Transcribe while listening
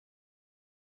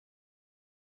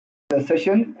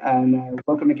session, and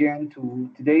welcome again to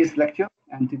today's lecture.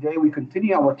 And today we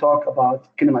continue our talk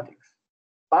about kinematics.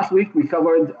 Last week we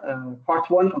covered part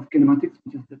one of kinematics,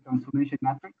 which is the transformation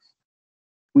matrix.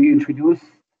 We introduced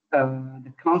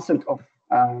the concept of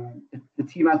the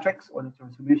T matrix or the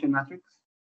transformation matrix.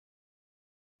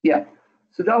 Yeah,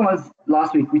 so that was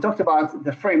last week. We talked about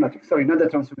the frame matrix, sorry, not the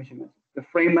transformation matrix, the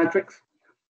frame matrix.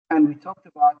 And we talked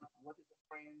about what is a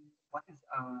frame, what is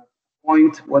a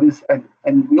point, what is,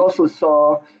 and we also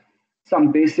saw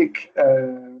some basic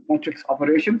matrix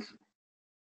operations.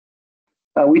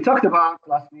 We talked about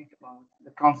last week about the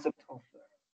concept of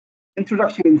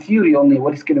introduction in theory only.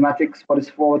 What is kinematics? What is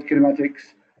forward kinematics?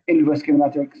 Inverse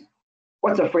kinematics?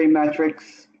 What's a frame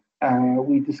matrix?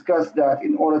 We discussed that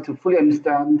in order to fully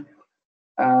understand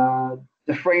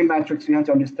the frame matrix, we have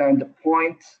to understand the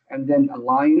point and then a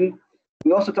line.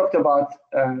 We also talked about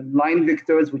line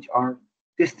vectors, which are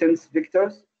distance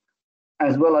vectors,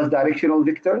 as well as directional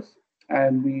vectors.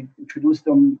 And we introduced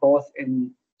them both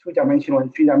in two-dimensional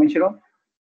and three-dimensional.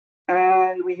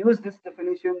 And we use this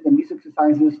definition in these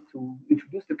exercises to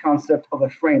introduce the concept of a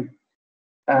frame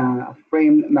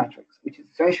matrix, which is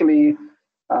essentially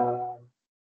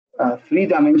a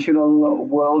three-dimensional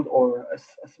world or a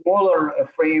smaller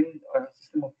frame, or a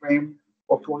system of frame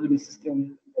or coordinate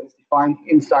system that is defined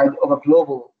inside of a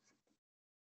global.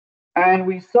 And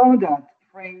we saw that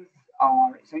frames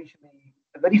are essentially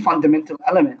a very fundamental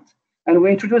element. And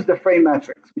we introduced the frame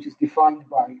matrix, which is defined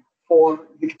by four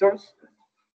vectors.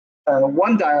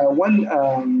 One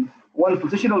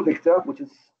positional vector, which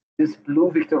is this blue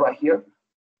vector right here,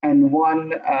 and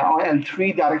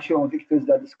three directional vectors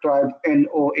that describe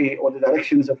NOA, or the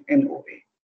directions of NOA.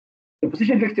 The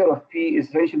position vector of P is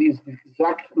essentially the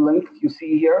exact length you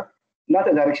see here, not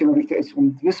a directional vector. It's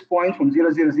from this point, from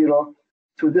 0, 0, 0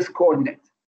 to this coordinate.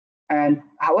 And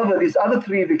however, these other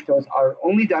three vectors are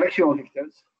only directional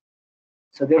vectors.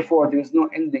 So therefore, there is no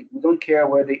ending. We don't care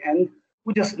where they end.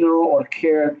 We just know or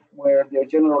care where their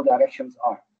general directions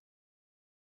are.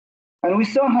 And we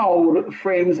saw how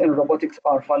frames in robotics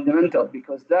are fundamental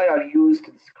because they are used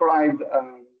to describe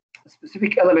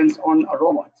specific elements on a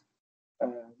robot.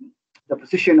 The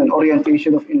position and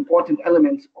orientation of important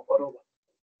elements of a robot.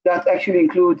 That actually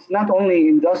includes not only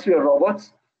industrial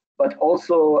robots, but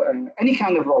also any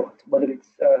kind of robot, whether it's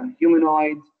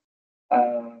humanoid,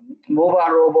 mobile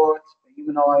robot,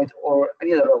 humanoid, or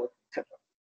any other robot, etc.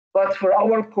 But for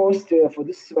our course, for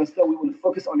this semester, we will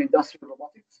focus on industrial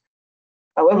robotics.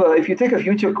 However, if you take a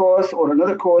future course or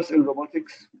another course in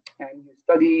robotics and you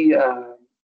study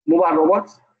mobile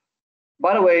robots,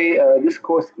 by the way, this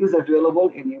course is available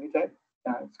in Unitype.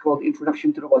 It's called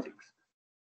Introduction to Robotics.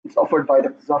 It's offered by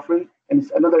Dr. Zafri, and it's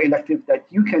another elective that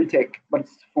you can take, but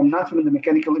it's not from the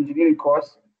mechanical engineering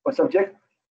course or subject.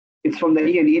 It's from the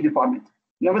E&E department.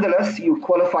 Nevertheless, you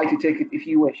qualify to take it if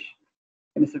you wish,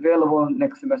 and it's available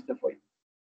next semester for you.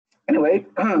 Anyway,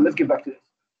 let's get back to this.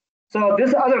 So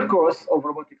this other course of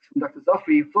robotics from Dr.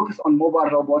 Zafri focus on mobile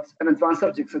robots and advanced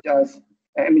subjects such as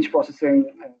image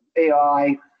processing,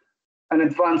 AI, and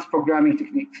advanced programming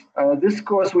techniques. This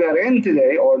course we are in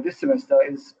today, or this semester,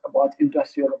 is about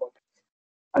industrial robotics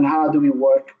and how do we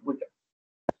work with them.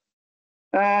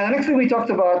 The next thing we talked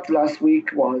about last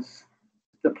week was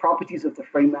the properties of the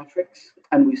frame matrix,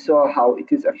 and we saw how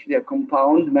it is actually a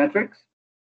compound matrix.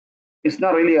 It's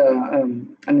not really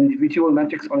an individual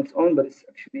matrix on its own, but it's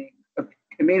actually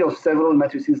made of several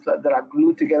matrices that are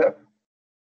glued together.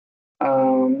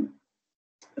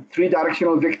 Three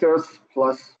directional vectors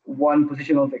plus one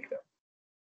positional vector.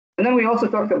 And then we also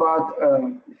talked about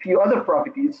a few other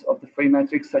properties of the frame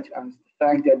matrix, such as the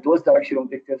fact that those directional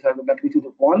vectors have a magnitude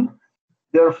of 1.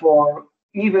 Therefore,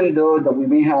 even though that we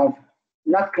may have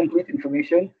not complete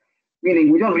information,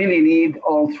 meaning we don't really need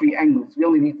all three angles. We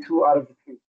only need 2 out of the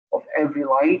 3 of every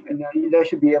line, and then that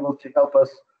should be able to help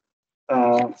us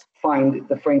find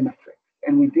the frame matrix.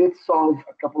 And we did solve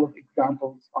a couple of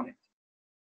examples on it,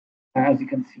 as you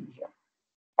can see here.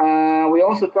 We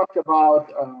also talked about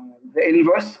the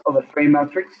inverse of a frame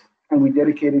matrix, and we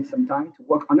dedicated some time to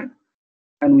work on it.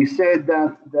 And we said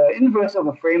that the inverse of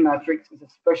a frame matrix is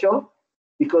special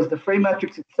because the frame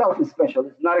matrix itself is special.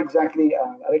 It's not exactly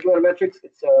a regular matrix.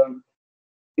 It's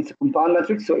a compound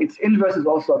matrix. So its inverse is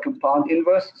also a compound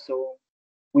inverse. So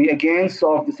we again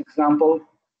solved this example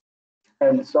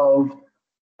and solved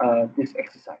this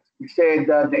exercise. We said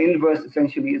that the inverse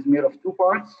essentially is made of 2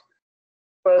 parts.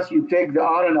 First, you take the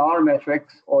R and R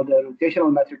matrix or the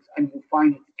rotational matrix and you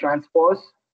find its transpose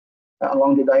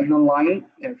along the diagonal line,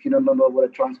 if you don't remember what a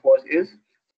transpose is.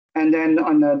 And then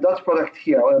on the dot product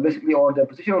here, or basically, or the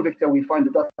positional vector, we find the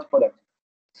dot product.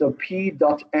 So P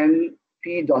dot N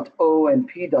P dot O and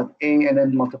P dot A, and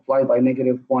then multiply by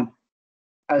 -1.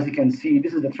 As you can see,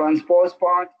 this is the transpose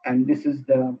part, and this is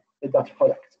the dot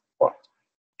product part.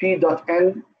 P dot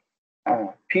N,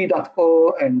 P dot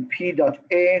O, and P dot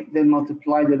A, then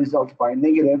multiply the result by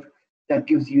negative. That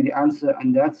gives you the answer,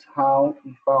 and that's how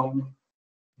we found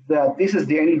that this is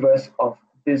the inverse of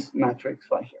this matrix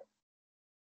right here.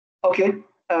 Okay,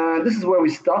 this is where we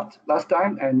stopped last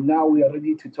time, and now we are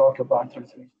ready to talk about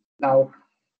transformation. Now,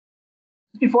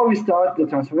 before we start the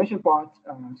transformation part,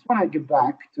 I just want to get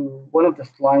back to one of the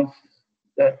slides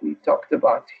that we talked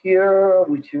about here,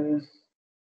 which is,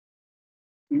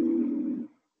 I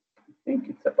think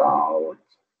it's about,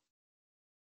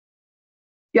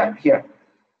 yeah, here.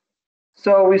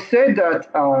 So we said that,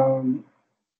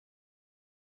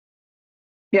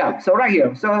 yeah, so right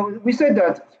here. So we said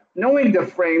that knowing the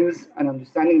frames and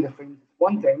understanding the frames is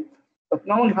one thing, but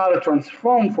knowing how to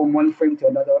transform from one frame to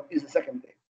another is the second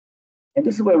thing. And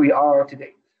this is where we are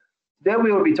today. Today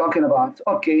we will be talking about,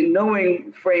 okay,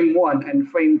 knowing frame 1 and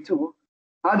frame 2,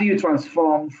 how do you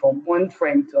transform from one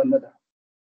frame to another?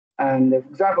 And for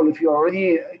example, if you're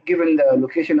already given the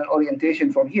location and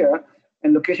orientation from here,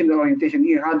 and location and orientation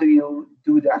here, how do you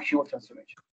do the actual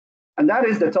transformation? And that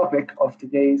is the topic of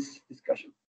today's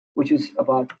discussion, which is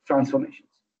about transformations.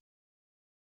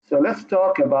 So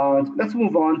let's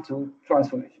move on to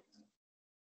transformations.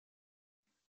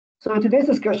 So in today's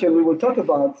discussion, we will talk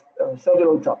about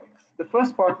several topics. The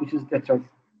first part, which is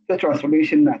the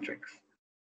transformation matrix.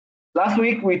 Last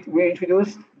week, we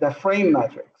introduced the frame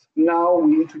matrix. Now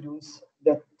we introduce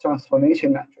the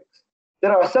transformation matrix.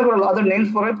 There are several other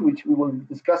names for it, which we will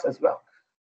discuss as well.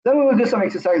 Then we will do some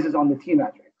exercises on the T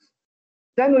matrix.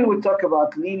 Then we will talk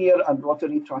about linear and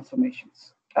rotary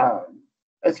transformations.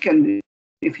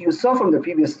 If you saw from the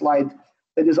previous slide,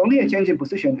 there is only a change in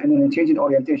position and then a change in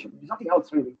orientation. There's nothing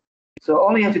else really. So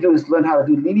all you have to do is learn how to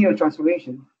do linear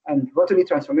transformations and rotary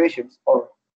transformations or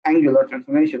angular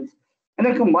transformations, and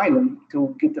then combine them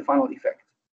to get the final effect.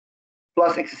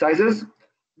 Plus exercises.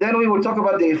 Then we will talk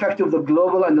about the effect of the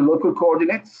global and the local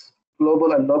coordinates.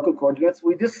 Global and local coordinates.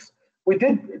 We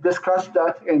did discuss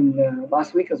that in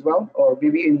last week as well, or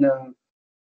maybe in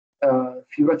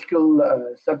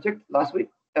theoretical subject last week,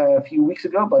 a few weeks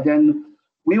ago. But then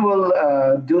we will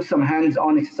do some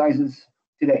hands-on exercises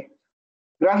today.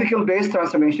 Graphical-based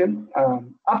transformation.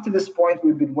 Up to this point,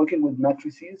 we've been working with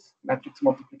matrices, matrix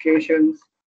multiplications,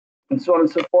 and so on and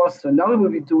so forth. So now we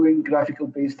will be doing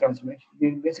graphical-based transformation.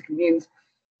 It basically means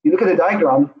you look at the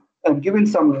diagram, and given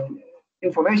some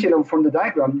information from the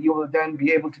diagram, you will then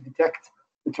be able to detect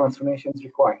the transformations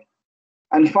required.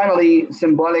 And finally,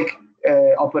 symbolic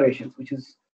operations, which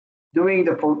is doing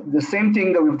the same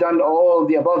thing that we've done all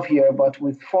the above here, but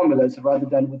with formulas rather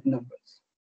than with numbers.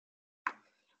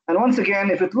 And once again,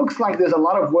 if it looks like there's a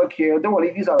lot of work here, don't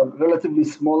worry, these are relatively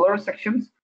smaller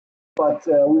sections, but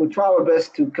we will try our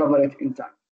best to cover it in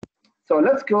time. So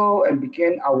let's go and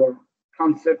begin our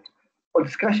concept or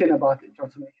discussion about the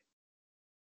transformation.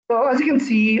 So as you can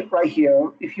see right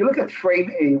here, if you look at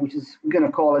frame A, which is, we're going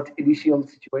to call it initial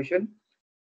situation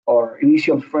or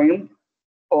initial frame,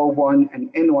 O1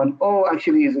 and N1. O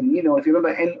actually is if you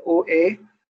remember NOA,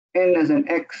 N as an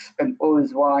X and O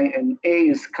is Y, and A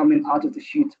is coming out of the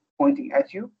sheet pointing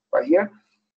at you right here.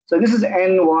 So this is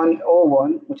N1,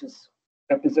 O1, which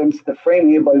represents the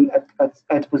frame A, but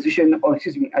at position, or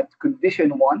excuse me, at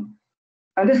condition 1.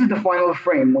 And this is the final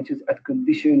frame, which is at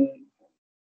condition,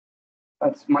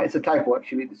 it's a typo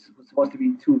actually, this was supposed to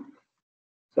be 2.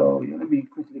 So let me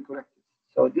quickly correct it.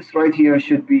 So this right here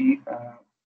should be,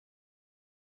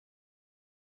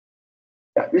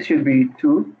 this should be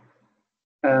 2.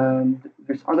 And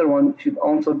this other one should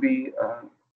also be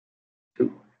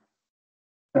 2.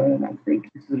 And I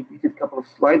think this is repeated a couple of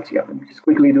slides. Yeah, let me just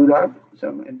quickly do that. So,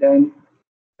 and then,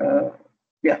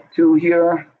 2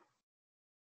 here.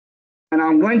 And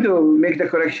I'm going to make the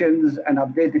corrections and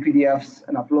update the PDFs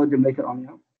and upload them later on.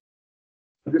 Yeah?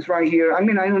 So this right here, I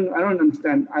don't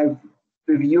understand. I've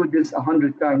reviewed this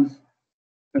 100 times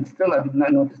and still I did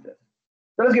not notice this.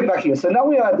 So let's get back here. So now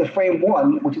we are at the frame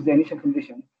 1, which is the initial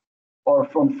condition, or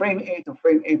from frame A to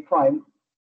frame A prime.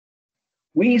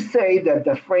 We say that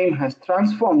the frame has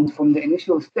transformed from the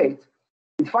initial state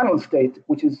to the final state,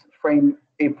 which is frame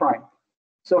A prime.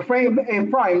 So frame A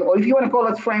prime, or if you want to call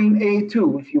it frame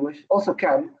A2, if you wish, also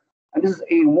can. And this is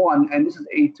A1, and this is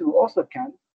A2, also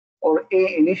can. Or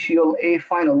A initial, A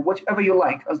final, whichever you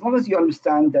like, as long as you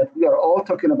understand that we are all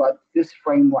talking about this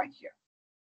frame right here.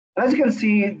 And as you can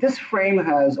see, this frame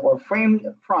has, or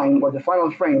frame prime, or the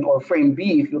final frame, or frame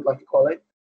B, if you'd like to call it,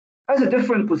 has a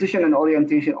different position and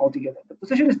orientation altogether. The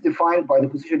position is defined by the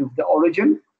position of the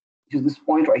origin, which is this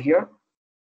point right here,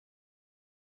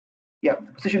 Yeah,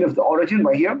 the position of the origin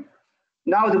right here.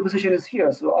 Now the position is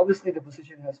here, so obviously the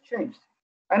position has changed.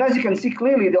 And as you can see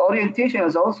clearly, the orientation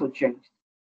has also changed.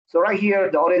 So right here,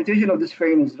 the orientation of this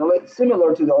frame is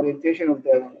similar to the orientation of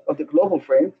the global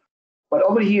frame, but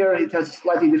over here it has a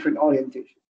slightly different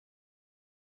orientation.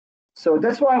 So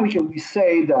that's why we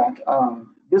say that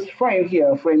this frame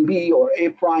here, frame B or A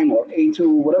prime or A2,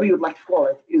 whatever you'd like to call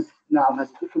it, is now has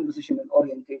a different position and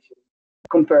orientation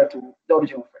compared to the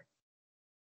original frame.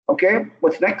 Okay,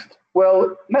 what's next?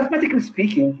 Well, mathematically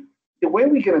speaking, the way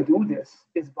we're going to do this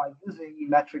is by using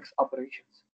matrix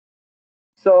operations.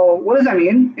 So what does that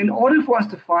mean? In order for us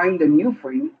to find the new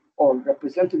frame, or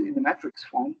represented in the matrix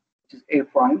form, which is A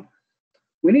prime,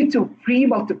 we need to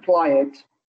pre-multiply it.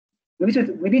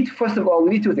 First of all, we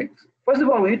need two things. First of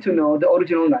all, we need to know the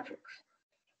original matrix,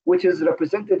 which is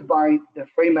represented by the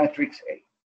frame matrix A.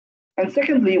 And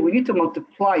secondly, we need to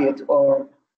multiply it or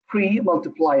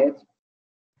pre-multiply it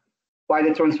by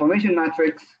the transformation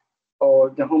matrix or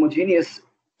the homogeneous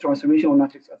transformational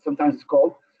matrix, as sometimes it's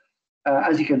called,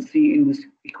 as you can see in this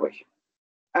equation.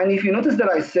 And if you notice that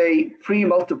I say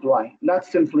pre-multiply, not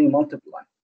simply multiply.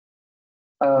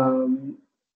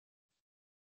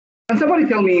 Can somebody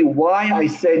tell me why I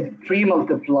said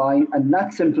pre-multiply and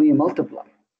not simply multiply?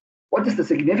 What is the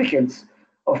significance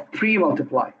of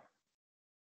pre-multiply?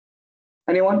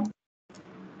 Anyone?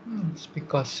 It's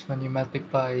because when you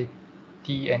multiply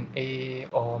T and A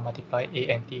or multiply A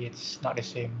and T, it's not the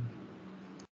same.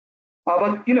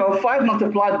 But 5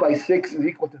 multiplied by 6 is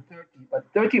equal to 30. But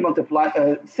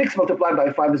 6 multiplied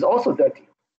by 5 is also 30.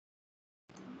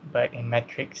 But in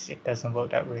matrix, it doesn't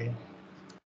work that way.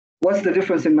 What's the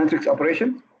difference in matrix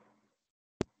operation?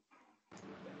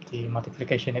 The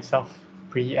multiplication itself,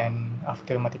 pre and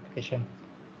after multiplication.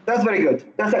 That's very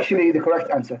good. That's actually the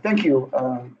correct answer. Thank you,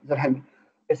 Zarhan.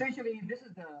 Essentially, this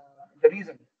is the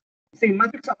reason. See,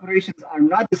 matrix operations are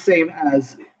not the same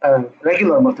as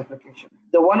regular multiplication.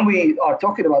 The one we are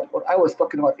talking about, or I was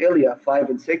talking about earlier, 5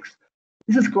 and 6,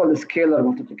 this is called a scalar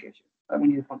multiplication. When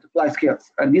you multiply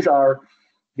scales, and these are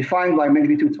defined by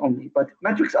magnitudes only. But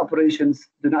matrix operations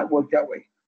do not work that way.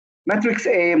 Matrix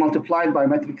A multiplied by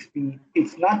matrix B,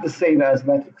 it's not the same as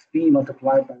matrix B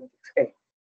multiplied by matrix A.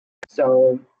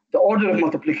 So the order of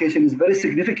multiplication is very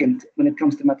significant when it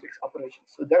comes to matrix operations.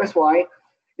 So that is why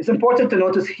it's important to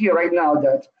notice here right now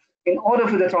that in order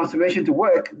for the transformation to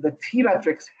work, the T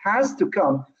matrix has to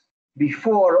come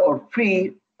before or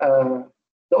pre the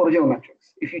original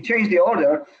matrix. If you change the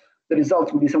order, the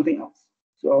result will be something else.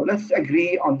 So let's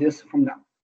agree on this from now.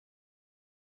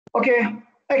 Okay,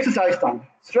 exercise time.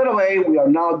 Straight away, we are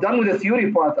now done with the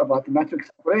theory part about the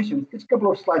matrix operations. Just a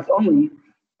couple of slides only,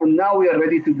 and now we are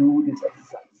ready to do this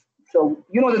exercise. So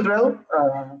you know the drill.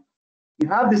 You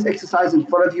have this exercise in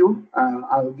front of you.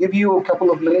 I'll give you a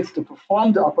couple of minutes to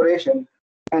perform the operation.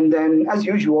 And then, as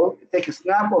usual, take a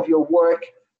snap of your work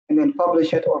and then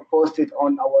publish it or post it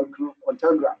on our group on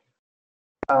Telegram.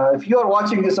 If you are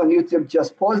watching this on YouTube,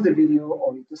 just pause the video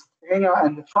or just hang out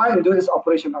and try and do this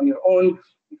operation on your own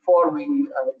before we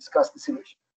discuss the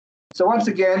solution. So once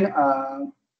again,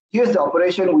 here's the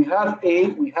operation. We have A,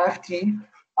 we have T.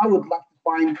 I would like to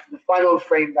find the final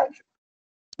frame matrix,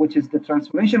 which is the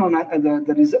transformational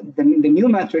the new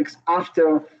matrix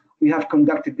after we have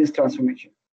conducted this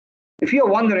transformation. If you're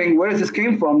wondering where this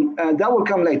came from, that will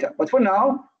come later. But for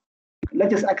now,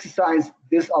 let us exercise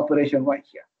this operation right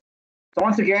here. So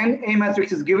once again, A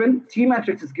matrix is given, T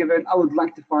matrix is given. I would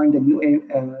like to find the new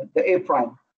the A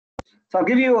prime. So I'll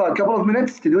give you a couple of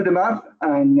minutes to do the math,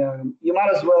 and you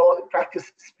might as well practice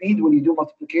speed when you do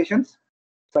multiplications.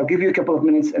 So I'll give you a couple of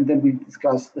minutes, and then we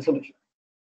discuss the solution.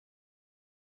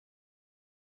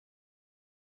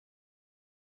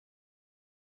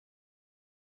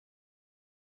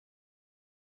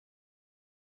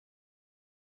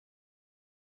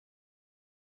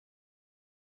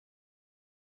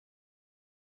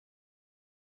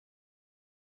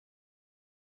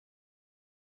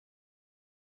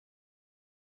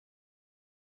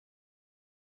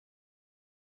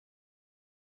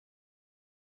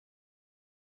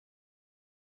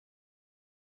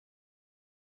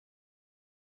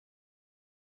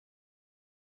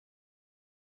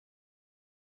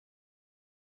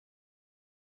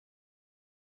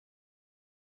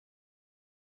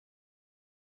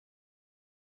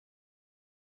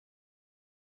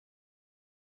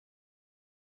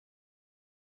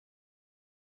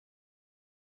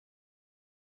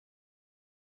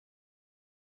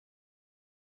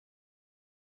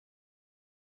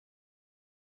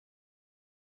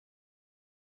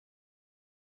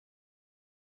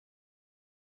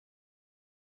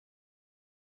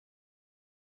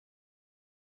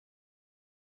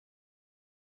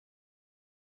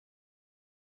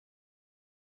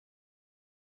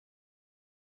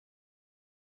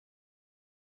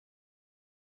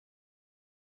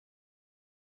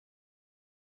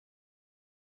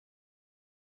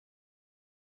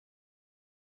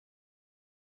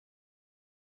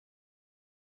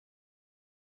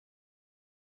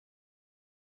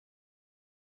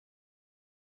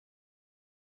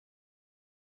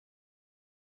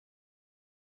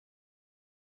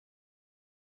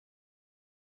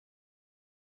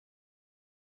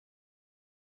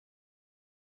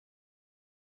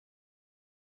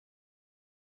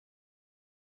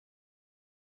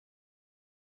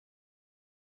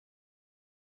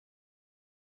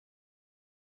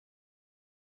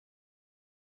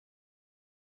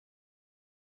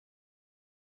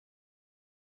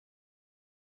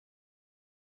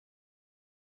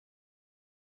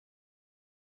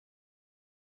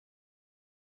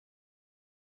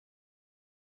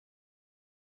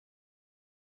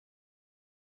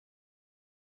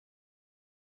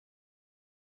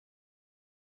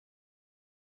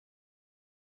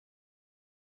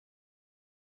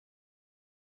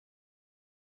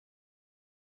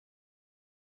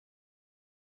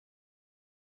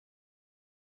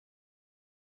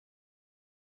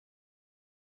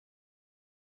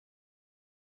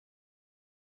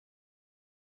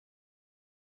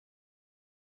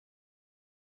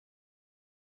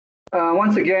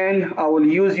 Once again, I will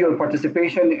use your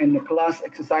participation in the class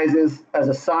exercises as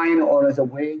a sign or as a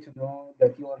way to know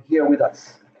that you are here with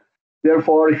us.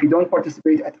 Therefore, if you don't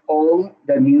participate at all,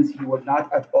 that means you were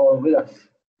not at all with us.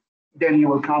 Then you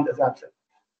will count as absent.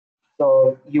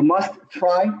 So you must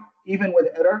try, even with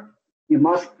error, you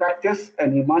must practice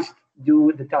and you must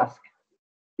do the task.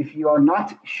 If you are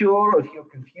not sure or if you're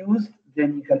confused,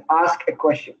 then you can ask a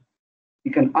question.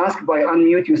 You can ask by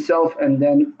unmute yourself and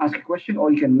then ask a question,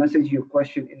 or you can message your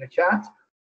question in the chat,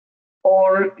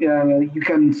 or you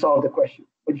can solve the question.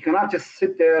 But you cannot just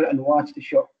sit there and watch the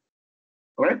show.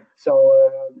 All right. So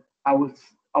I will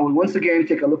once again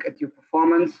take a look at your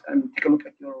performance and take a look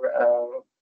at your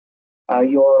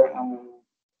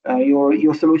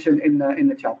solution in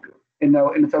the chat group, in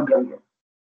the Telegram group.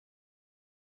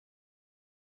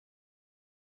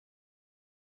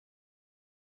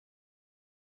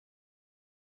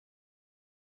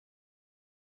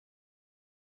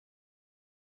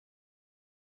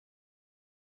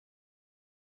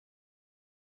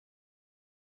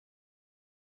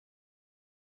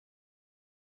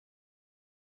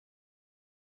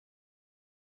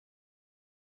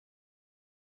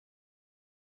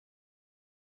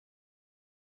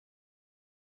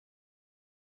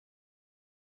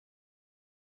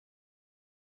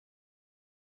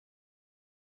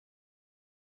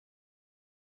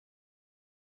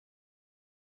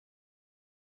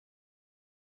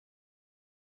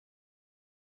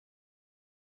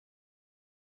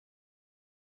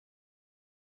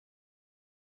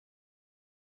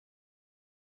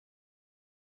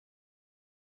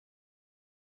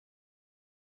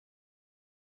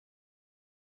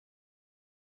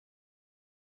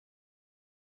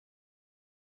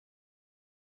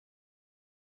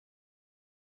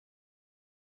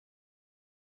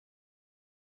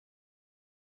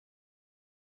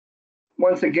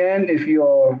 Once again, if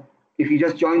you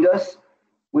just joined us,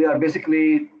 we are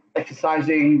basically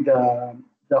exercising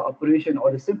the operation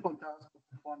or the simple task of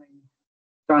performing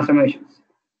transformations.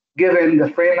 Given the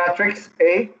frame matrix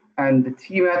A and the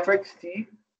T matrix T,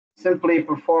 simply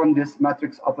perform this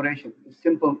matrix operation, the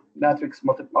simple matrix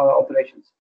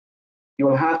operations. You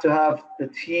will have to have the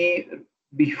T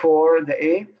before the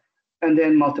A and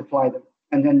then multiply them.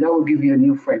 And then that will give you a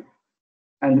new frame.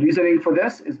 And the reasoning for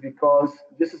this is because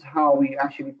this is how we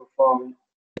actually perform,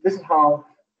 this is how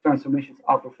transformations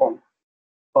are performed.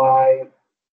 By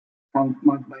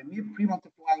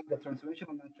pre-multiplying the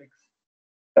transformational matrix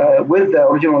with the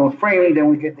original frame,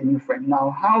 then we get the new frame. Now,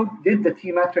 how did the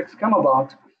T matrix come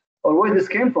about, or where this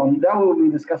came from? That will be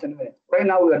discussed in a minute. Right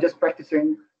now, we are just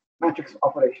practicing matrix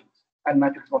operations and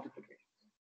matrix multiplication.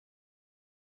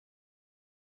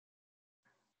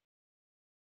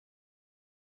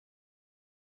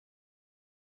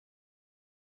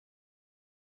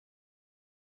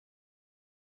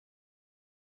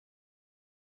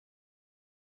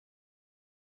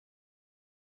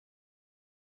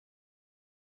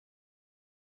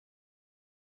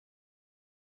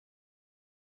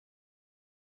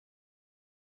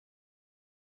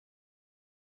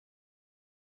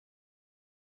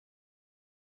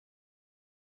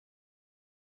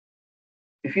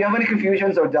 If you have any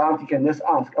confusions or doubt, you can just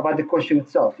ask about the question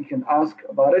itself. You can ask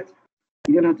about it.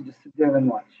 You don't have to just sit there and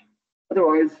watch.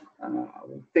 Otherwise, I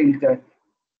will think that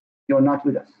you're not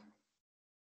with us.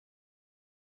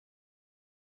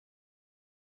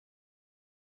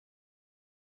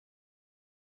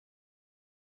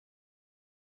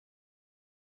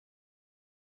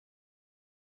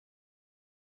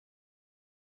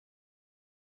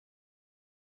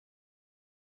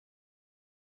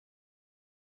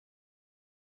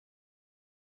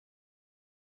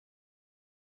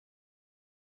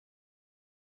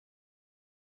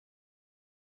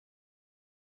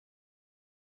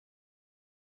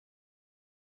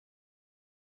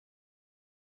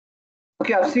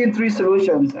 Okay, I've seen three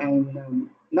solutions and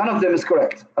none of them is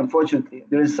correct, unfortunately.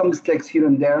 There is some mistakes here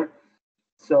and there.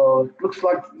 So it looks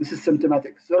like this is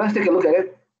symptomatic. So let's take a look at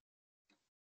it.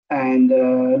 And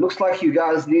looks like you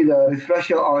guys need a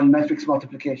refresher on matrix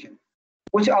multiplication,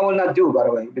 which I will not do, by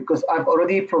the way, because I've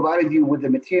already provided you with the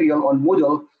material on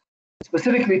Moodle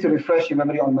specifically to refresh your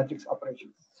memory on matrix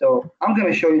operations. So I'm going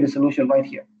to show you the solution right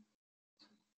here.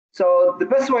 So the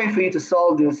best way for you to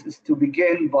solve this is to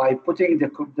begin by putting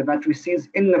the matrices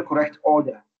in the correct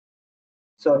order.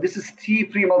 So this is T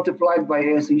pre-multiplied by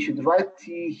A, so you should write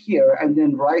T here and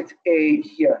then write A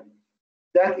here.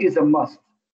 That is a must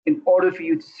in order for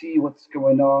you to see what's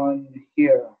going on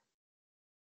here.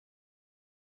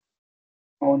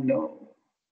 Oh no.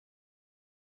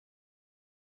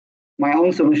 My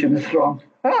own solution is wrong.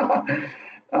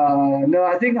 No,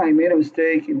 I think I made a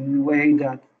mistake in the way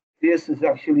that this is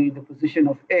actually the position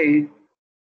of A,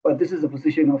 but this is the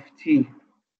position of T.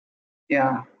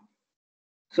 Yeah.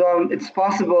 So it's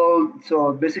possible.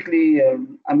 So basically,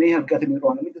 I may have gotten it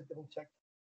wrong. Let me just double check.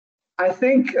 I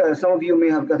think some of you may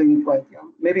have gotten it right. Yeah.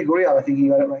 Maybe Guriel, I think he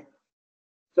got it right.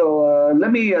 So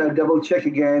let me double check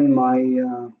again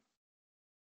my.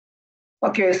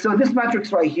 Okay, so this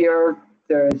matrix right here,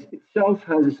 there's itself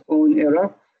has its own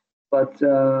error, but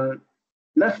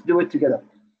let's do it together.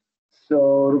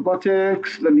 So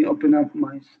robotics, let me open up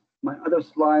my other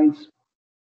slides.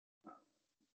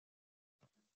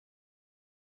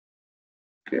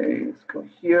 Okay, let's go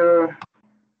here.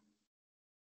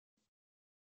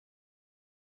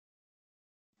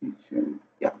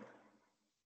 Yeah.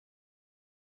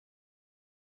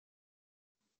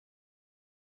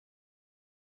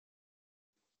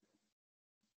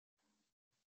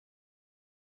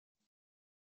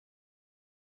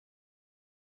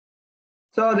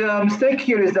 So the mistake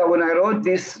here is that when I wrote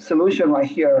this solution right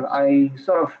here, I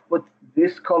sort of put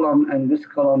this column and this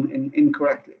column in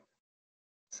incorrectly.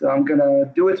 So I'm gonna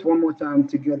do it one more time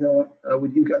together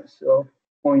with you guys. So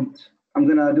I'm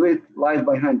gonna do it live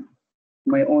by hand,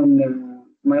 my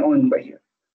own right here.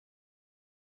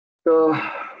 So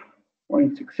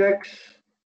 0.66,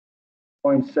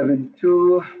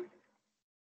 0.72,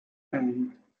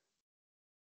 and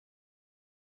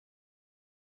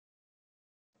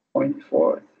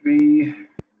 0.43,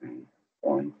 and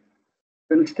point.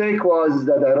 The mistake was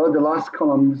that I wrote the last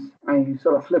columns and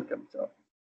sort of flipped them. So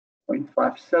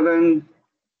 0.57,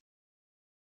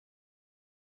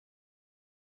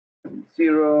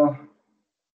 0,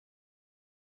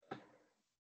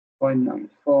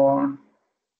 0.94.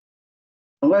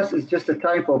 Unless it's just a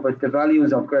typo, but the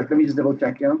values are correct. Let me just double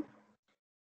check, yeah?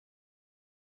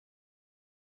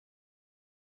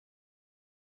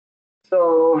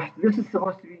 So this is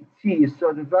supposed to be T.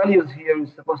 So the values here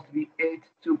is supposed to be 8,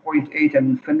 2.8,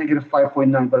 and negative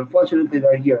 5.9. But unfortunately,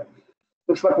 they're here.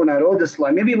 Looks like when I wrote the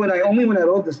slide, maybe when I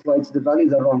wrote the slides, the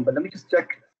values are wrong. But let me just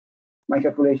check my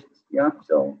calculations. Yeah,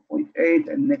 so 0.8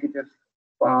 and negative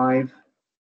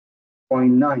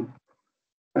 5.9.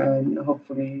 And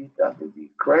hopefully that will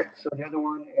be correct. So the other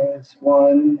one is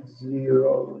 1,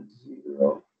 0,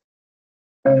 0,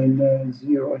 and then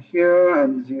 0 here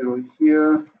and 0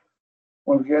 here.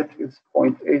 We'll get is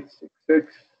 0.866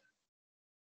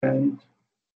 and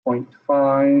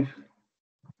 0.5,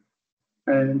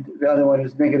 and the other one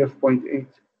is negative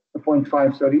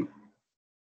 0.5, sorry,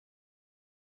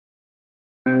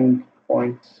 and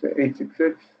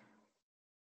 0.866.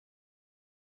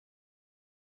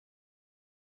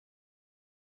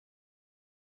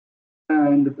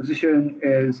 And the position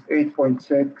is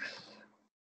 8.6,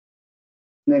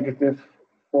 negative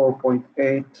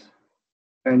 4.8,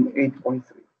 and 8.3.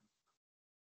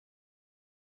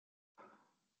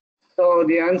 So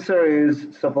the answer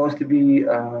is supposed to be,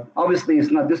 obviously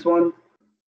it's not this one.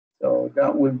 So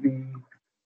that would be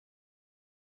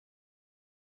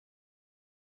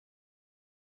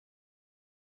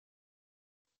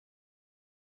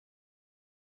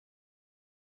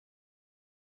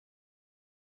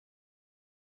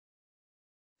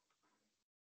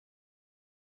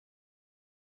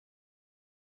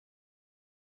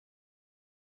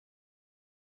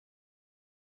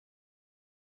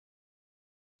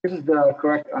this is the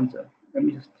correct answer. Let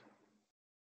me just.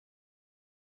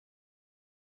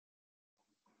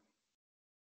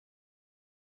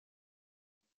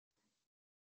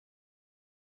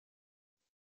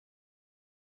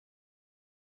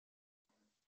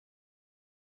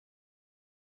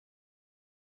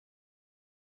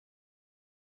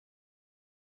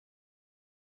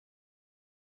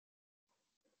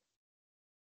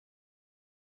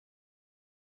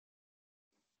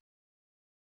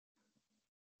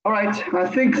 All right, I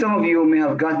think some of you may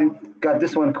have got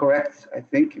this one correct. I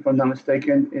think, if I'm not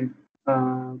mistaken, in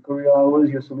Korea, what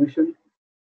is your solution?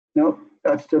 No,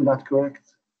 that's still not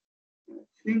correct. I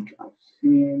think I've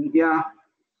seen, yeah,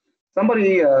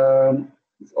 somebody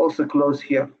is also close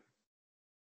here.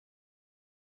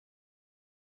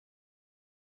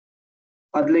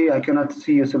 Oddly, I cannot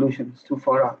see your solution; it's too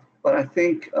far out. But I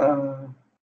think,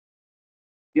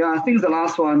 yeah, I think the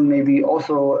last one maybe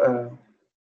also.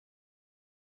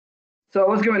 So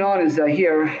what's going on is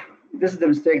here, this is the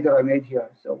mistake that I made here.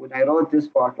 So when I wrote this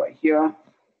part right here,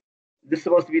 this is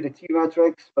supposed to be the T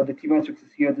matrix, but the T matrix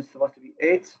is here. This is supposed to be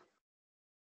 8.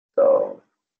 So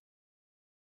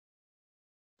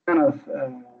kind of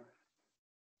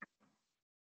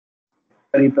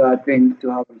very bad thing to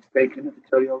have a mistake in the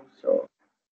tutorial. So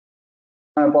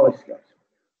I apologize, guys.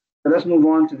 So let's move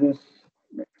on to this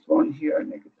next one here,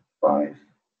 negative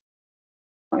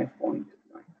 5.9.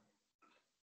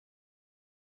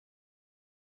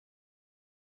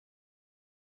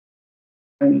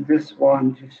 And this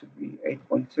one just should be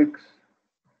 8.6.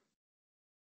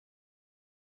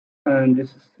 And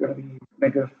this is going to be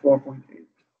negative 4.8.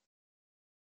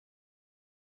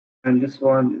 And this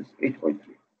one is 8.3.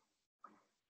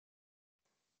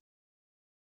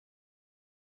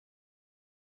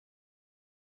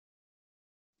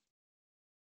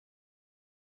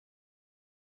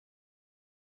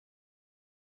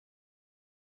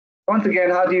 Once again,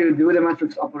 how do you do the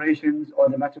matrix operations or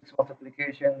the matrix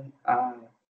multiplication?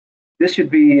 This should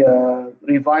be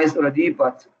revised already,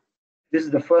 but this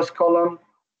is the first column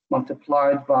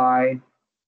multiplied by,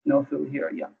 no fill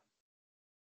here, yeah.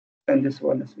 And this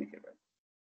one, let's make it right.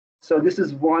 So this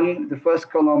is the first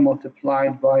column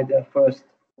multiplied by the first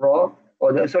row,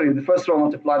 or the first row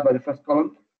multiplied by the first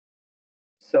column.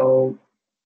 So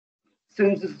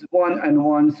since this is 1 and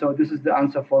 1, so this is the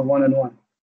answer for 1 and 1.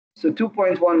 So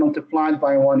 2.1 multiplied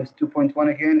by 1 is 2.1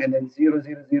 again, and then 0,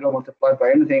 0, 0 multiplied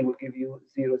by anything will give you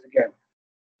zeros again.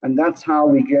 And that's how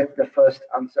we get the first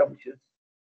answer, which is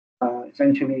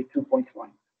essentially 2.1.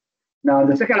 Now,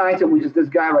 the second item, which is this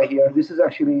guy right here, this is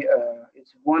actually,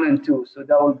 it's 1 and 2. So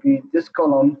that will be this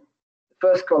column, the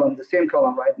first column, the same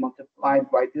column, right, multiplied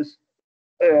by this,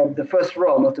 the first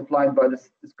row multiplied by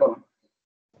this column.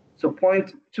 So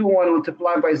 0.21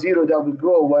 multiplied by 0, that will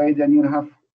go away. Then you have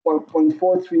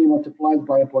 0.43 multiplied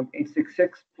by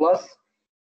 0.866 plus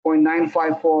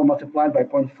 0.954 multiplied by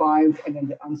 0.5, and then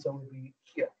the answer will be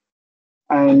here.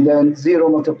 And then 0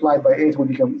 multiplied by 8 will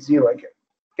become 0 again.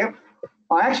 Okay.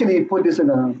 I actually put this in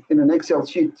an Excel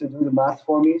sheet to do the math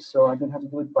for me, so I don't have to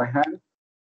do it by hand.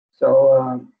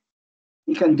 So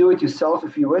you can do it yourself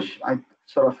if you wish. I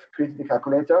sort of created the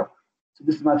calculator. So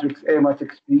this is matrix A,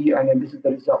 matrix B, and then this is the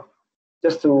result,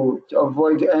 just to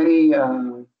avoid any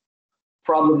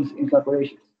problems in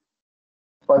calculations.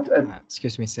 But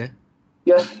excuse me, sir.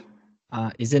 Yes.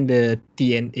 Isn't the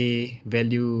T and A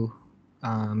value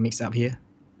mixed up here?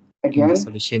 Again, in the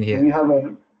solution here. We have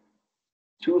a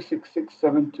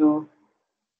 26672.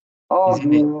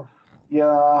 Oh,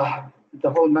 yeah, the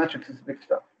whole matrix is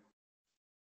mixed up.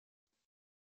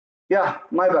 Yeah,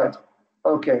 my bad.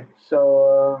 Okay,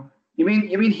 so you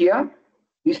mean here,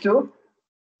 these two,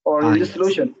 or in this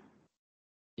solution?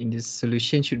 In this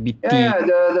solution should be T. Yeah,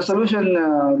 the solution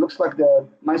looks like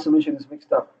my solution is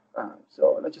mixed up.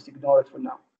 So let's just ignore it for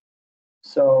now.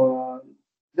 So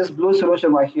this blue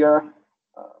solution right here,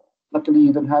 luckily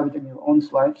you don't have it in your own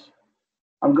slides.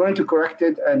 I'm going to correct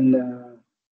it and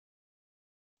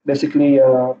basically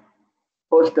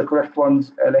post the correct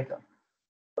ones later.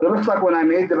 But it looks like when I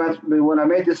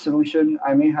made this solution,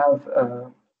 I may have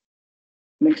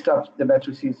mixed up the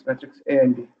matrices, matrix A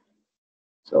and B.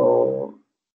 So,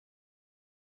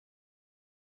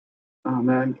 oh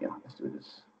man, yeah, let's do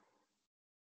this.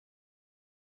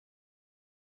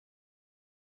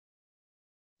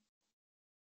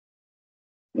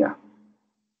 Yeah.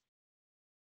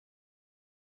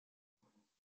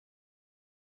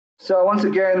 So once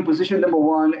again, position number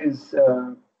 1 is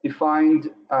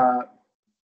defined.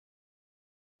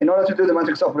 In order to do the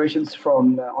matrix operations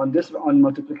from on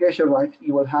multiplication, right?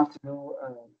 You will have to do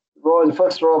the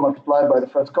first row multiplied by the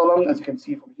first column, as you can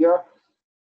see from here.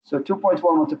 So 2.1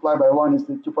 multiplied by 1 is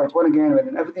the 2.1 again, and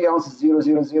then everything else is 0,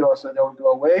 0, 0, so that will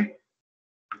go away.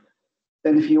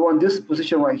 Then if you want this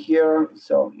position right here,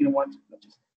 so you know what, let's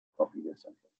just copy this.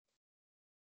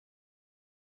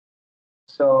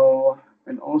 So,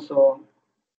 and also,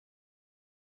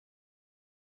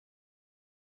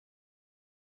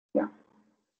 yeah.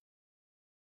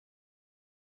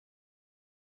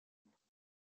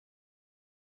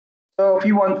 So if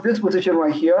you want this position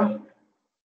right here,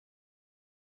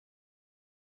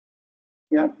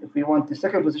 yeah, if we want the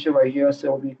second position right here, so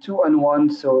it will be 2 and 1,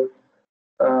 so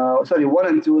sorry, 1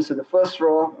 and 2, so the first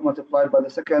row multiplied by the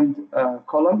second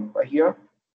column right here.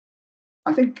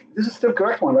 I think this is still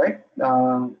correct one, right?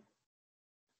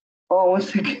 Oh,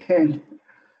 once again.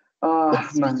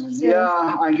 Man.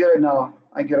 Yeah, I get it now.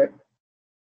 I get it.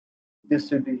 This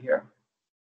should be here.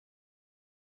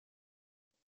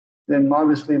 Then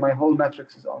obviously my whole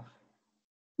matrix is off.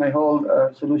 My whole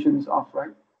solution is off,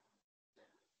 right?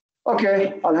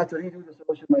 Okay, I'll have to redo the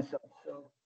solution myself. So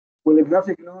we'll not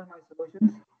ignore my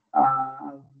solutions.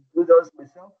 I'll do those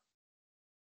myself.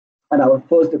 And I will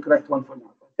post the correct one for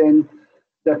now. But then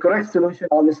the correct solution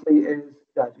obviously is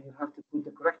that you have to put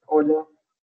the correct order,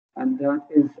 and that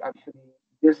is actually,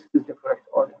 this is the correct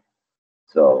order.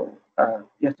 So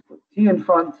you have to put T in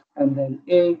front, and then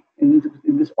A in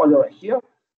this order right here.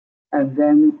 And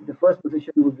then the first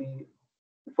position will be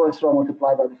the first row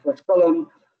multiplied by the first column.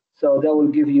 So that will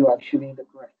give you actually the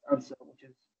correct answer, which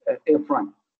is A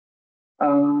prime.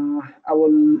 I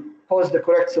will post the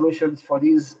correct solutions for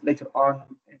these later on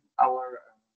in our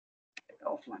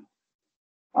offline.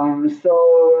 So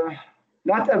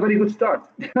not a very good start.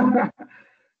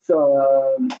 So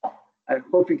I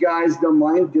hope you guys don't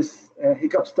mind this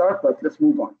hiccup start, but let's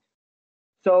move on.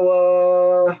 So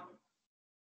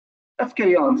let's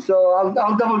carry on. So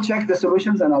I'll double check the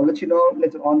solutions and I'll let you know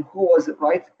later on who was it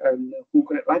right and who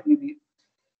got it right. Maybe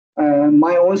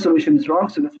my own solution is wrong,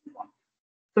 so let's move on.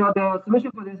 So the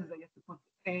solution for this is that you have to put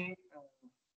a,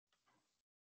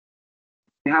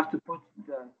 you have to put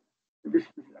this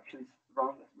is actually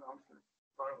wrong as well, so it's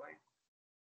far away.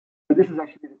 But this is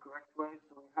actually the correct way.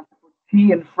 So we have to put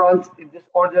T in front in this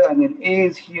order, and then A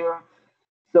is here.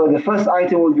 So the first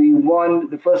item will be 1,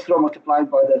 the first row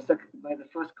multiplied by the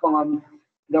first column.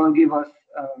 That will give us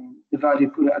the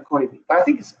value accordingly. But I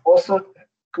think it's also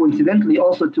coincidentally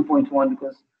also 2.1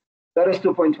 because that is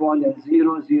 2.1, then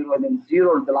 0, 0, and then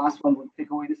 0. The last one will take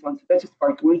away this one. So that's just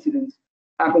by coincidence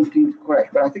happens to be correct.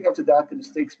 But I think after that the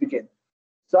mistakes begin.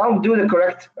 So I'll do the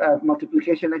correct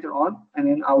multiplication later on, and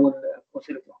then I will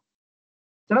proceed it on.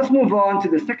 So let's move on to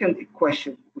the second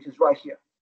equation, which is right here.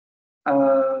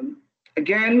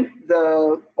 Again,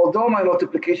 although my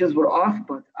multiplications were off,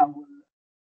 but I will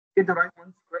get the right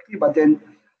ones correctly. But then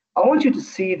I want you to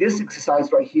see this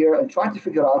exercise right here and try to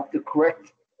figure out the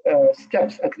correct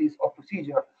steps, at least, of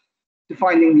procedure to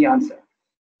finding the answer.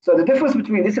 So the difference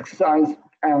between this exercise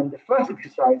and the first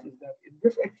exercise is that in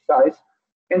this exercise,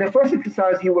 in the first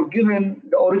exercise, you were given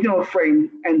the original frame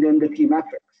and then the T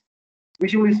matrix.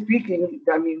 Visually speaking,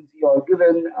 that means you are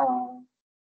given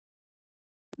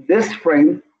this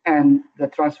frame and the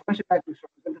transformation matrix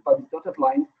represented by this dotted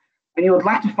line, and you would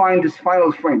like to find this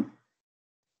final frame.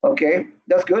 Okay,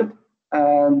 that's good.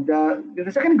 And in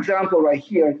the second example right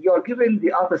here, you are given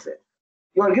the opposite.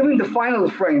 You are given the final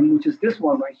frame, which is this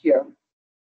one right here.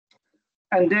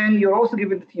 And then you're also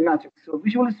given the T matrix. So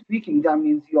visually speaking, that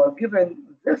means you are given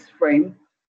this frame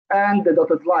and the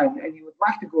dotted line, and you would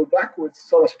like to go backwards,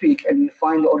 so to speak, and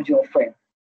find the original frame.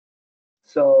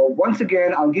 So once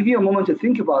again, I'll give you a moment to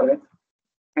think about it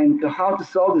and to how to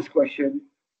solve this question.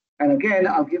 And again,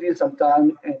 I'll give you some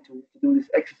time to do this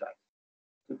exercise.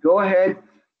 So go ahead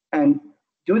and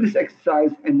do this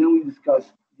exercise, and then we discuss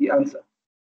the answer.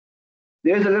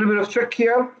 There's a little bit of trick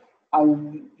here. I'll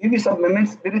give you some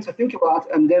minutes to think about,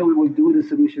 and then we will do the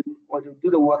solution or do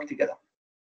the work together.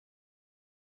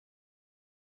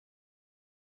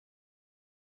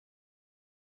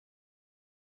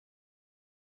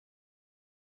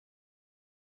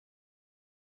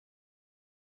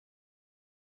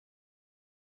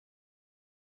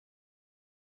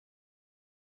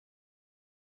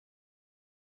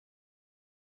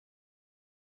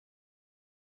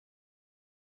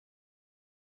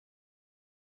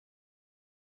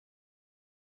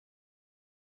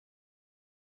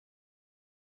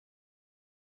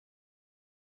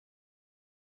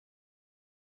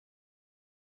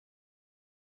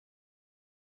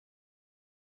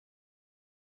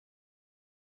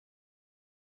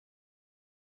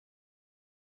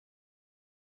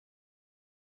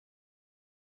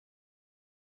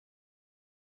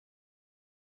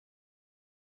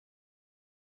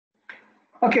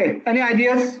 Okay, any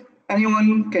ideas?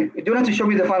 Anyone can, you don't have to show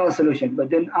me the final solution,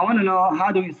 but then I want to know,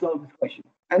 how do we solve this question?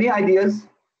 Any ideas?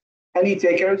 Any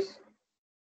takers?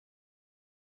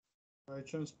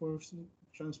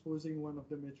 Transposing one of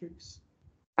the metrics.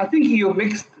 I think you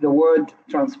mixed the word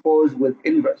transpose with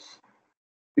inverse,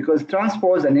 because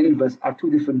transpose and inverse are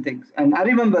two different things. And I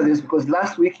remember this because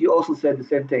last week you also said the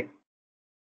same thing.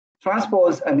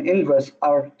 Transpose and inverse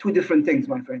are two different things,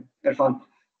 my friend Irfan.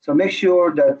 So make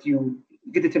sure that you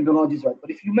get the terminologies right.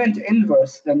 But if you meant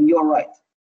inverse, then you're right.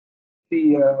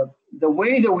 The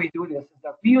way that we do this is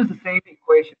that we use the same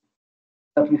equation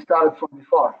that we started from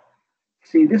before.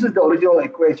 See, this is the original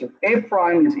equation. A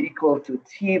prime is equal to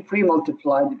T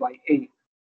pre-multiplied by A.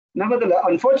 Nevertheless,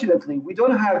 unfortunately, we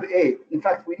don't have A. In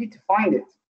fact, we need to find it.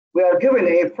 We are given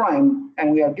A prime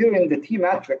and we are given the T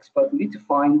matrix, but we need to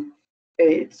find A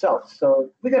itself.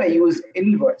 So we're going to use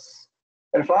inverse.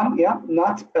 Irfan, yeah,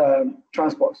 not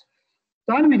transpose.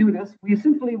 So how do we do this? We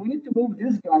need to move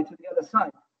this guy to the other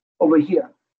side over here.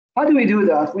 How do we do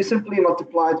that? We simply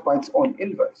multiply it by its own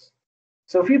inverse.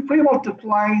 So if we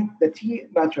pre-multiply the T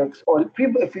matrix, or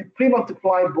if we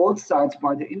pre-multiply both sides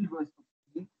by the inverse of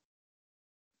T,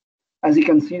 as you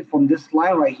can see from this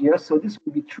line right here, so this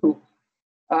will be true.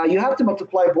 You have to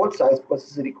multiply both sides because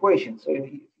it's an equation. So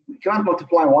you can't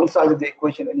multiply one side of the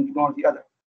equation and ignore the other.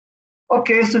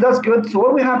 Okay, so that's good. So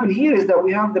what will happen here is that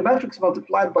we have the matrix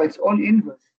multiplied by its own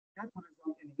inverse. That will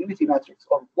result in a unity matrix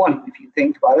of 1, if you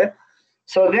think about it.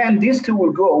 So then these two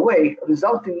will go away,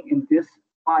 resulting in this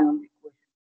final equation.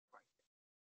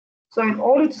 So in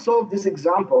order to solve this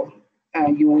example,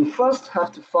 you will first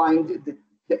have to find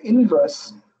the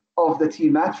inverse of the T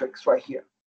matrix right here,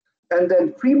 and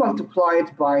then pre-multiply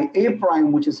it by A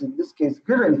prime, which is in this case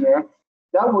given here.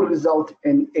 That will result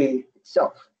in A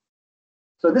itself.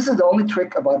 So this is the only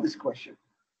trick about this question.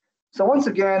 So once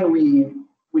again,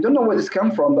 we don't know where this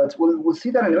came from, but we'll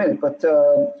see that in a minute. But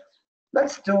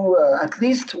let's do at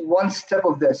least one step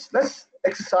of this. Let's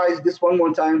exercise this one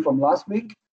more time from last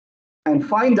week and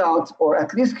find out, or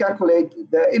at least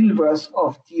calculate, the inverse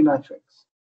of T matrix.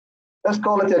 Let's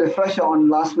call it a refresher on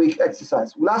last week's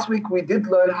exercise. Last week, we did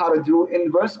learn how to do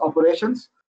inverse operations,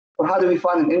 or how do we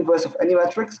find an inverse of any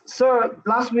matrix. Sir,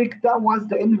 last week, that was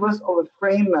the inverse of a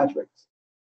frame matrix.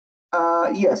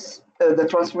 Yes, the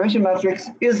transformation matrix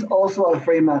is also a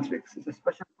frame matrix. It's a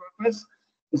special purpose.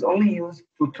 It's only used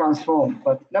to transform,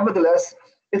 but nevertheless,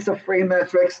 it's a frame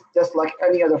matrix, just like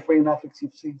any other frame matrix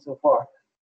you've seen so far.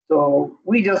 So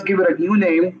we just give it a new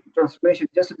name, transformation,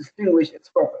 just to distinguish its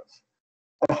purpose.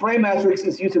 A frame matrix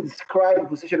is used to describe the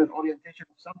position and orientation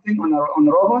of something on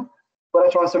a robot, but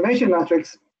a transformation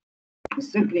matrix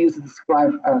is simply used to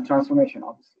describe a transformation,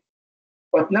 obviously.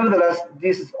 But nevertheless,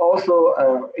 this is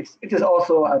also it is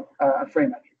also a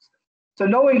frame matrix. So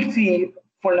knowing T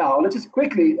for now, let's just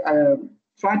quickly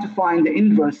try to find the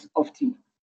inverse of T.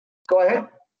 Go ahead.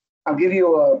 I'll give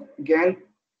you again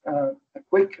a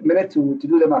quick minute to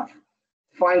do the math.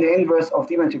 Find the inverse of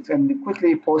T matrix and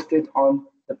quickly post it on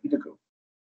the Twitter group.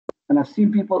 And I've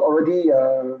seen people already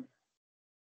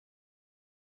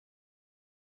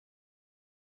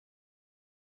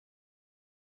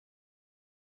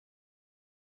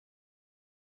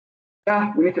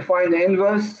yeah, we need to find the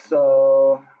inverse.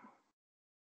 So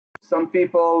some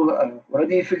people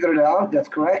already figured it out. That's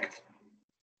correct.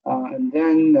 And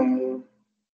then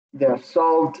they have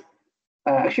solved.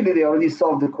 Actually, they already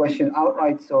solved the question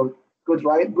outright. So good,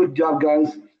 right? Good job,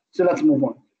 guys. So let's move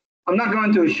on. I'm not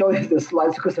going to show you the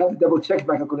slides because I have to double check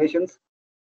my calculations.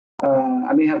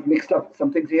 I may have mixed up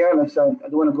some things here. I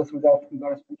don't want to go through that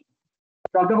embarrassment.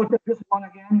 So I'll double check this one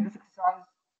again, this exercise,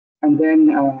 and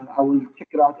then I will check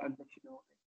it out and let you know.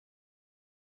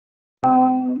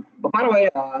 But by the way,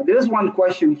 there is one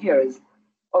question here is,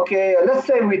 okay, let's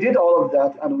say we did all of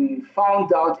that and we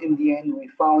found out in the end, we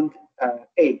found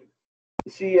A.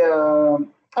 You see,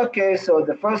 okay, so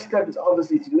the first step is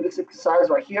obviously to do this exercise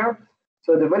right here.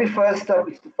 So the very first step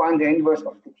is to find the inverse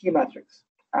of the T matrix.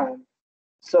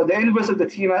 So the inverse of the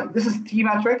T matrix, this is T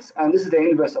matrix, and this is the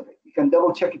inverse of it. You can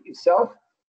double check it yourself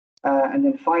and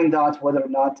then find out whether or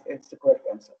not it's the correct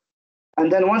answer.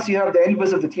 And then once you have the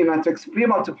inverse of the T matrix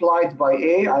pre-multiplied by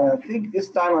A, I think this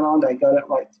time around I got it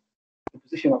right. The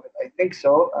position of it, I think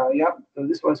so. Yeah, so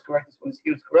this one is correct, this one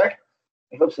is correct.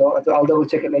 I hope so. I'll double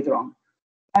check it later on.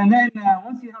 And then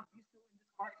once you have these two in this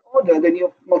correct order, then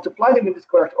you multiply them in this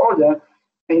correct order,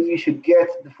 and you should get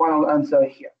the final answer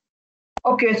here.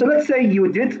 Okay, so let's say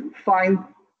you did find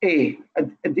A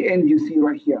at the end you see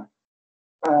right here.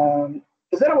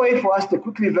 Is there a way for us to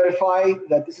quickly verify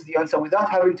that this is the answer without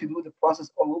having to do the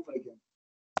process all over again?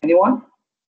 Anyone?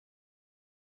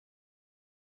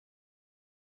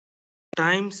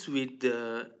 Times with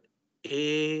the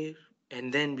A,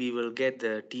 and then we will get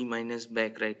the T minus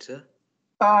back, right, sir?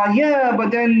 Yeah,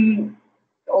 but then,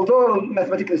 although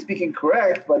mathematically speaking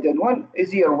correct, but then one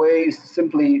easier way is to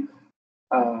simply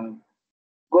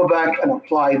go back and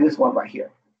apply this one right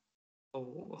here. Oh,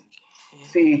 okay.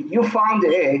 See, you found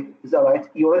A, is that right?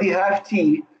 You already have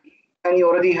T, and you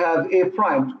already have A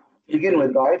prime to begin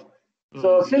with, right?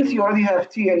 So since you already have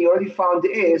T and you already found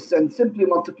the A's, and simply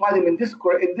multiply them in this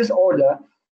order,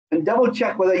 and double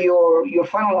check whether your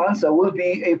final answer will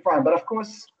be A prime. But of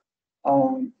course,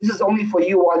 this is only for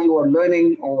you while you are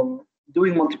learning or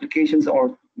doing multiplications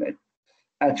or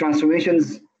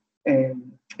transformations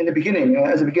in the beginning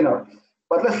as a beginner.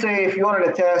 But let's say if you're in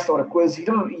a test or a quiz,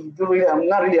 I'm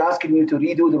not really asking you to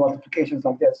redo the multiplications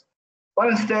like this. But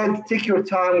instead, take your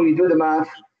time when you do the math,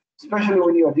 especially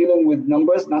when you are dealing with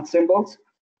numbers, not symbols.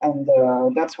 And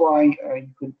that's why you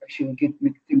could actually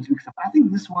make things mixed up. I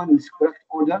think this one is correct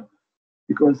order,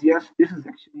 because yes, this is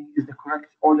the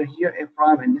correct order here, A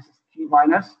prime, and this is T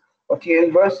minus or T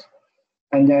inverse.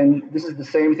 And then this is the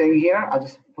same thing here. I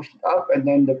just pushed it up, and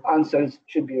then the answers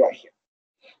should be right here.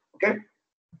 Okay.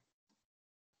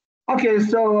 Okay,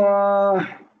 so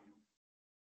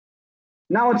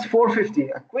now it's 4:50.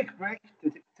 A quick break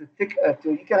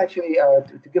you can actually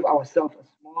to give ourselves a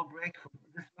small break from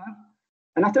this one.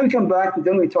 And after we come back,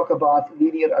 then we talk about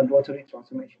linear and rotary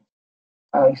transformation.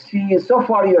 You see, so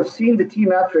far you have seen the T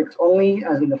matrix only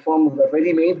as in the form of a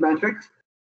ready-made matrix.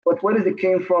 But where did it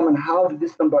came from and how did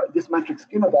this matrix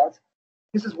came about?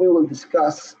 This is we will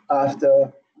discuss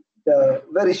after the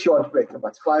very short break,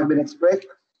 about 5 minutes break,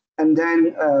 and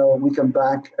then we come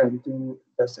back and do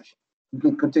the session.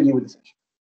 We continue with the session.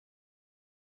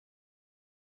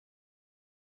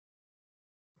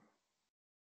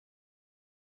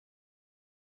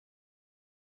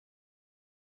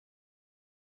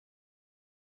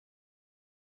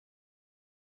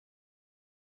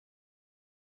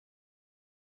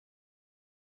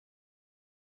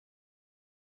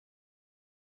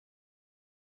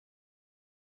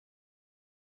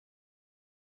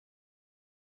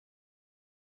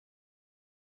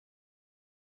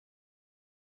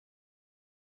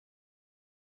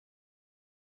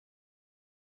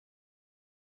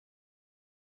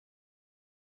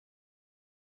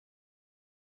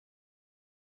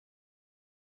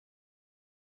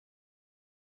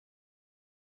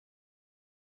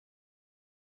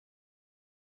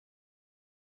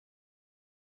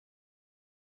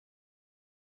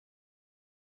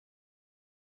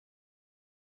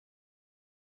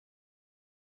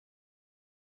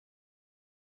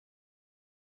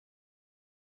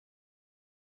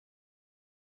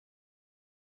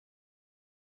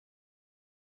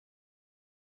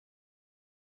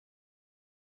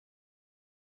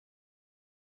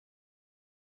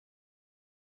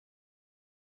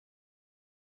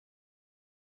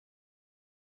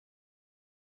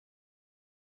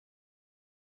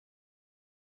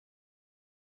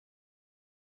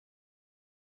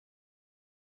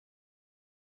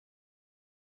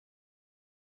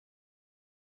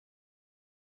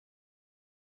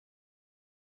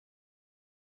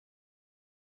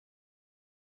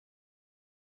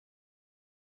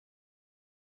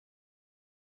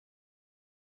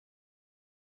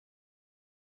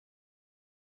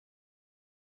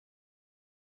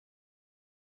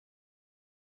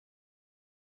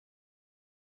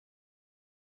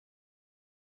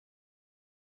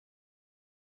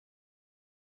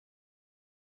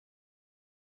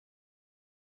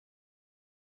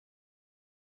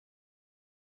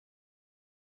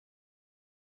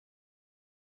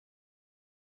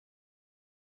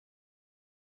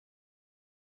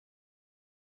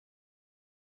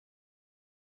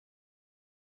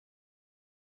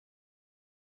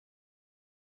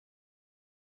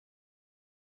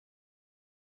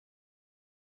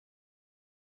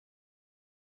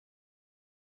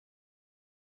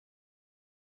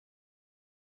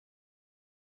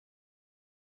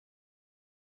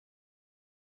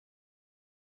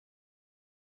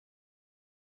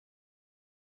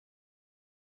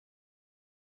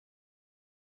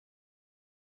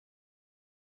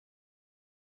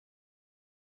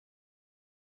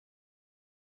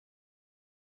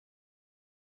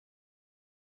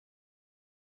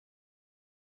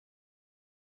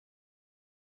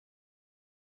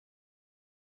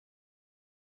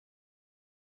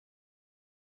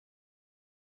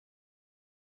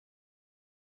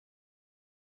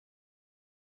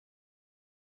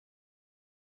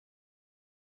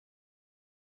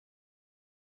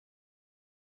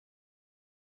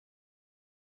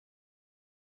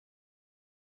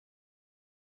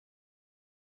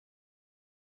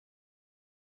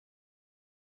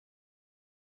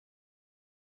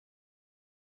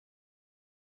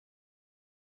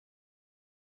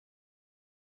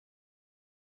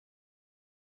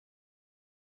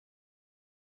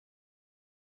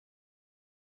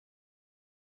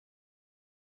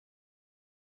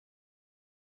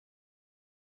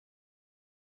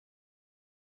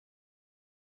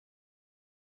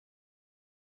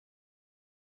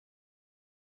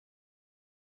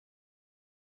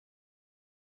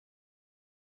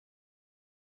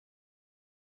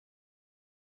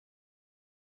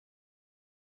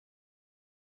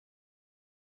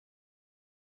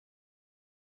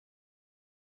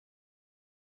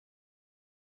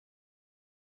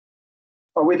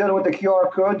 Are we done with the QR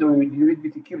code, or do you need me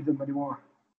to keep them anymore?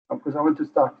 Because I want to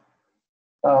start.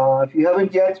 If you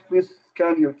haven't yet, please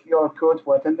scan your QR code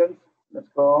for attendance. Let's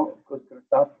go. Good, gonna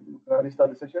start.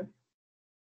 Restart the session.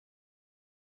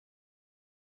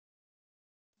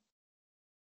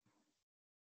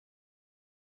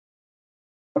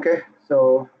 Okay,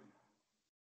 so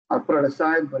I'll put it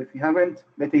aside, but if you haven't,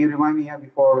 later you remind me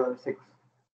before 6.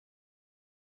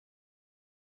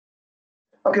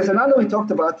 Okay, so now that we talked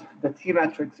about the T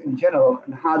matrix in general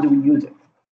and how do we use it,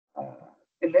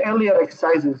 in the earlier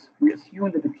exercises, we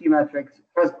assumed that the T matrix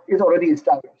is already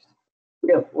established.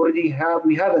 We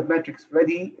have that matrix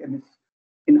ready and it's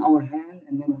in our hand,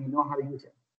 and then we know how to use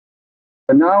it.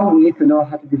 But now we need to know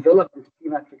how to develop this T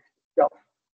matrix itself.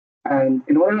 And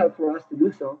in order for us to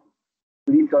do so,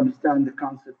 we need to understand the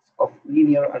concepts of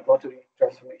linear and rotary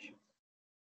transformations.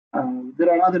 There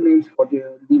are other names for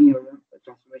the linear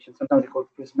transformation. Sometimes they call it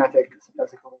prismatic,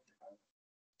 sometimes they call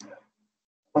it,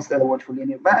 what's the other word for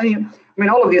linear? But I mean,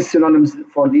 all of these synonyms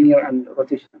for linear and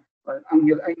rotational, right?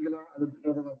 Angular rather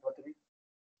than rotary.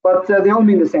 But they all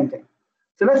mean the same thing.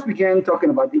 So let's begin talking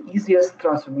about the easiest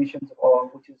transformations of all,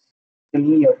 which is the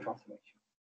linear transformation.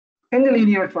 In the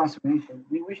linear transformation,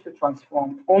 we wish to transform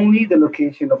only the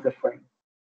location of the frame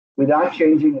without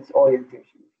changing its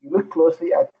orientation. If you look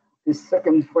closely at this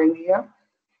second frame here,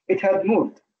 it had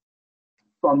moved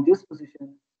from this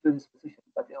position to this position,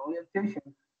 but the orientation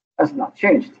has not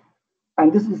changed.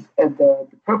 And this is the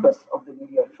purpose of the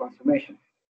linear transformation.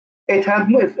 It had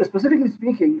moved, specifically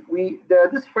speaking,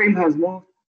 this frame has moved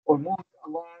along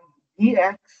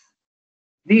dx.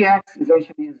 Dx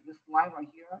essentially is this line right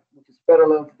here, which is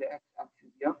parallel to the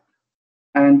x-axis here,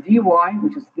 and dy,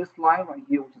 which is this line right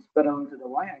here, which is parallel to the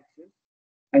y-axis,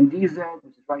 and dz,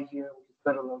 which is right here, which is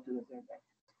parallel to the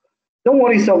z-axis. Don't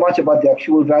worry so much about the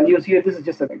actual values here. This is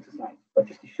just an exercise, but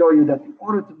just to show you that in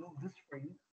order to move this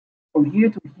frame from here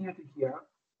to here to here,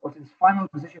 or to its final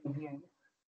position at the end,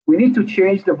 we need to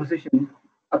change the position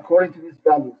according to these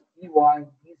values, dy,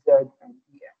 dz, and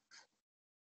dx.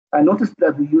 And notice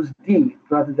that we use d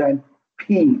rather than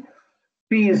p.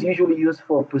 P is usually used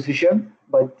for position,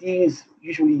 but d is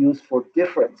usually used for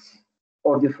difference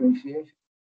or differentiation.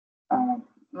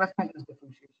 Let's not use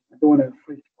differentiation. I don't want to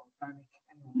freak or panic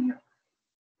anyone here.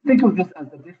 Think of this as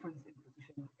the difference in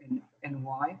position in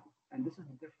y, and this is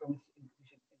the difference in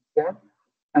position in z,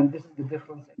 and this is the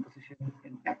difference in position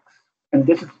in x. And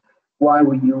this is why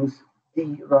we use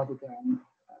d rather than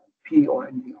p or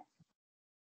anything else.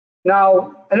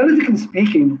 Now, analytically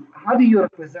speaking, how do you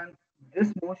represent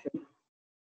this motion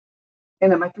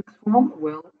in a matrix form?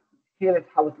 Well, here is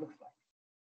how it looks like.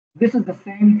 This is the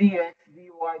same dx, dy,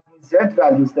 dz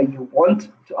values that you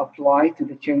want to apply to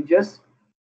the changes.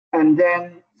 And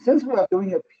then, since we are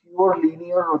doing a pure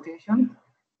linear rotation,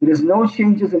 there is no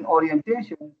changes in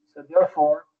orientation. So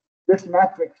therefore, this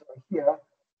matrix right here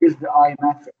is the I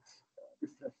matrix.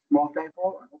 This is a small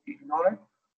typo. I hope you ignore it.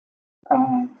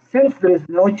 Since there is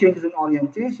no changes in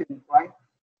orientation, right?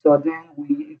 So then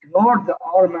we ignore the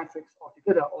R matrix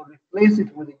altogether or replace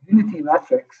it with a unity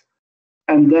matrix.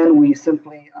 And then we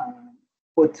simply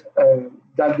put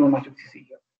diagonal matrix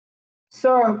here.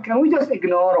 So can we just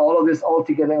ignore all of this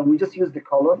altogether and we just use the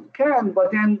column? Can,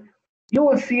 but then you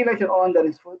will see later on that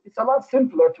it's a lot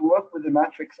simpler to work with the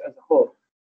matrix as a whole.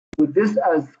 With this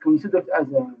as considered as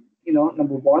a,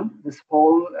 number one, this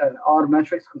whole R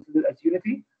matrix considered as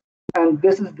unity. And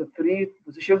this is the three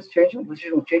positional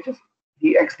changes,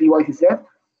 dx, dy, dz.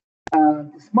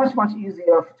 It's much, much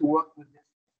easier to work with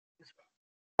this way.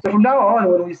 So from now on,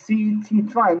 when we see T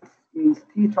trans, means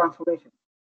T transformation.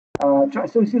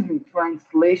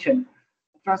 Translation.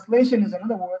 Translation is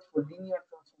another word for linear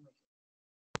transformation.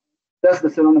 That's the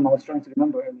synonym I was trying to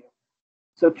remember earlier.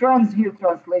 So trans here,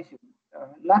 translation,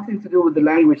 nothing to do with the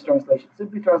language translation.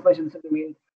 Simply translation simply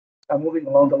means moving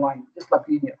along the line, just like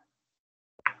linear.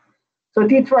 So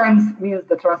T trans means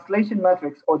the translation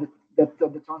matrix or the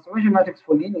transformation matrix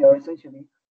for linear essentially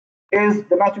is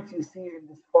the matrix you see in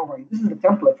this form. This is the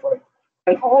template for it.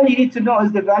 And all you need to know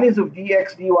is the values of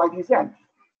dx, dy, dz.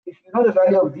 If you know the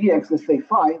value of dx, let's say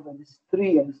 5, and this is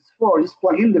 3, and this is 4, just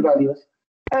plug in the values,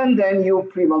 and then you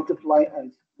pre-multiply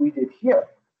as we did here.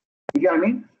 You get what I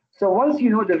mean? So once you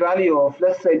know the value of,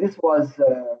 let's say this was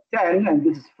 10, and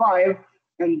this is 5,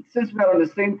 and since we are on the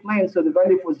same plane, so the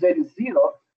value for z is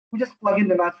 0, we just plug in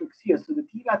the matrix here. So the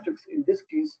T matrix in this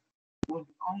case will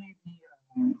only be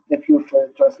the pure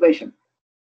translation.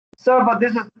 So, but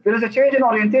there is a change in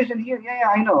orientation here. Yeah,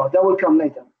 I know. That will come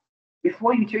later.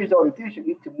 Before you change the orientation,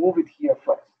 you need to move it here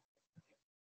first.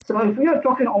 So if we are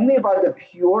talking only about the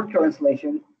pure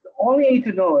translation, all you need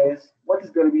to know is what is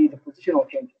going to be the positional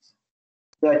changes.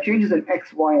 There are changes in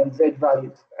x, y, and z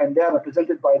values, and they are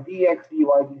represented by dx, dy,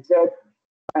 dz.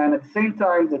 And at the same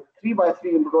time, the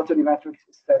 3x3 rotary matrix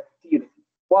is set to unity.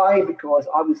 Why? Because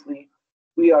obviously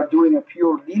we are doing a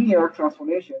pure linear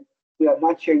transformation. We are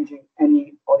not changing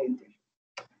any orientation.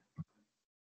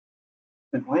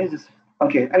 And why is this?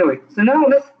 Okay. Anyway, so now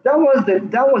that was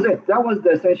it. That was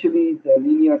essentially the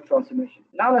linear transformation.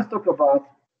 Now let's talk about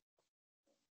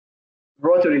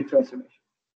rotary transformation.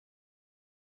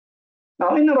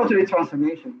 Now in the rotary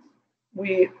transformations,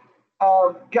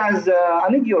 guys, I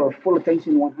need your full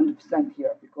attention 100%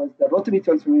 here because the rotary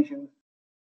transformations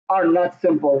are not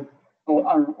simple or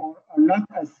are not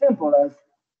as simple as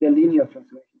the linear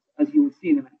transformations, as you will see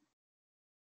in a minute.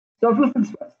 So first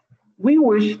things first, we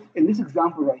wish, in this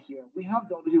example right here, we have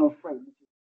the original frame,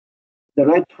 the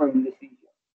red frame you see here.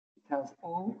 has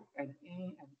O and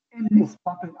E, and N is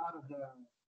popping out of the,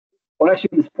 or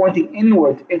actually is pointing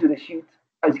inward into the sheet,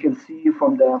 as you can see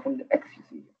from the X you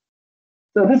see.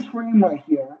 So this frame right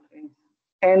here is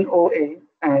NOA,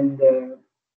 and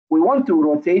we want to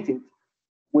rotate it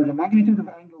with a magnitude of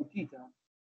angle theta,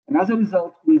 and as a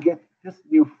result, we get this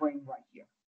new frame right here.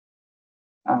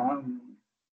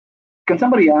 Can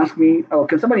somebody ask me, or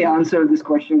can somebody answer this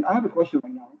question? I have a question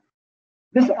right now.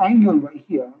 This angle right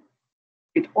here,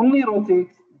 it only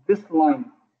rotates this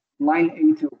line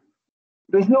A2.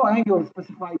 There's no angle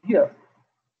specified here.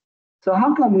 So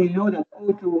how come we know that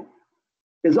O2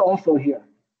 is also here?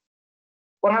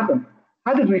 What happened?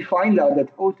 How did we find out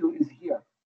that O2 is here?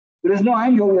 There is no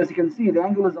angle, as you can see. The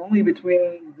angle is only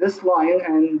between this line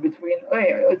and between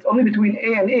A. It's only between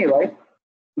A and A, right?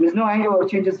 There's no angle or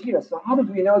changes here. So how did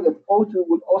we know that O2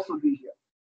 would also be here?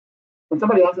 Can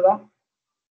somebody answer that?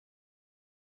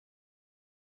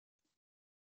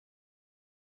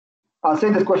 I'll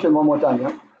say this question one more time.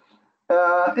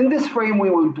 Yeah? In this frame, we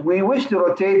wish to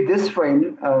rotate this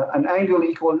frame an angle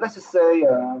equal, let's just say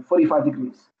 45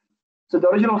 degrees. So the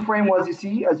original frame was, as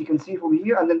you can see from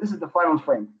here, and then this is the final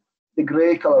frame, the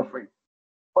gray color frame.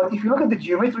 But if you look at the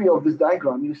geometry of this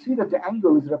diagram, you see that the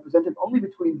angle is represented only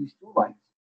between these two lines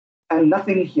and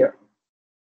nothing here.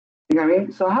 You know what I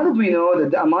mean? So how did we know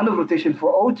that the amount of rotation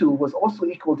for O2 was also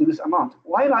equal to this amount?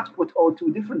 Why not put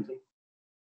O2 differently?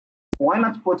 Why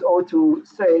not put O2,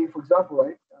 say, for example,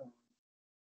 right,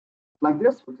 like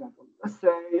this, for example. Let's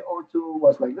say O2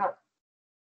 was like that.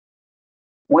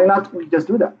 Why not we just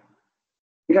do that?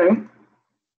 You know what I mean?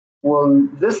 Will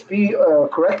this be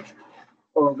correct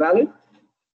or valid?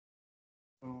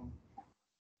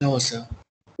 No, sir.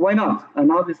 Why not?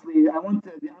 And obviously, I want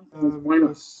the answer is why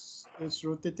not? It's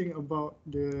rotating about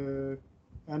the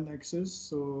n-axis,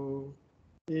 so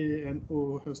A and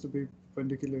O has to be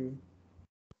perpendicular.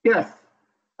 Yes,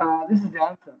 this is the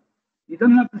answer. You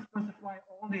don't have to specify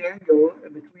all the angle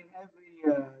between every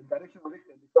directional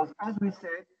vector, because as we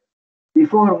said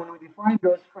before, when we defined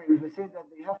those frames, we said that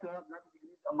they have to have 90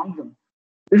 degrees among them.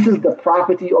 This is the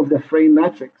property of the frame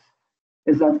matrix,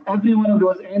 is that every one of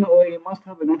those NOA must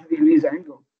have a 90 degrees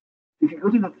angle. If you go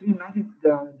to the 390,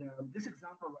 this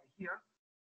example right here,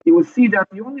 you will see that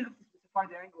you only have to specify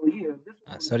the angle here.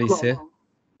 Sorry, sir.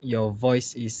 Your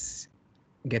voice is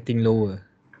getting lower.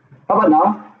 How about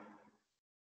now?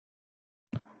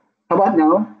 How about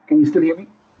now? Can you still hear me?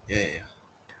 Yeah.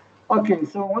 Okay,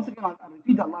 so once again, I'll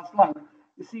repeat that last line.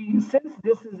 You see, since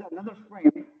this is another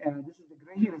frame, and this is the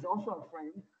gray here is also a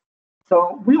frame,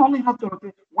 so we only have to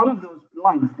rotate one of those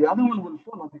lines. The other one will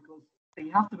follow because they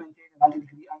have to maintain a 90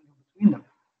 degree angle between them.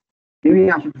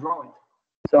 Maybe I should draw it.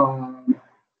 So,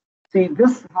 see,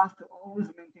 this has to always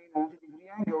maintain a 90 degree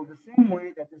angle the same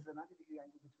way that there's a 90 degree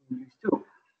angle between these two.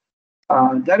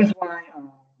 That is why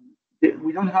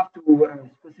we don't have to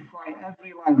specify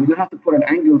every line. We don't have to put an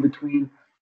angle between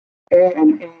A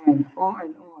and O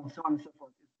and so on and so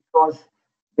forth. Because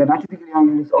the 90 degree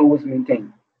angle is always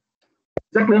maintained.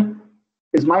 Is that clear?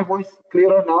 Is my voice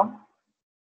clearer now?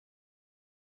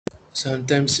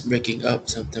 Sometimes breaking up,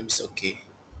 sometimes okay.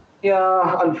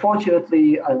 Yeah,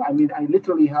 unfortunately, I mean, I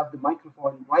literally have the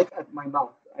microphone right at my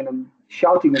mouth and I'm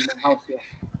shouting in my house here.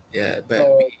 Yeah, but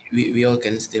So, we all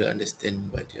can still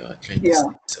understand what you're trying to say.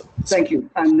 So thank you.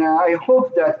 And I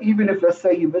hope that even if, let's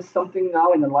say, you missed something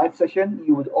now in the live session,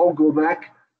 you would all go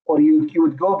back, or you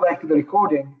would go back to the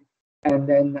recording and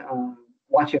then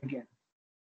watch it again.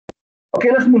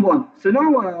 Okay, let's move on. So now,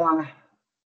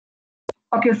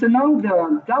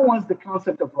 that was the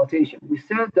concept of rotation. We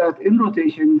said that in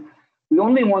rotation, we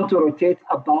only want to rotate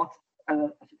about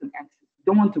a certain axis. We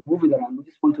don't want to move it around. We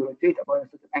just want to rotate about a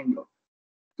certain angle.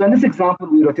 So in this example,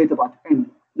 we rotate about n.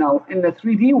 Now, in the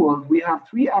 3D world, we have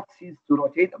three axes to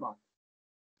rotate about.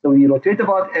 So we rotate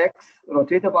about x,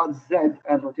 rotate about z,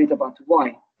 and rotate about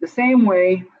y. The same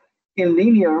way in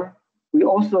linear, we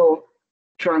also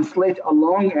translate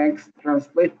along x,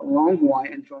 translate along y,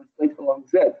 and translate along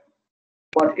z.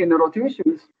 But in the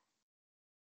rotations,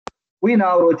 we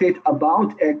now rotate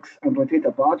about x and rotate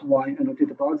about y and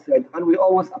rotate about z, and we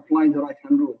always apply the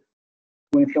right-hand rule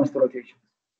when it comes to rotations.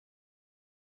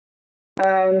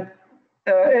 And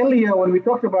earlier, when we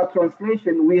talked about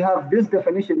translation, we have this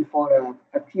definition for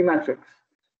a T matrix.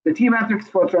 The T matrix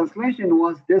for translation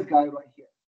was this guy right here.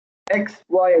 X,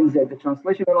 Y, and Z. The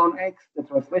translation along X, the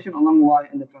translation along Y,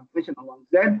 and the translation along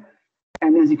Z.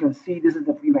 And as you can see, this is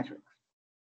the T matrix.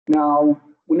 Now,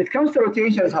 when it comes to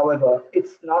rotations, however,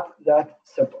 it's not that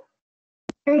simple.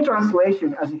 In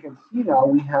translation, as you can see now,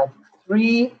 we have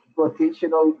three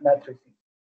rotational matrices,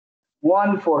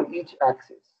 one for each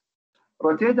axis.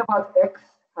 Rotate about x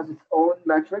has its own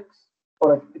matrix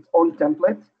or its own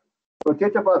template.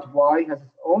 Rotate about Y has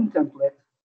its own template,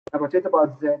 and rotate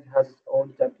about Z has its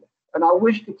own template. And I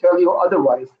wish to tell you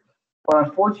otherwise, but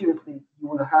unfortunately, you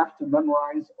will have to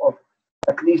memorize or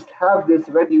at least have this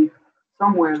ready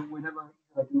somewhere whenever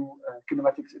you do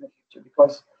kinematics in the future,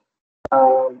 because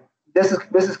this is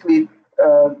basically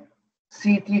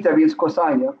C theta means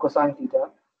cosine, yeah? Cosine theta,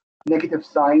 negative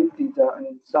sine theta, and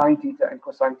then sine theta and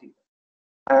cosine theta.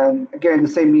 And again, the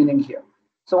same meaning here.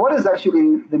 So what is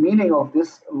actually the meaning of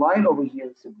this line over here?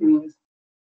 It simply means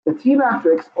the T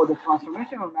matrix or the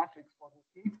transformational matrix for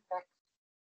rotate x,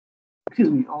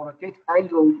 or rotate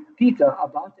angle theta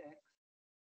about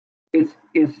x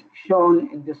is shown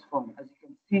in this form. As you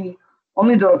can see,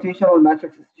 only the rotational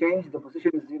matrix is changed. The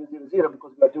position is 0, 0, 0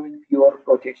 because we are doing pure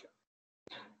rotation.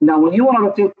 Now, when you want to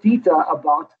rotate theta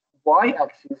about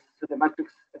y-axis, so the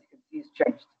matrix, as you can see, is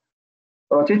changed.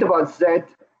 Rotate about z,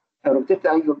 rotate the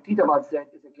angle theta about z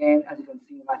is again, as you can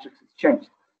see, the matrix is changed.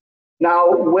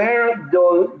 Now, where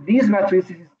these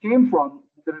matrices came from,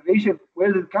 the derivation,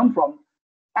 where did it come from?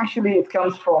 Actually, it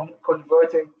comes from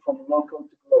converting from local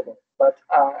to global. But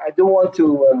I don't want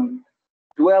to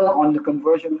dwell on the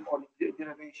conversion or the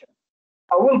derivation.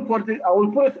 I will put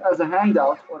it as a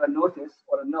handout or a notice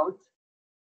or a note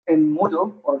in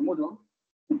Moodle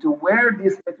into where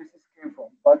these matrices came from.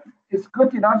 But it's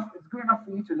good enough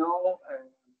for you to know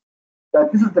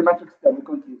that this is the matrix that we're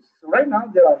going to use. So right now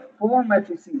there are 4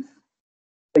 matrices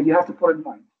that you have to put in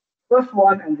mind. First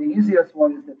one and the easiest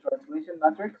one is the translation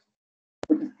matrix,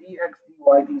 which is dx,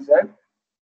 dy, dz.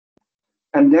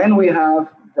 And then we have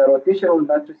the rotational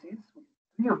matrices,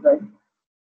 3 of them,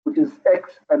 which is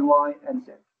x and y and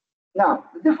z. Now,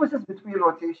 the differences between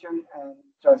rotation and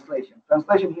translation.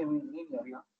 Translation here means linear,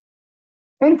 yeah?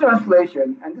 In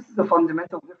translation, and this is a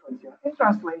fundamental difference here, in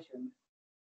translation,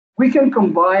 we can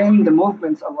combine the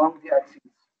movements along the axes.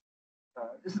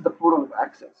 This is the plural of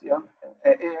axis, yeah?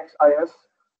 AXIS,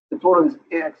 the plural is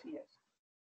AXES.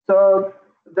 So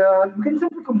we can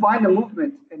simply combine the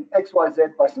movement in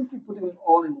XYZ by simply putting them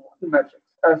all in one matrix,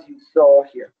 as you saw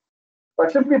here. By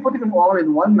simply putting them all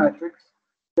in one matrix,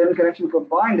 then we can actually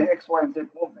combine the X, Y, and Z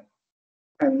movement.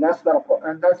 And that's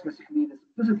basically the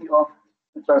simplicity of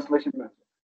the translation matrix.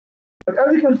 But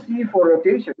as you can see for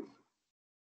rotations,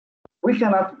 we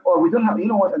cannot, or we don't have, you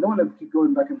know what, I don't want to keep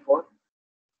going back and forth.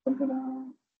 I'm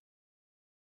gonna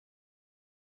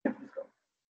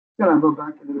go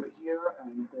back a little bit here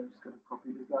and I'm just gonna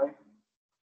copy this guy,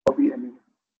 copy and then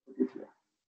put it here.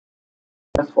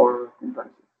 That's for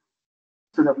comparison.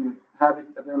 So that we have it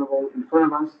available in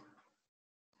front of us,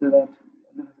 so that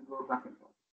I don't have to go back and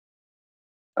forth.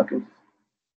 Okay.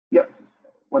 Yep.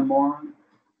 One more.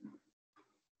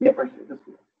 Yep, right here. That's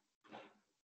good.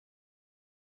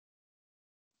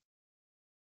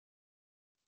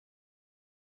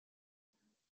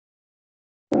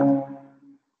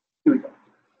 Here we go.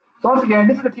 So once again,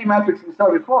 this is the T matrix we saw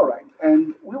before, right?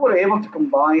 And we were able to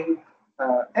combine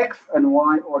x and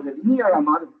y, or the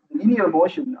linear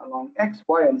motion along x,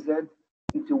 y, and z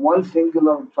into one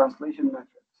singular translation matrix.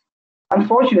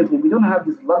 Unfortunately, we don't have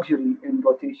this luxury in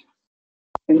rotation.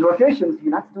 In rotations,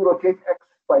 you have to rotate x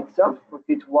by itself,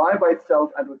 rotate y by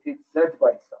itself, and rotate z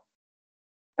by itself.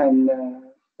 And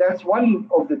that's one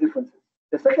of the differences.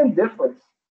 The second difference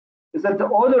is that the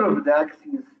order of the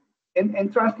axes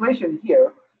in translation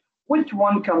here, which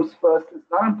one comes first is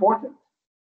not important.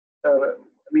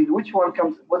 Which one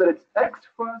comes, whether it's x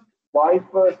first, y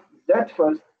first, z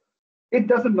first, it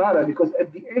doesn't matter, because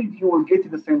at the end you will get to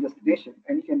the same destination.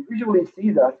 And you can visually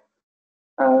see that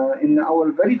in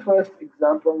our very first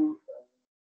example.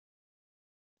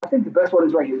 I think the best one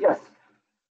is right here. Yes.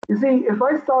 You see, if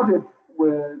I started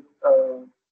with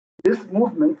this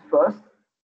movement first,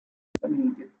 let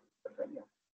me get yeah.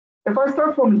 If I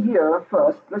start from here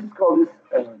first, let's call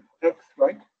this x,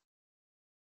 right?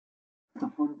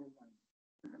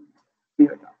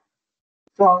 Here it is.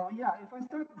 So yeah, if I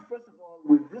start first of all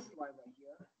with this line right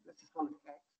here, let's just call it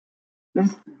x.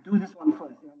 Let's do this one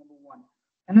first, number 1.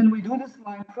 And then we do this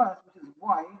line first, which is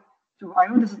y. So I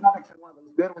know this is not x and y,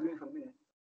 but bear with me for a minute.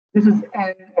 This is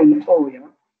n and o, yeah?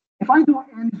 If I do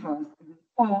n first, and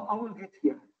o, I will get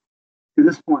here to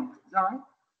this point. Is that right?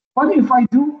 But if I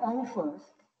do o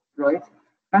first, right,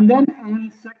 and then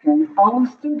n second, I will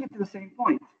still get to the same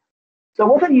point. So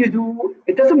what can you do?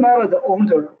 It doesn't matter the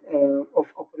order of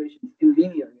operations in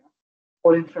linear, yeah,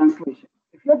 or in translation.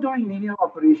 If you're doing linear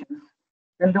operations,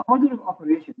 then the order of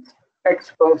operations,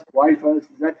 x first, y first,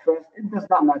 z first, it does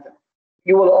not matter.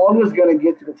 You will always going to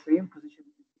get to the same position.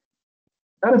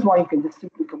 That is why you can just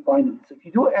simply combine them. So if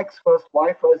you do x first,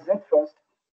 y first, z first,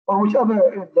 or whichever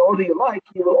the order you like,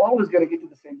 you will always going to get to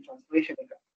the same translation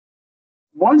event.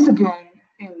 Once again,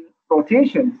 in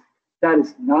rotations, that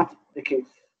is not the case.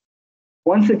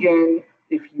 Once again,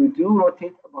 if you do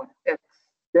rotate about x,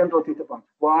 then rotate about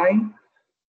y,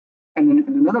 and in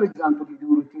another example, you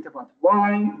do rotate about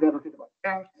y, then rotate about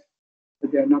x,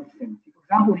 but they are not the same. For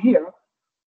example, here,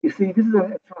 you see this is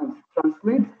a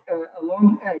translate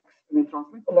along x and then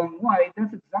translate along y.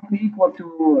 That's exactly equal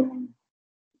to.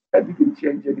 I didn't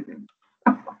change anything.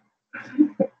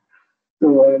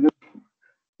 So let's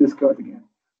discard again.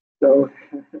 So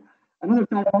another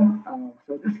time.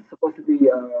 So this is supposed to be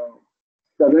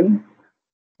 7,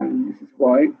 and this is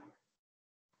y,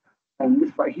 and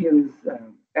this right here is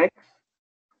x,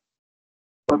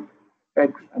 but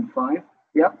x and 5.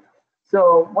 Yeah.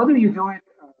 So whether you do it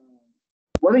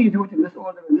in this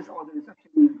order or this order, is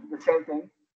actually the same thing.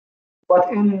 But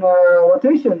in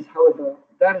rotations, however,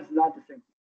 that is not the same.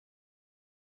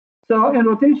 So in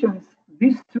rotations,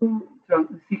 these two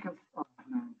sequences. Oh,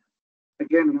 man.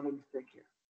 Again, another mistake here.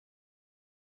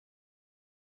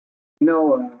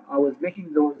 I was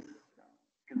making those.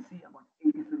 You can see about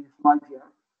 83 slides here,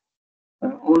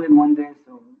 all in one day.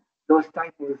 So those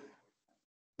typos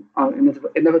are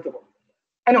inevitable.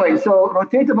 Anyway, so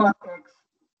rotate about x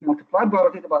multiplied by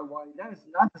rotate about y. That is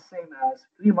not the same as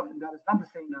that is not the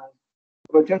same as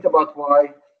rotate about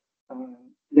y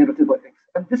divided by x.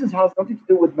 And this has nothing to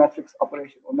do with matrix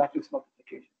operation or matrix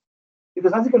multiplication.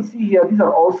 Because as you can see here, these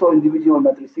are also individual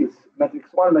matrices, matrix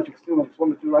 1, matrix 2, matrix 1,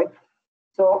 matrix 2, right?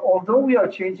 So although we are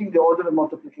changing the order of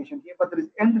multiplication here, but the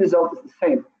end result is the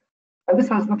same. And this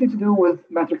has nothing to do with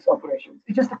matrix operations.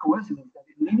 It's just a coincidence that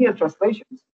in linear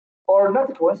translations, or not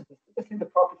a coincidence, it's just in the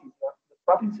properties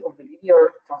of the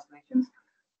linear translations,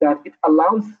 that it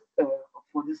allows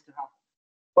for this to happen.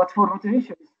 But for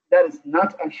rotations, that is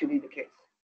not actually the case.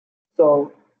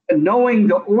 So knowing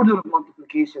the order of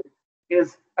multiplication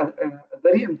is a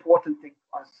very important thing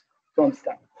for us to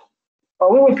understand.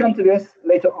 We will come to this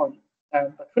later on.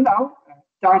 But for now,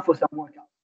 time for some workout.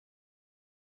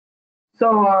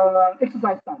 So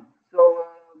exercise time. So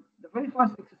the very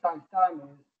first exercise time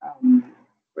is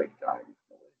break time.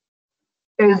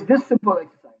 Is this simple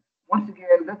exercise. Once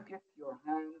again, let's get your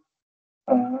hand.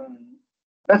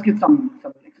 Let's get some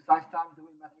exercise time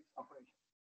doing matrix operation.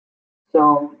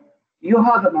 So you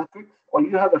have a matrix or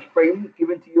you have a frame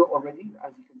given to you already,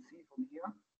 as you can see from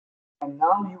here. And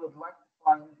now you would like to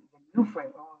find the new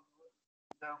frame.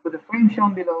 With the frame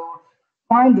shown below,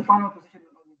 find the final position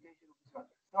and orientation of this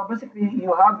matrix. So basically,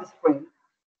 you have this frame,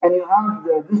 and you have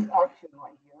this action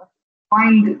right here.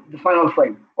 Find the final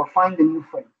frame, or find the new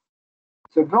frame.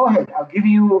 So go ahead. I'll give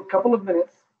you a couple of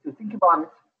minutes to think about it,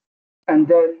 and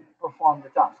then perform the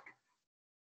task.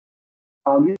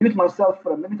 I'll mute myself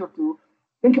for a minute or two,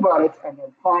 think about it, and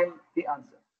then find the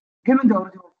answer. Given the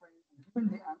original frame, given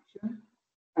the action,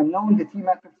 and knowing the T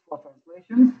matrix for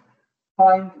translations,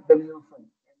 find the new frame.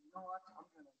 And you know what? I'm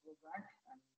going to go back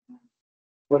and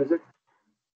what is it?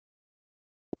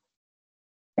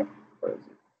 Where is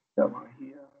it? That one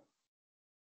here.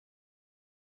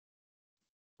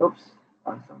 Oops.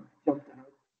 I'm sorry. Jumped ahead.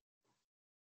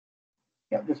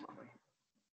 Yeah, this one right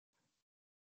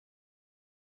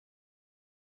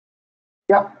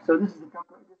here. Yeah, so this is the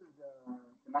template. This is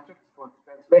the matrix for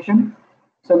translation.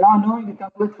 So now knowing the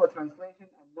template for translation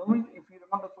and knowing, if you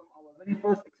remember from our very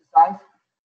first exercise,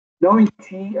 knowing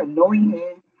T and knowing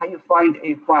A, how you find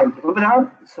A prime. Remember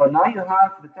that? So now you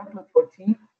have the template for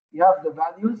T, you have the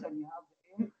values, and you have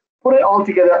the A. Put it all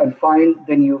together and find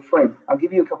the new frame. I'll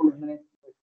give you a couple of minutes.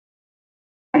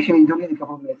 Actually, you don't need a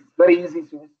couple of minutes. It's very easy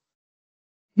to.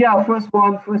 Yeah, first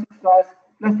exercise,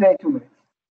 let's say 2 minutes.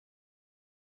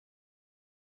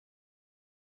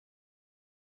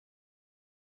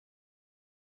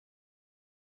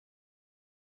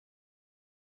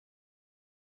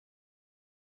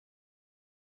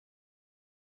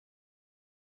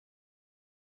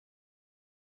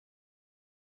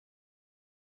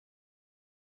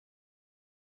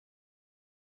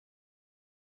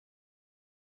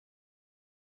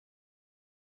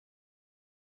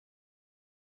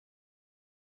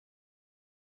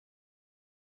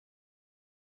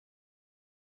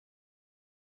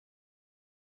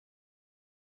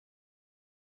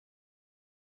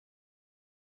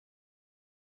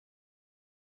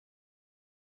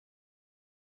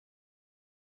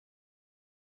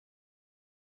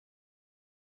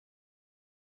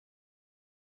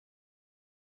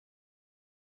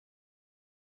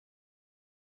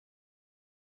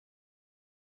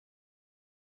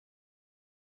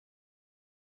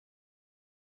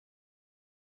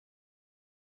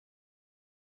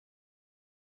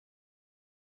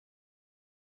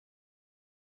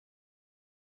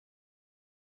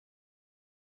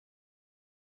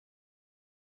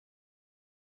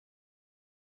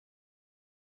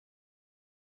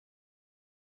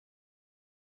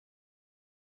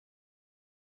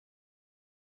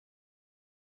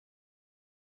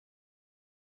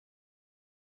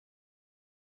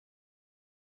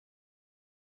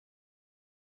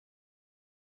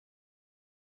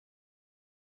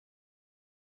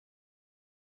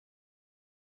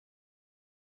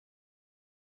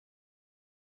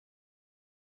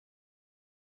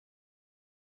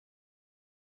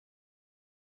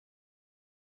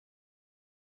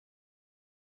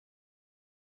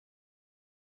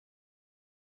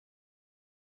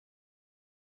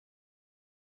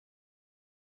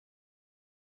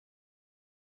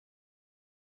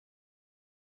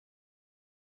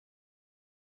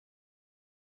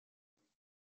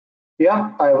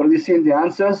 Yeah, I've already seen the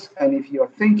answers. And if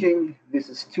you're thinking this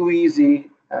is too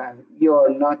easy,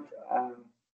 you're not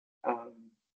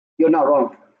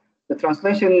wrong. The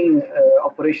translation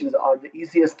operations are the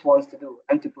easiest ones to do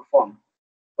and to perform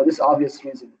for this obvious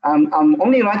reason. I'm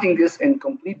only writing this in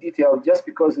complete detail just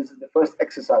because this is the first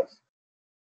exercise.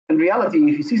 In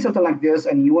reality, if you see something like this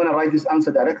and you want to write this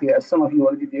answer directly, as some of you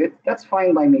already did, that's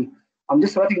fine by me. I'm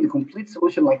just writing the complete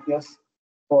solution like this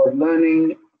for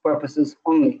learning purposes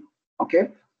only. Okay,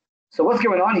 so what's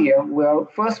going on here? Well,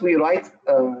 first we write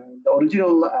the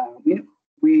original.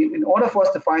 In order for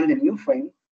us to find the new frame,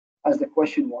 as the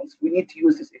question wants, we need to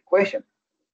use this equation,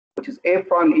 which is a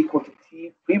prime equal to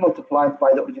t pre-multiplied by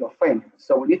the original frame.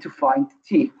 So we need to find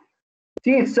t.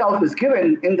 T itself is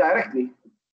given indirectly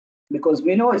because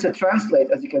we know it's a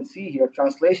translate, as you can see here,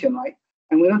 translation, right?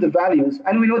 And we know the values,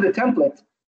 and we know the template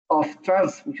of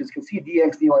trans, which is, you can see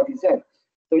dx, dy, dz.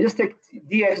 So we just take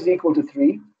dx is equal to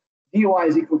 3, dy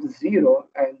is equal to 0,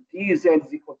 and dz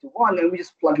is equal to 1, and we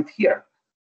just plug it here.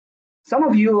 Some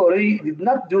of you already did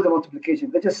not do the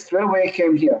multiplication. They just straight away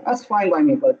came here. That's fine by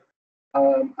me, but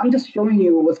I'm just showing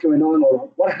you what's going on or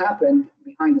what happened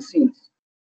behind the scenes.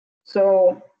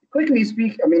 So quickly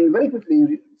speak, very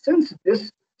quickly, since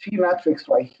this T matrix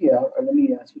right here, let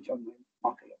me switch on my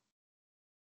marker.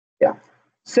 Yeah,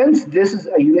 since this is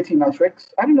a unity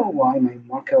matrix, I don't know why my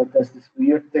marker does this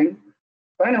weird thing.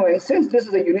 But anyway, since this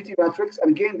is a unity matrix, and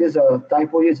again, there's a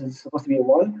typo here, so it's supposed to be a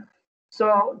 1.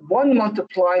 So 1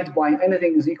 multiplied by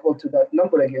anything is equal to that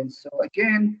number again. So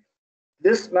again,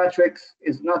 this matrix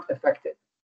is not affected.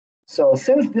 So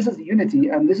since this is unity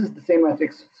and this is the same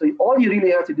matrix, so all you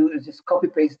really have to do is just copy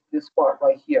paste this part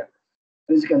right here.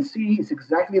 And as you can see, it's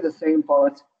exactly the same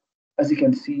part as you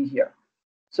can see here.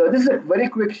 So this is a very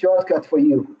quick shortcut for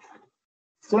you.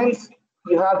 Since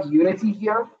you have unity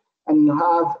here and you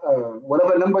have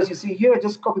whatever numbers you see here,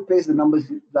 just copy paste the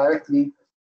numbers directly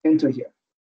into here.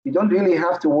 You don't really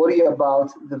have to worry about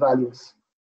the values.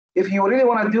 If you really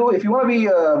want to do, if you want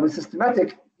to be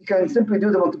systematic, you can simply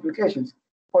do the multiplications.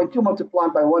 0.2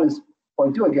 multiplied by 1 is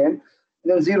 0.2 again, and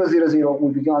then 0, 0, 0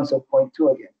 will be gone, so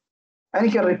 0.2 again. And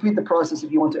you can repeat the process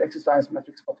if you want to exercise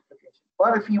matrix multiplication.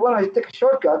 But if you want to take a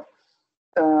shortcut,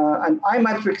 an I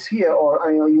matrix here or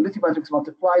a unity matrix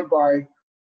multiplied by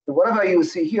whatever you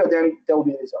see here, then there will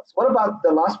be results. What about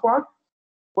the last part?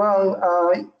 Well,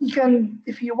 you can,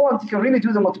 if you want, you can really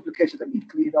do the multiplication. Let me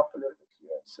clean it up a little bit here.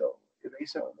 So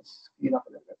eraser, let's clean up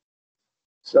a little bit.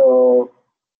 So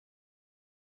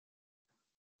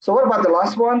what about the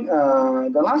last one?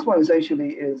 The last one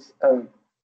essentially is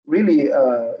really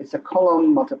it's a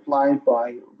column multiplied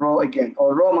by row again,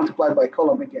 or row multiplied by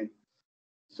column again.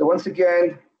 So once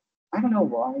again, I don't know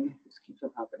why this keeps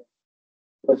on happening.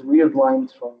 There's weird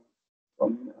lines from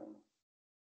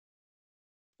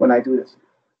when I do this.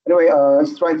 Anyway,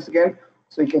 let's try this again.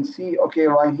 So you can see, okay,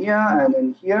 right here, and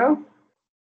then here,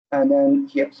 and then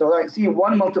here. So I see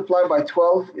 1 multiplied by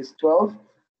 12 is 12,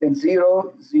 then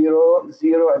 0, 0,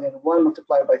 0, and then 1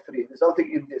 multiplied by 3,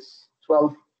 resulting in this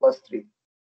 12 plus 3.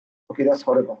 Okay, that's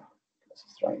horrible.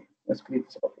 Let's try. Let's clean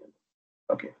this up.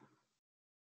 Okay.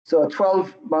 So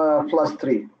 12 plus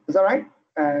 3. Is that right?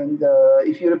 And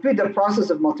if you repeat the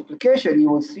process of multiplication, you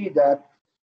will see that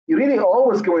you really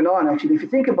always going on. Actually, if you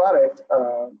think about it,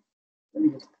 let me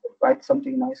just write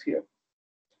something nice here.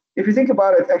 If you think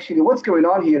about it, actually, what's going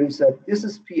on here is that this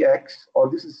is px, or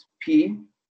this is p,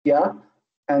 yeah,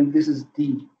 and this is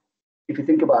d. If you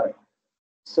think about it,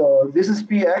 so this is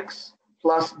px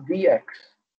plus dx,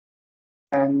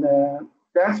 and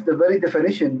that's the very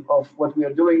definition of what we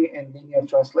are doing in linear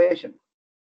translation.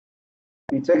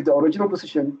 We take the original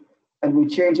position and we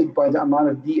change it by the amount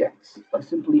of dx by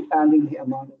simply adding the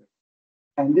amount of it.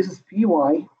 And this is py,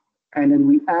 and then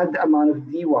we add the amount of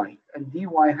dy, and dy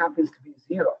happens to be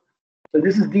 0. So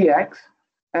this is dx,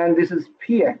 and this is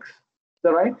px. Is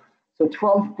that right? So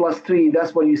 12 plus 3,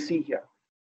 that's what you see here.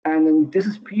 And then this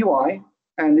is py,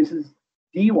 and this is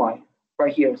dy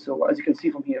right here. So as you can see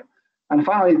from here. And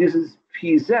finally, this is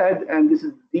pz, and this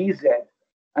is dz.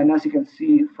 And as you can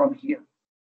see from here.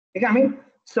 You get me?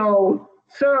 So,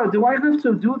 sir, do I have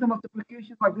to do the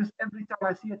multiplication like this every time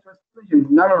I see a translation?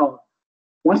 Not at all.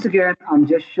 Once again, I'm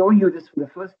just showing you this for the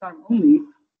first time only,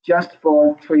 just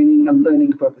for training and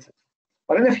learning purposes.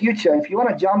 But in the future, if you want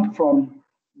to jump from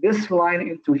this line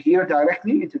into here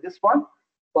directly, into this one,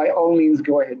 by all means,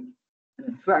 go ahead. And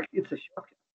in fact, it's a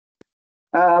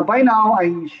shortcut. By now,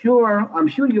 I'm sure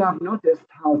you have noticed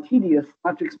how tedious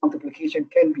matrix multiplication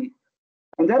can be.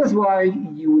 And that is why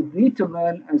you would need to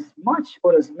learn as much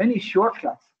or as many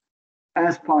shortcuts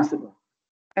as possible.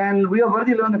 And we have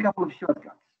already learned a couple of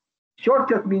shortcuts.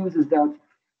 Shortcut means is that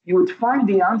you would find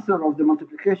the answer of the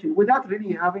multiplication without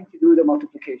really having to do the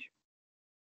multiplication.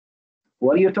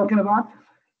 What are you talking about?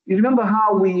 You remember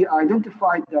how we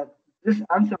identified that this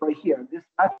answer right here, this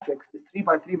matrix, this 3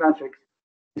 by 3 matrix,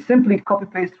 is simply copy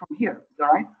paste from here,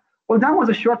 right? Well, that was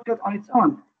a shortcut on its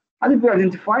own. How did we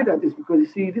identify that? Is because you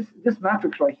see this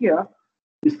matrix right here,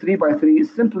 this 3 by 3,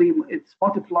 is simply, it's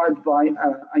multiplied by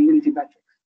a unity matrix.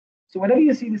 So whenever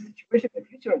you see this situation in the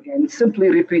future again, simply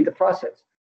repeat the process.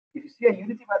 If you see a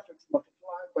unity matrix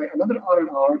multiplied by another R and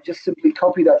R, just simply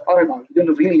copy that R and R. You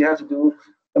don't really have to do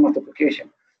the multiplication.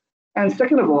 And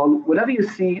second of all, whenever you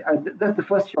see, that's the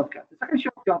first shortcut. The second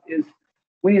shortcut is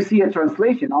when you see a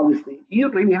translation, obviously, you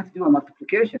don't really have to do a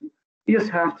multiplication. You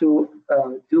just have to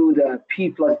do the P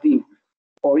plus D,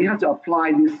 or you have to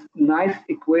apply this nice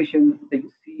equation that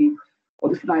you see, or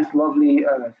this nice, lovely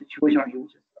situation right here,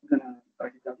 which is, I'm gonna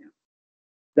write it down here.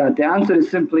 That the answer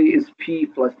is simply P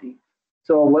plus D.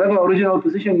 So whatever original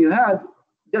position you had,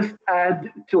 just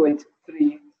add to it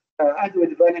 3, add to it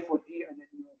the value for D, and then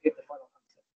you will get the final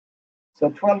answer. So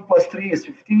 12 plus 3 is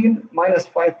 15, minus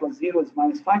 5 plus 0 is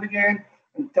minus 5 again,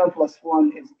 and 10 plus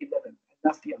 1 is 11. And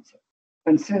that's the answer.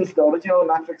 And since the original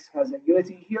matrix has a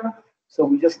unity here, so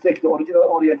we just take the original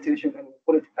orientation and we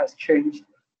put it as changed,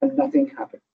 and nothing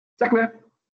happened. Is that clear?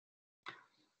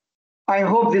 I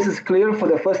hope this is clear for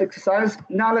the first exercise.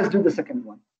 Now let's do the second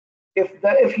one.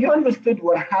 If you understood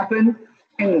what happened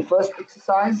in the first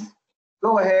exercise,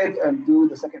 go ahead and do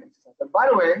the second exercise. And by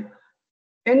the way,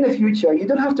 in the future, you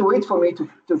don't have to wait for me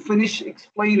to finish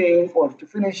explaining or to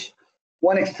finish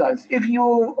one exercise. If you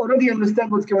already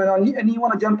understand what's going on and you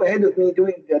want to jump ahead with me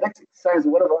doing the next exercise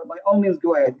or whatever, by all means,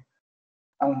 go ahead.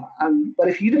 But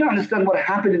if you didn't understand what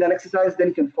happened in that exercise, then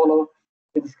you can follow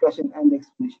the discussion and the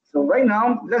explanation. So right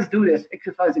now, let's do this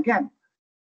exercise again.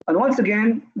 And once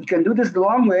again, you can do this the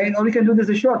long way, or you can do this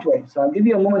the short way. So I'll give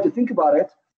you a moment to think about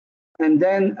it, and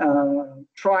then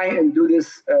try and do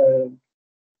this.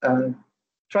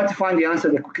 Try to find the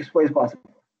answer the quickest way as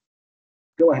possible.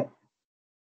 Go ahead.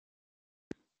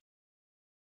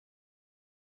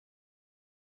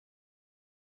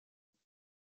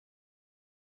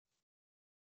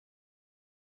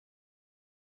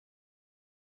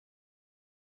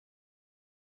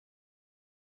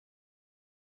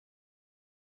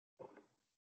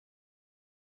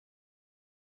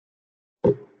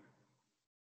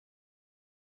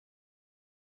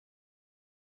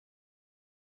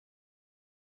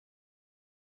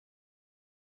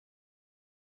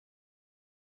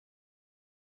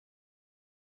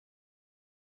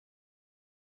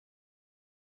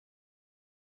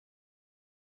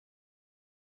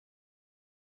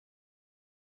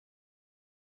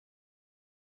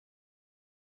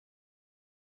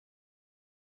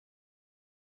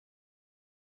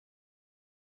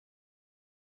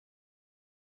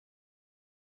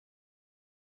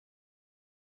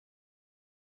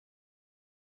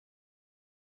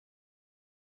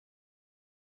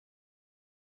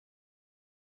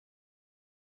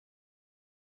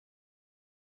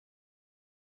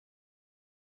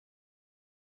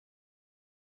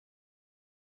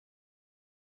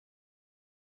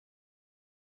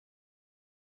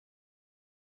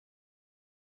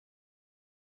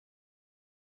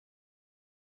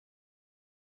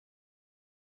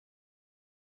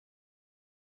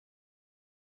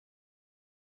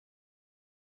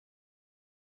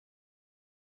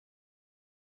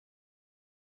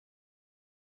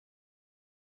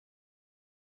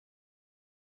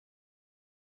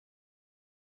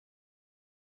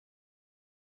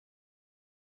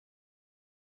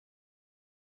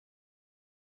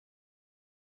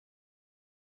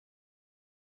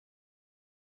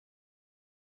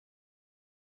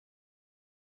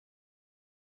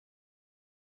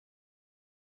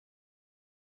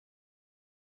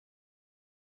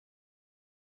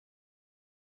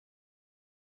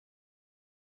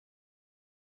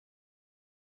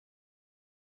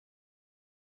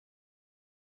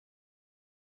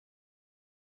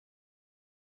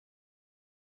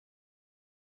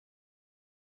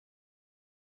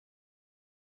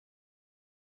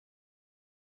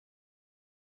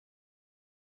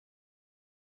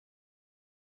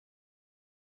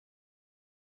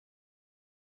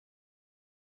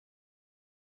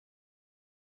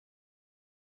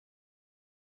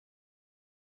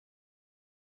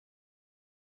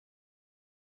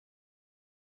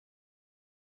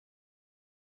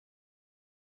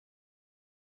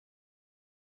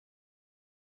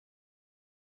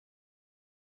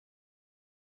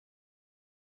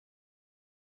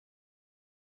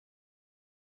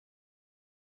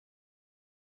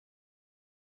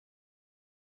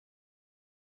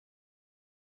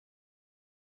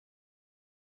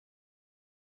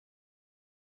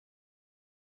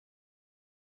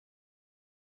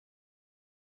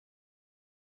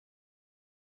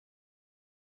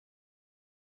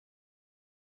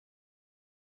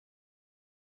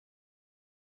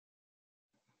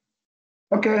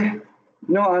 Okay,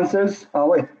 no answers. Oh,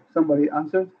 wait, somebody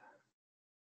answered.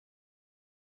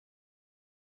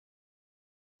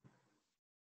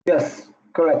 Yes,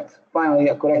 correct. Finally,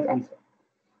 a correct answer.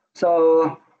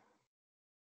 So,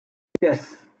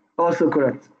 yes, also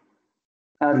correct.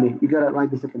 Adley, you got it right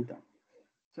the second time.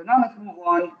 So now let's move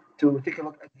on to take a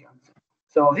look at the answer.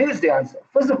 So here's the answer.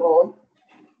 First of all,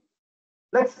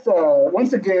 let's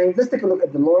once again, let's take a look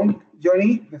at the long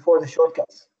journey before the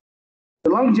shortcuts. The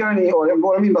long journey, or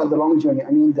what I mean by the long journey, I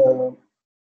mean the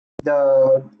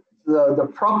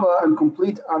proper and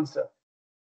complete answer,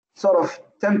 sort of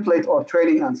template or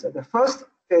training answer. The first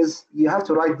is you have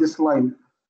to write this line.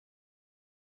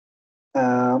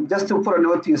 Just to put a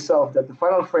note to yourself that the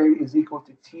final frame is equal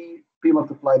to T P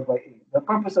multiplied by A. The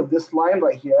purpose of this line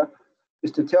right here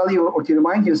is to tell you or to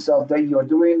remind yourself that you are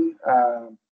doing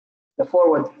the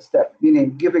forward step,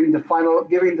 meaning giving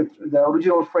the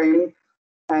original frame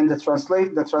and the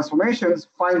transformations,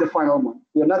 find the final one.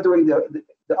 We are not doing the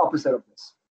opposite of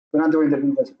this. We're not doing the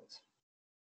inverse of this.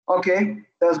 Okay,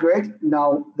 that's great.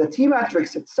 Now, the T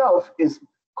matrix itself is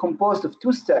composed of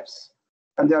two steps,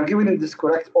 and they are given in this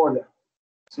correct order.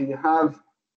 So you have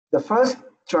the first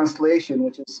translation,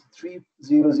 which is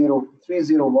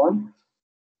 301,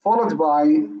 followed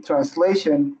by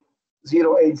translation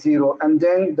 080, and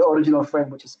then the original frame,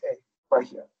 which is A, right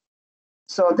here.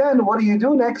 So then what do you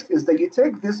do next is that you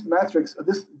take this matrix,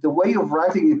 the way of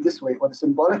writing it this way, or the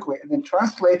symbolic way, and then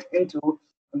translate into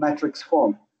a matrix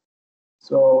form.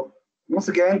 So once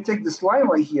again, take this line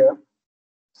right here.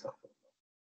 So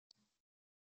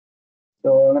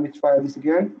let me try this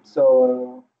again.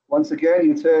 So once again,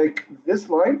 you take this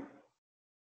line,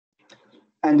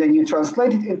 and then you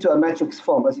translate it into a matrix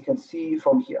form, as you can see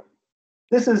from here.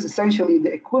 This is essentially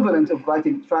the equivalent of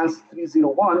writing trans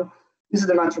 301. This is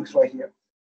the matrix right here.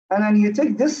 And then you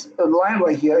take this line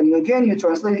right here, and you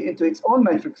translate it into its own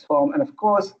matrix form. And of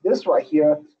course, this right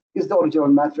here is the original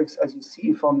matrix, as you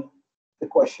see from the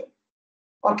question.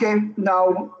 Okay,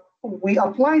 now we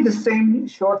apply the same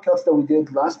shortcuts that we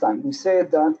did last time. We said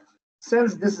that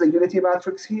since this is a unity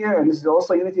matrix here, and this is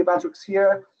also a unity matrix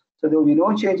here, so there will be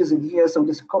no changes in here, so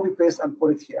just copy paste and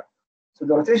put it here. So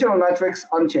the rotational matrix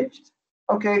unchanged.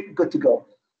 Okay, good to go.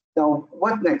 Now,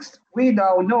 what next? We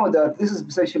now know that this is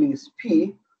essentially is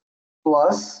P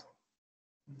plus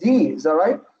D, is that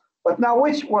right? But now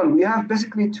which one? We have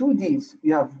basically two Ds. We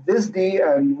have this D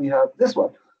and we have this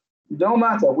one. No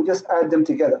matter, we just add them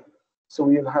together. So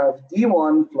we have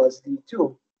D1 plus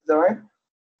D2, is that right?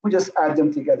 We just add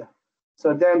them together.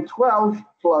 So then 12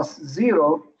 plus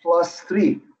 0 plus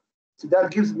 3. So that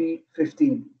gives me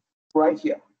 15 right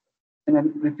here. And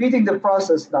then repeating the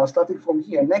process now, starting from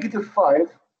here, -5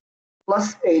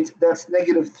 plus 8, that's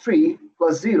 -3,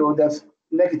 plus 0, that's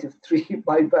 -3,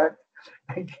 my bad,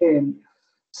 again.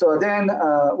 So then,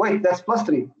 wait, that's plus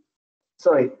 3.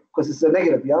 Sorry, because it's a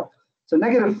negative, yeah? So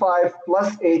 -5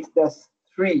 plus 8, that's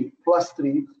 3, plus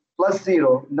 3, plus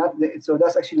 0, so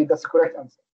that's the correct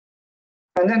answer.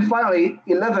 And then finally,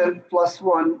 11 plus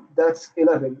 1, that's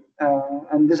 11.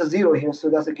 And there's a 0 here, so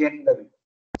that's again 11.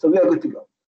 So we are good to go.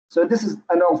 So this is,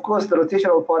 and of course, the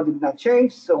rotational part did not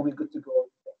change, so we're good to go.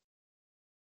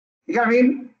 You know what I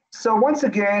mean? So once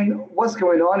again, what's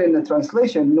going on in the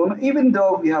translation? Even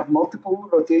though we have multiple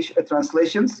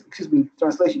translation,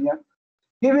 yeah.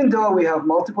 Even though we have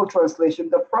multiple translation,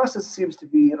 the process seems to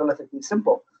be relatively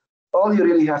simple. All you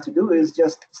really have to do is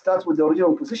just start with the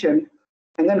original position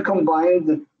and then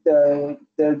combine the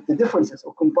differences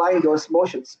or combine those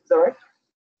motions. Is that right?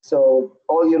 So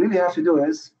all you really have to do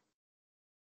is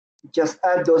just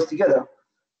add those together.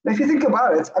 Now, if you think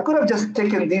about it, I could have just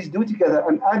taken these two together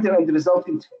and add them and the result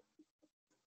into.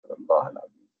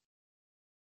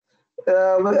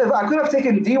 I could have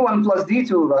taken D1 plus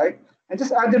D2, right? And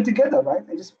just add them together, right?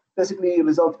 And just basically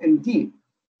result in D.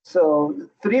 So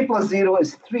 3 plus 0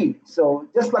 is 3. So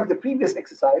just like the previous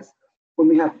exercise, when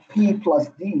we have P plus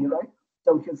D, right?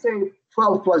 So we can say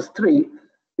 12 plus 3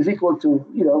 is equal to,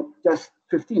 just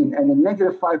 15. And then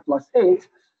 -5 plus 8.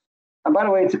 And by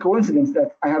the way, it's a coincidence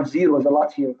that I have zeros a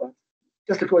lot here, but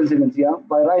just a coincidence, yeah?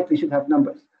 By right, we should have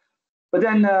numbers. But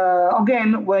then,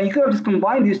 again, well, you could have just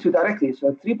combined these two directly.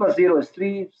 So 3 plus 0 is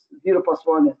 3, 0 plus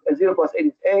 1 is 0 plus 8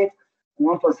 is 8, and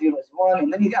 1 plus 0 is 1,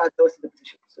 and then you add those to the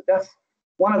position. So that's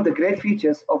one of the great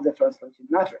features of the translation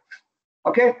matrix.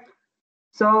 Okay?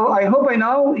 So I hope by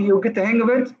now you get the hang of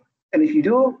it. And if you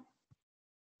do,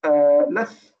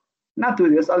 let's not do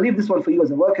this. I'll leave this one for you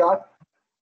as a workout.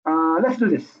 Let's do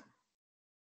this.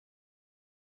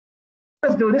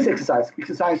 Let's do this exercise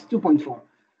 2.4.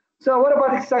 So what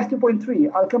about exercise 2.3?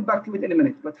 I'll come back to it in a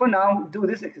minute. But for now, do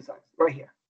this exercise right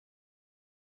here.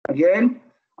 Again,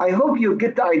 I hope you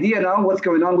get the idea now what's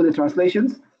going on with the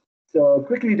translations. So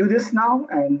quickly do this now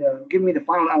and give me the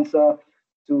final answer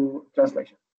to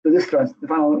translation, to this the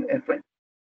final frame.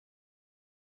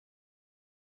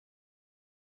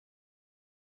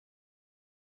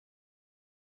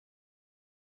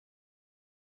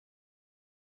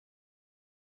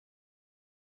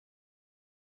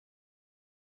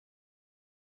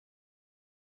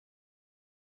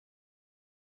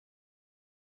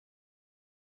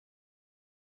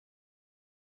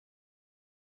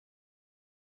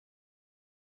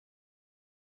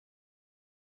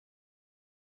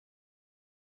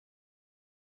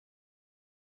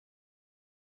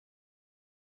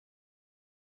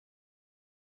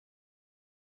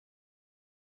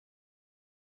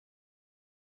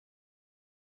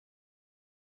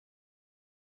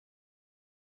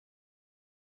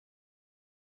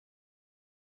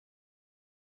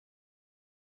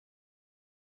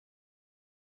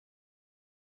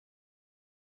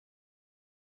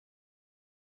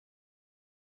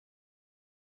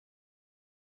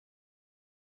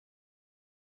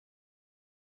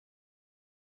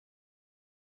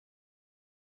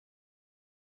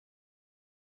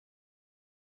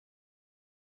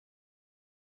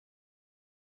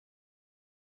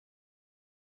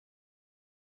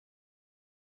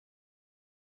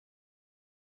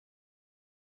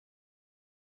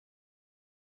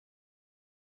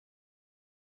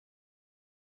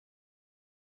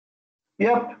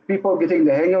 Yep, people getting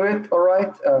the hang of it, all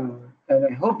right. And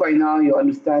I hope by now you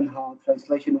understand how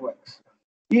translation works.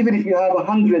 Even if you have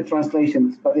 100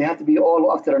 translations, but they have to be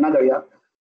all after another, yeah.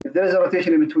 If there is a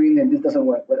rotation in between, then this doesn't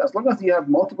work. But as long as you have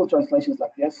multiple translations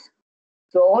like this,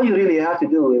 so all you really have to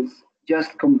do is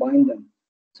just combine them.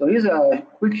 So here's a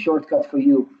quick shortcut for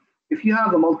you. If you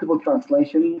have the multiple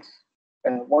translations,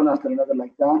 one after another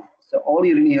like that, so all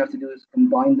you really have to do is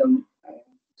combine them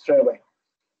straight away.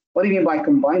 What do you mean by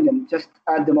combine them? Just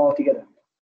add them all together.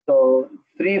 So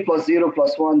 3 plus 0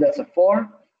 plus 1, that's a 4.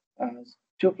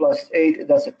 2 plus 8,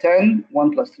 that's a 10.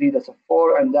 1 plus 3, that's a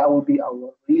 4. And that will be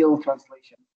our real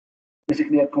translation.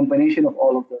 Basically a combination of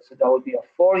all of those. So that would be a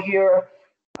 4 here,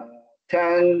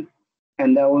 10,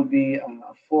 and that will be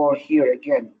a 4 here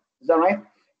again. Is that right?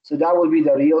 So that will be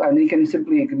the real, and you can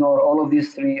simply ignore all of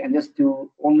these three and just do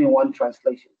only one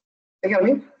translation. You get what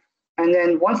I mean? And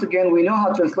then once again, we know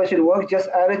how translation works. Just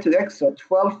add it to x. So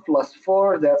 12 plus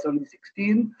 4, that's only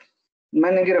 16.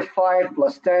 Negative 5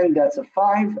 plus 10, that's a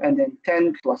 5. And then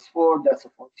 10 plus 4, that's a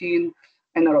 14.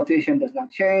 And the rotation does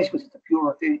not change because it's a pure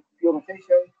rotation,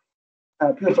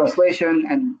 pure translation.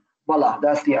 And voila,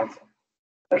 that's the answer.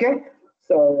 Okay,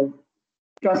 so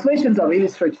translations are really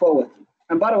straightforward.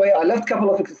 And by the way, I left a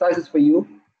couple of exercises for you.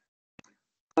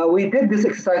 We did this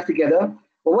exercise together.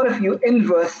 But what if you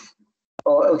inverse,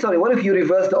 or sorry, what if you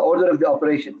reverse the order of the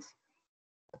operations?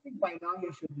 I think by now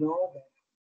you should know that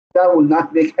that will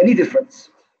not make any difference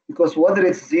because whether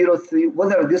it's 0, 3,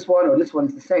 whether this one or this one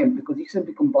is the same because you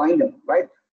simply combine them, right?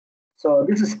 So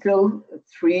this is still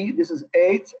 3, this is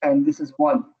 8, and this is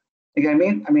 1. You get what I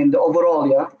mean? I mean the overall,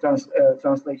 yeah,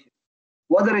 translation.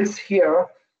 Whether it's here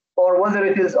or whether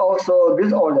it is also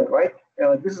this order, right?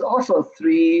 This is also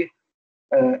 3,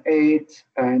 8,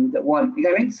 and 1. You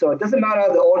get what I mean? So it doesn't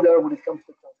matter the order when it comes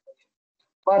to translation.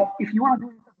 But if you want to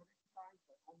do it as an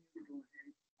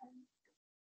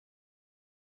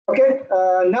exercise,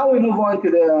 okay, now we move on to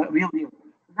the real deal.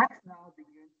 Let's now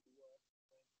begin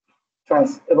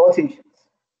rotations.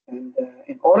 And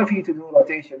in order for you to do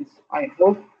rotations, I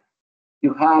hope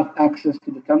you have access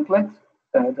to the template,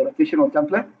 the rotational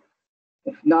template.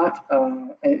 If not,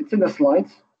 it's in the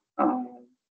slides.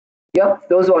 Yep,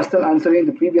 those who are still answering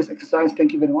the previous exercise,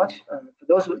 thank you very much. For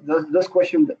those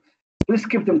questions, please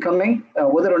keep them coming.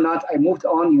 Whether or not I moved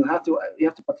on, you have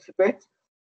to participate,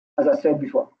 as I said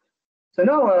before. So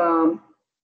now,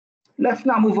 let's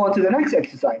now move on to the next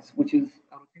exercise, which is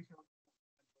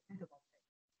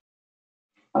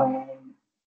I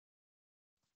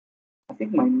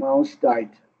think my mouse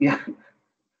died. Yeah,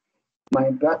 my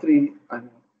battery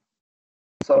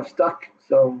sort of stuck,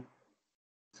 so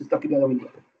it's stuck in the other window.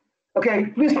 Okay,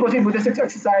 please proceed with this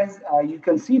exercise. You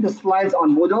can see the slides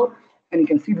on Moodle, and you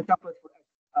can see the template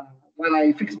while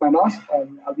I fix my mouse,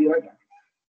 and I'll be right back.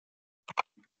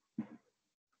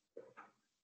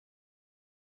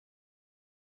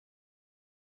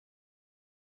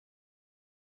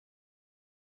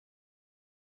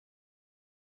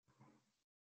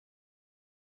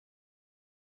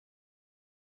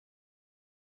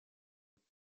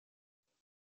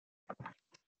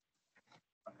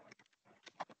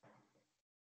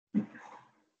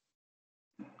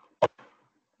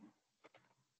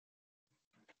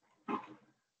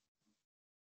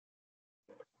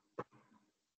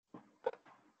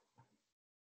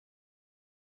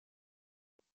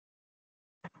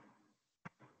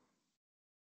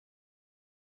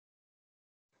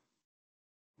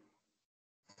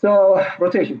 So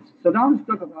rotations. So now let's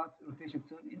talk about rotation.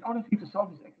 So in order for you to solve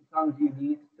this exercise, you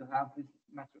need to have this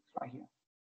matrix right here.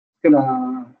 It's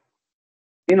gonna,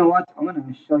 you know what? I'm gonna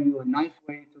show you a nice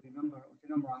way to remember or to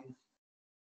memorize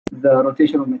the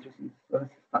rotational matrices. So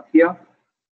let's start here.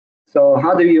 So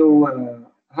how do you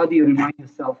remind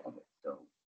yourself of it? So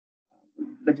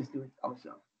let's just do it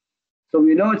ourselves. So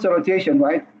we know it's a rotation,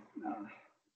 right?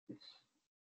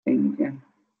 Again.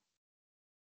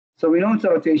 So we know it's a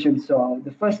rotation. So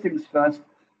the first things first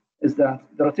is that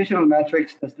the rotational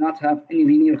matrix does not have any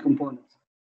linear components.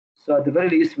 So at the very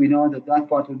least, we know that that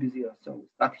part will be zero. So we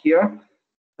start here.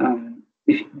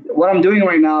 What I'm doing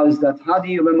right now is that how do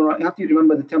you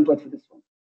remember the template for this one?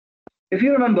 If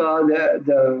you remember,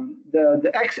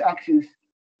 the x-axis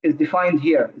is defined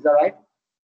here. Is that right?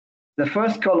 The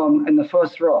first column and the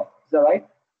first row. Is that right?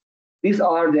 These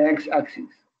are the x-axis.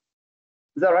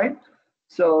 Is that right?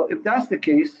 So if that's the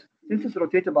case, since it's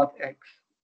rotated about x,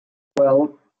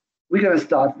 well, we're going to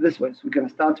start this way. So we're going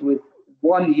to start with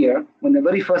 1 here, when the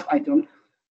very first item,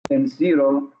 then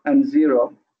 0 and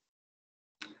 0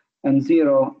 and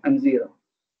 0 and 0.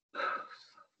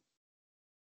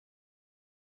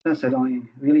 That's annoying.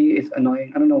 Really, it's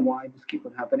annoying. I don't know why this keeps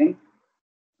on happening.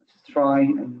 Let's try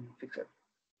and fix it.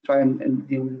 Try and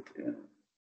deal with it.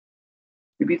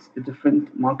 Maybe it's a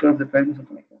different marker of the pen or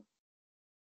something like that.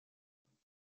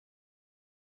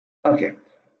 Okay.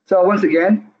 So once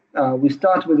again, we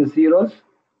start with the zeros.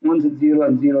 1's at 0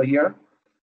 and 0 here.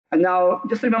 And now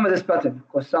just remember this pattern: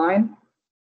 cosine,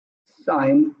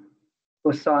 sine,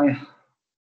 cosine,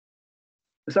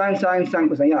 cosine, sine, sine,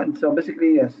 cosine. Yeah. And so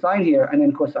basically, sine here and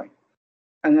then cosine.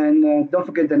 And then don't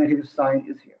forget the negative sign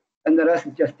is here. And the rest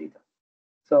is just theta.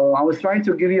 So I was trying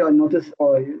to give you a notice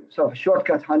or sort of a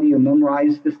shortcut. How do you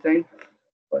memorize this thing?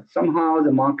 But somehow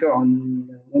the marker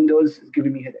on Windows is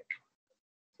giving me headache.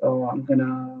 So I'm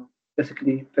gonna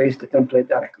basically paste the template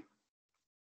directly.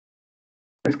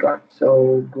 This card.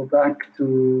 So go back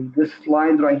to this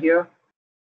slide right here,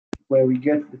 where we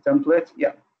get the template.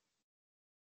 Yeah.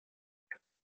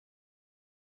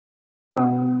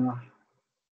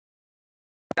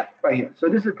 Yeah, right here. So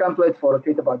this is a template for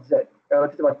rotate about Z,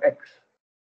 rotate about X.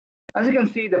 As you can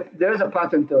see, there is a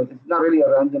pattern to it. It's not really a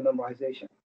random memorization.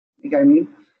 You know what I mean?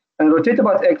 And rotate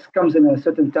about X comes in a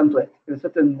certain template, in a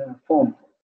certain form.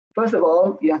 First of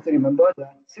all, you have to remember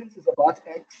that since it's about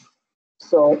X,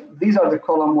 so these are the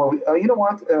column where we, you know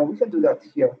what? We can do that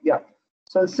here. Yeah.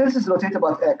 So since it's rotate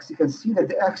about X, you can see that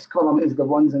the X column is the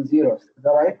 1s and 0s. Is that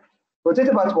right? Rotate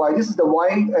about Y, this is the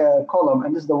Y column,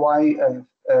 and this is the Y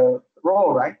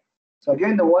row, right? So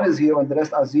again, the 1 is here, and the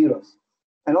rest are zeros.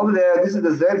 And over there, this is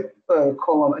the Z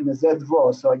column and the Z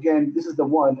row. So again, this is the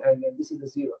 1, and then this is the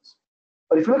zeros.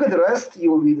 But if you look at the rest,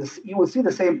 you will see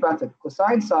the same pattern: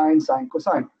 cosine, sine, sine,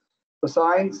 cosine,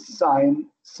 cosine, sine,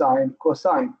 sine,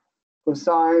 cosine,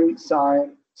 cosine,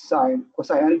 sine, sine,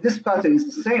 cosine. And this pattern is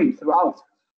the same throughout,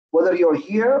 whether you're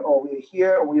here or we're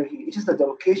here or we're here. It's just the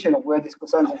location of where these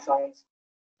cosines and sines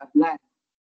land.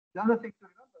 The other thing to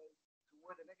remember is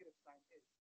where the negative sign is.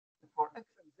 For X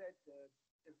and Z,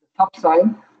 is the top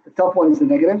sign. The top one is the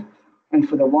negative, and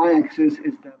for the y-axis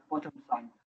is the bottom sign.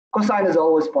 Cosine is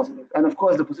always positive, and of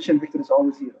course the position vector is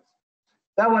always zeros.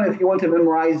 That one, if you want to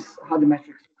memorize how the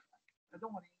matrix looks like. I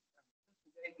don't want to.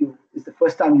 It's the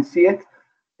first time you see it.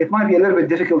 It might be a little bit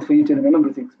difficult for you to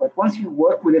remember things, but once you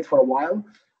work with it for a while,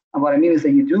 and what I mean is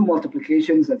that you do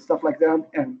multiplications and stuff like that,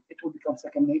 and it will become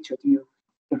second nature to you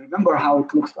to remember how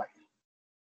it looks like.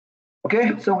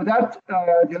 Okay, so without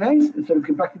delays, so we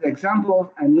come back to the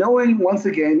example, and once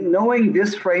again, knowing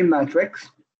this frame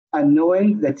matrix, and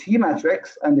knowing the T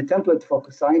matrix and the template for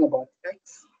cosine about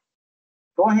X,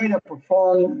 go ahead and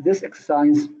perform this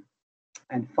exercise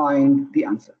and find the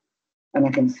answer. And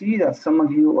I can see that some of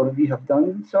you already have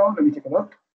done so. Let me take a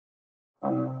look.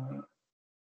 Oh,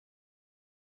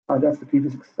 that's the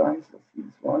previous exercise. Let's see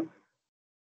this one.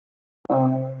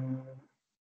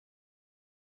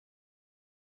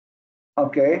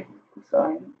 Okay,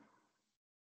 cosine.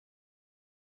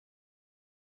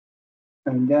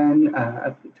 And then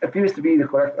it appears to be the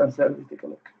correct answer. Let's take a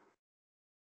look.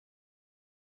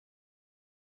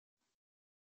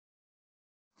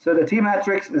 So the T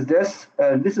matrix is this.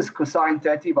 This is cosine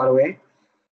 30, by the way.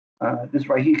 This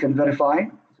right here can verify.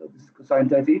 So this is cosine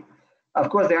 30. Of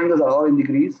course, the angles are all in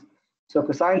degrees. So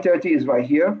cosine 30 is right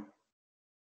here.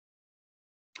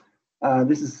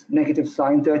 This is negative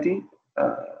sine 30.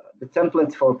 The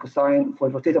template for cosine, for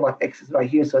rotate about X is right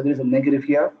here. So there is a negative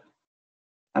here.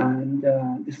 And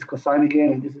this is cosine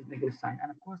again, and this is negative sine.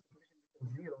 And of course,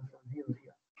 zeros here.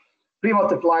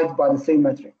 Pre-multiplied by the same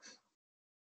matrix.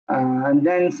 And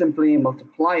then simply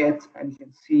multiply it, and you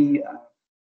can see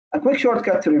A quick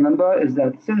shortcut to remember is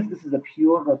that since this is a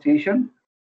pure rotation,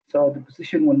 so the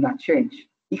position will not change.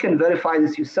 You can verify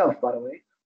this yourself, by the way,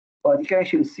 but you can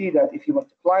actually see that if you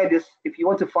multiply this, if you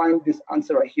want to find this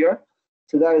answer right here,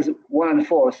 so that is 1 and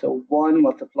 4, so 1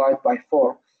 multiplied by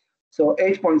 4. So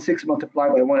 8.6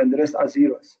 multiplied by 1, and the rest are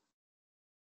zeros.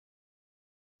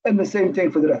 And the same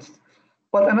thing for the rest.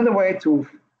 But another way to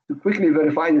quickly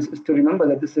verify this is to remember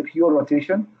that this is a pure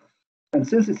rotation. And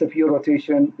since it's a pure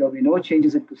rotation, there will be no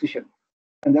changes in position.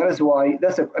 And that is why,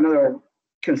 that's another,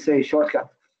 can say, shortcut.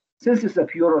 Since it's a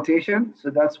pure rotation, so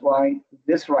that's why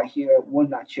this right here will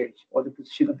not change, or the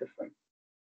position of the frame.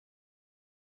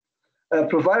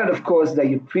 Provided, of course, that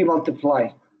you pre-multiply.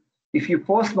 If you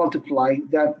post-multiply,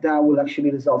 that will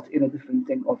actually result in a different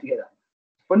thing altogether.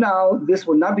 For now, this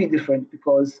will not be different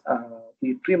because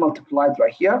we pre-multiplied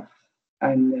right here,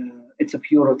 and it's a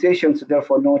pure rotation, so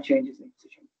therefore no changes in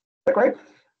position. Okay?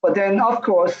 But then, of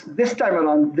course, this time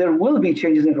around, there will be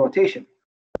changes in rotation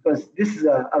because this is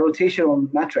a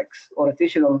rotational matrix or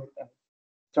rotational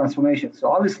transformation.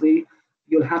 So obviously,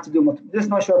 you'll have to do, there's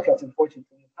no shortcuts,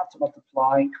 unfortunately. You have to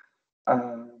multiply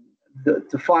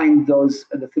to find those,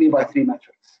 the 3 by 3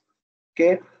 matrix.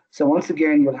 Okay? So once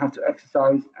again, you'll have to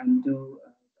exercise and do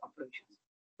operations.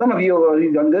 Some of you have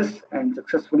already done this and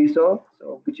successfully so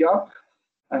good job.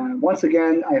 Once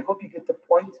again, I hope you get the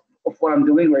point of what I'm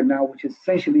doing right now, which is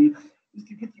essentially is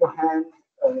to get your hand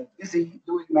busy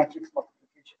doing matrix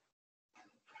multiplication.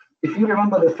 If you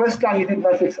remember the first time you did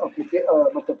matrix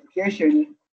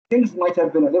multiplication, things might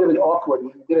have been a little bit awkward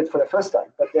when you did it for the first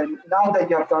time. But then now that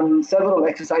you have done several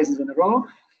exercises in a row,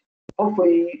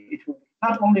 hopefully it will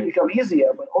not only become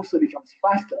easier, but also becomes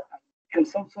faster and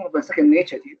becomes some sort of a second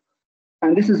nature to you.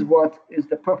 And this is what is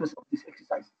the purpose of these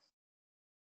exercises.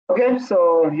 Okay,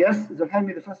 so yes, Zulhan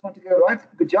made the first one to get it right.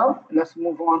 Good job. Let's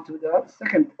move on to the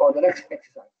second or the next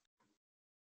exercise.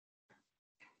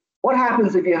 What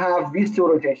happens if you have these two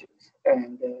rotations?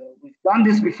 And we've done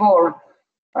this before.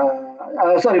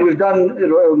 Sorry, we've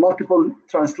done multiple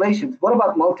translations. What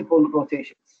about multiple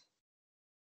rotations?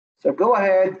 So go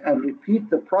ahead and repeat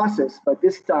the process, but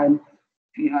this time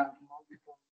if you have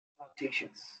multiple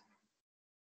rotations.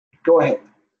 Go ahead.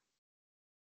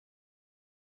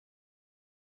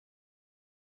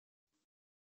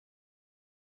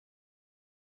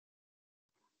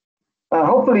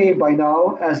 Hopefully by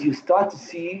now, as you start to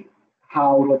see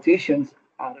how rotations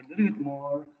are a little bit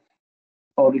more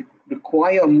or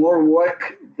require more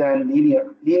work than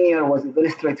linear. Linear was a very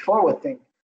straightforward thing,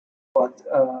 but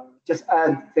just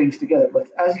add things together. But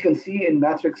as you can see in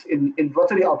matrix, in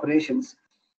rotary operations,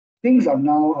 things are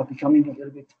now becoming a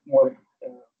little bit more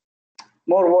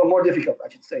difficult, I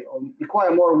should say, or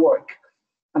require more work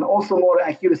and also more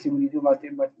accuracy when you do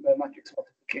matrix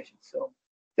multiplication. So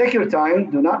take your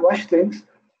time, do not rush things.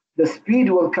 The speed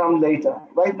will come later.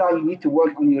 Right now, you need to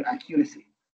work on your accuracy.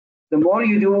 The more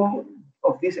you do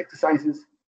of these exercises,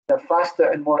 the faster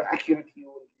and more accurate you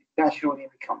will naturally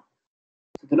become.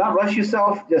 So do not rush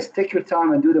yourself, just take your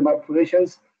time and do the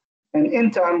manipulations. And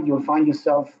in time, you'll find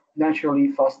yourself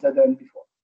naturally faster than before.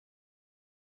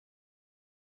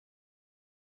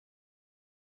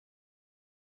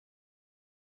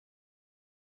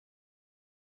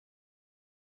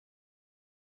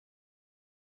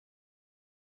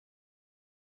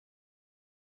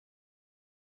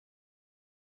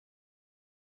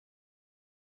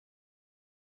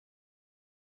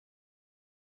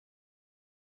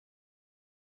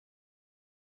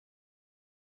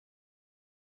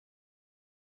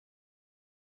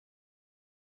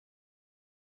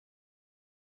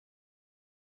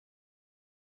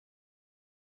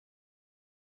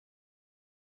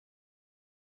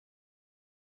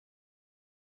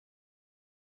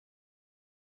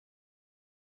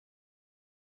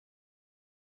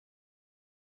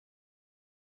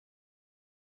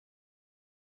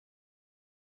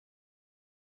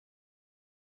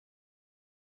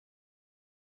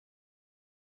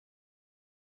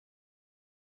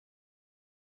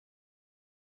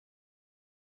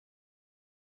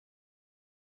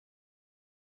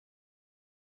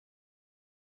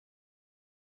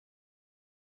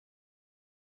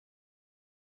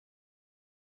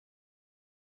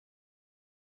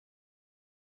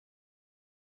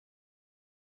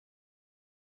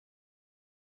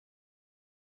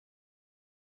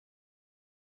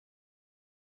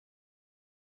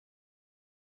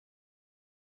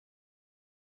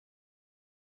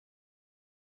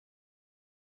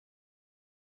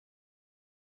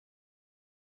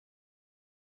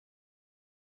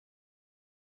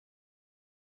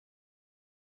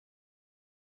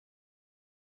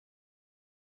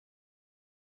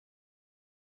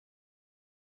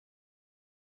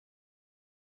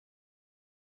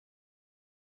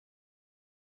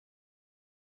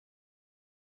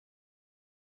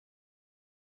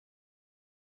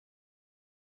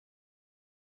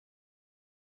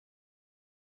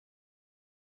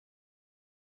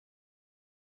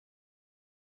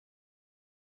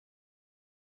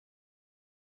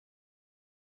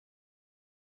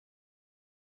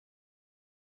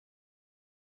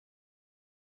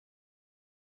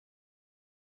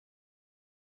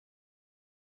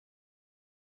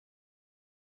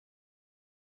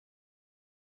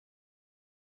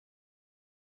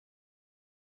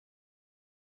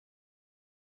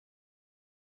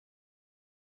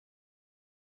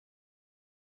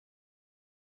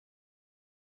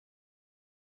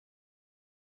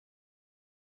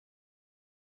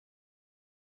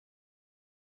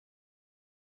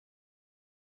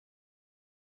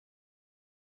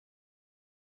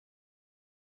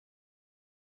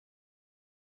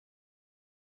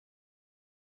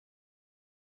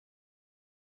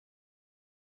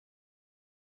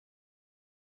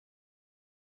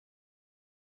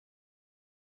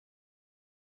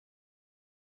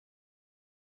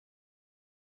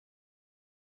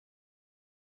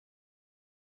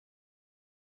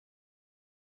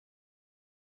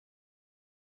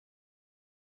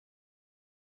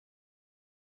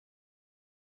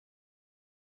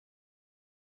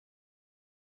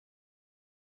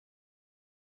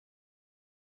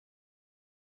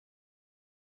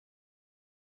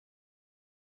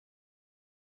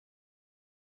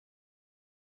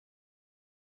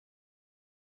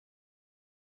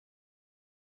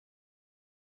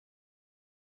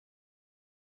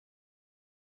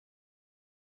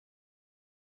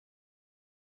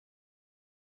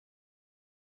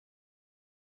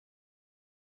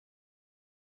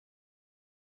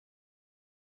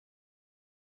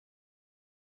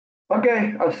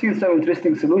 Okay, I've seen some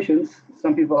interesting solutions.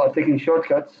 Some people are taking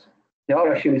shortcuts. They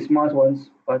are actually smart ones,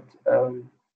 but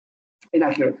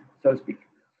inaccurate, so to speak.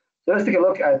 So let's take a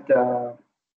look at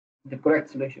the correct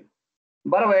solution.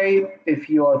 By the way, if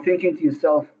you are thinking to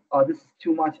yourself, oh, this is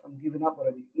too much, I'm giving up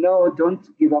already. No, don't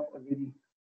give up already.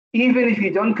 Even if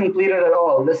you don't complete it at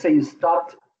all, let's say you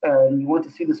stopped and you want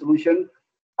to see the solution,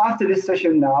 after this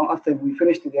session now, after we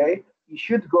finish today, you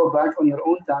should go back on your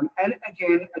own time and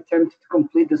again attempt to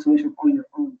complete the solution on your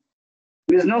own.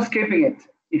 There's no skipping it.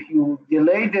 If you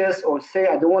delay this or say,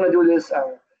 I don't want to do this,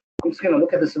 I'm just going to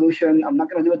look at the solution, I'm not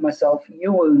going to do it myself,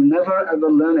 you will never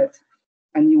ever learn it.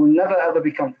 And you will never ever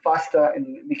become faster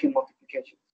in making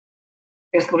multiplications.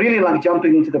 It's really like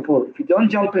jumping into the pool. If you don't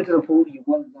jump into the pool, you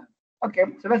won't learn. Okay,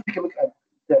 so let's take a look at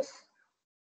this.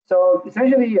 So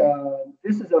essentially,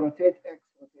 this is a rotate X,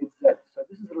 rotate Z. So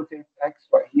this is rotate X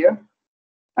right here,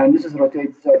 and this is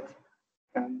rotate Z.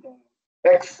 And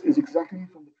X is exactly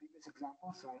from the previous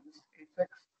example. So this is 8X,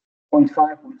 0.5,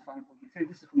 0.5, 0.3.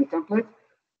 This is from the template,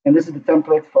 and this is the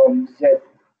template from Z.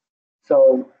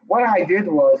 So what I did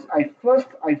was I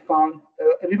found,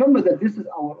 remember that this is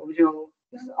our original,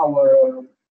 this is our,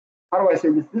 how do I say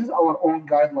this? This is our own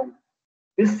guideline.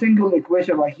 This single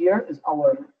equation right here is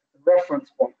our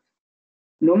reference point.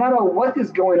 No matter what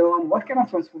is going on, what kind of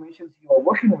transformations you are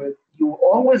working with, you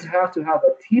always have to have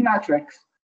a T matrix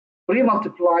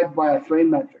pre-multiplied by a frame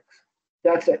matrix.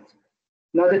 That's it.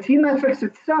 Now the T matrix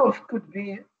itself could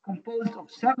be composed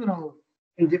of several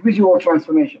individual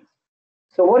transformations.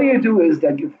 So what you do is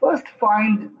that you first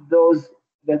find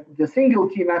the single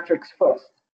T matrix first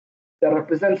that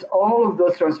represents all of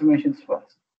those transformations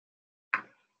first.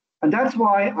 And that's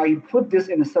why I put this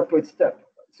in a separate step.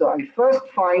 So I first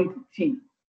find T.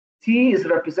 T is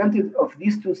representative of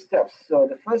these two steps. So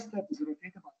the first step is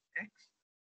rotate about X,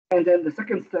 and then the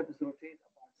second step is rotate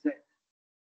about Z.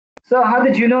 So how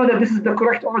did you know that this is the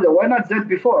correct order? Why not Z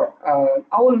before?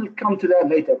 I will come to that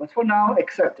later, but for now,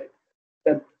 accept it.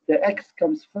 That the X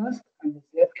comes first and the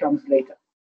Z comes later,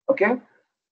 okay?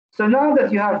 So now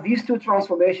that you have these two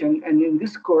transformations and in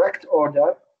this correct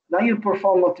order, now you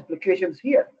perform multiplications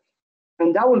here.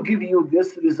 And that will give you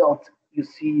this result you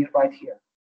see right here.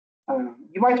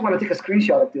 You might want to take a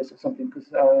screenshot of this or something because,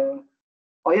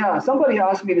 oh yeah, somebody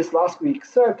asked me this last week,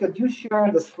 sir, could you share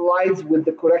the slides with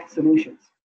the correct solutions?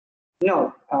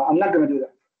 No, I'm not going to do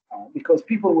that because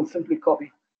people will simply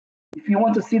copy. If you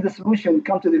want to see the solution,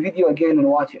 come to the video again and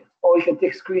watch it, or you can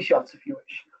take screenshots if you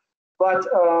wish. But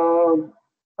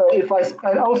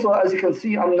and also, as you can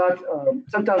see, I'm not,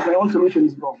 sometimes my own solution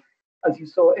is wrong, as you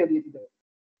saw earlier today.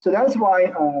 So that's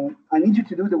why I need you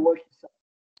to do the work yourself.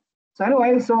 So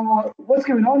anyway, so what's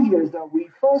going on here is that we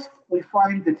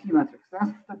find the T matrix.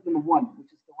 That's step number one,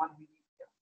 which is the one we need here.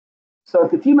 So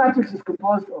the T matrix is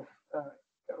composed of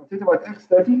rotate about X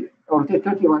 30, or rotate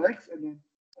 30 about X, and then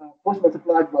post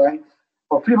multiplied by,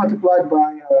 or pre-multiplied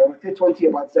by rotate 20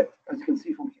 about Z, as you can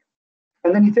see from here.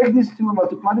 And then you take these two and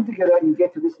multiply them together and you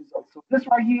get to this result. So this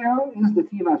right here is the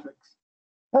T matrix.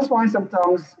 That's why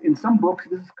sometimes in some books,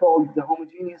 this is called the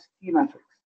homogeneous T matrix,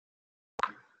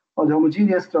 or the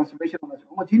homogeneous transformation matrix.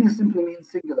 Homogeneous simply means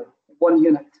singular, one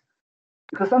unit.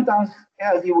 Because sometimes,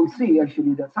 as you will see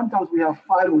actually, that sometimes we have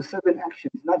 5 or 7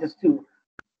 actions, not just 2.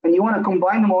 And you want to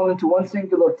combine them all into one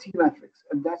singular T matrix.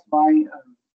 And that's why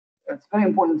it's very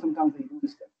important sometimes that you do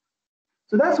this step.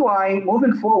 So that's why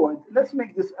moving forward, let's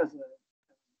make this as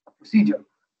a procedure.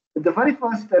 The very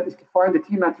first step is to find the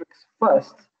T matrix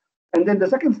first. And then the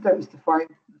second step is to find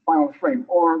the final frame,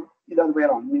 or the other way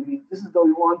around. Maybe this is what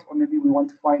we want, or maybe we want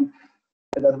to find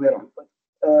the other way around. But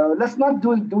let's not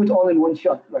do it all in one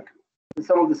shot, like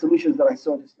some of the solutions that I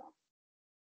saw just now.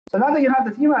 So now that you have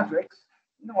the T matrix,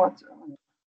 you know what? I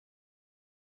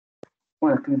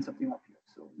want to clean something up here.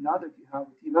 So now that you have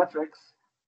the T matrix,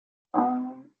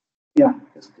 yeah,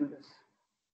 let's do this.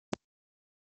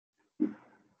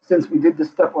 Since we did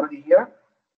this step already here,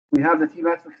 we have the T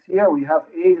matrix here. We have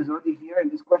A is already here in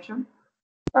this question.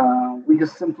 We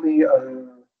just simply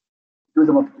do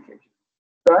the multiplication,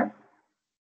 right?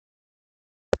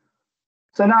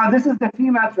 So now this is the T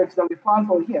matrix that we found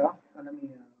from here. And let me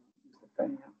use the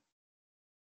pen here.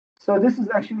 So this is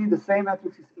actually the same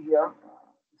matrix is here.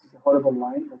 This is a horrible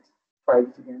line. Let's try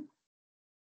this again.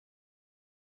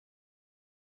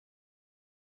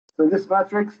 So this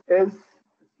matrix is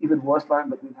even worse line,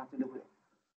 but we have to live with it.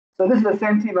 So this is the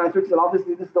same T matrix, and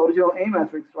obviously this is the original A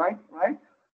matrix, right?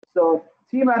 So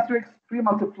T matrix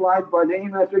pre-multiplied by the A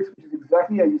matrix, which is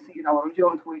exactly as you see in our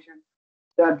original equation,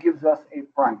 that gives us a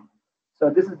prime. So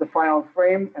this is the final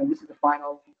frame, and this is the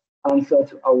final answer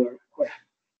to our question.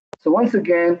 So once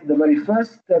again, the very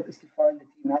first step is to find the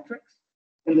T matrix,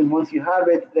 And then once you have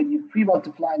it, then you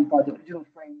pre-multiply it by the original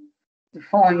frame to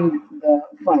find the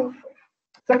final frame.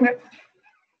 Second,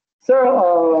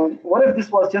 so what if this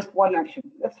was just one action?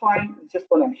 That's fine, it's just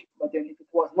one action. But then if it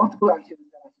was multiple actions,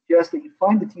 then I suggest that you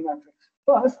find the T matrix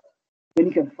first, then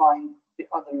you can find the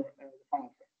other the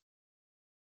final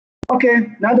frame.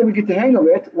 Okay, now that we get the hang of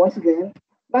it, once again,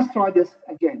 let's try this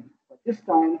again. But this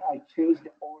time I changed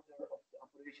the order of the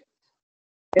operations.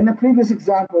 In the previous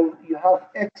example, you have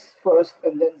X first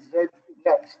and then Z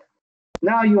next.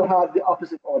 Now you have the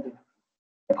opposite order.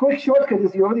 A quick shortcut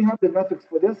is you already have the matrix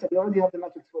for this and you already have the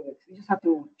matrix for this. You just have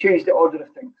to change the order of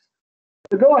things.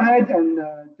 So go ahead and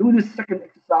do this second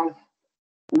exercise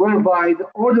whereby the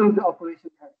order of the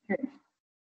operations has changed.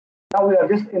 Now we are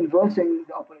just inversing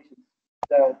the operations.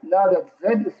 Now that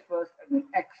Z is first and then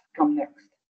X come next.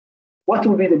 What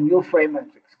will be the new frame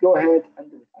matrix? Go ahead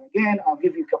and do it. And again, I'll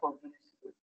give you a couple of minutes to do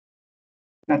it.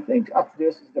 And I think after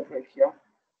this is the break here.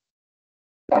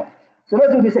 Yeah. So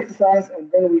let's do this exercise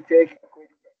and then we take a quick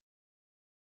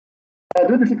break.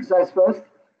 Do this exercise first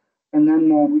and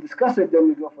then we discuss it, then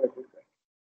we go for a quick break.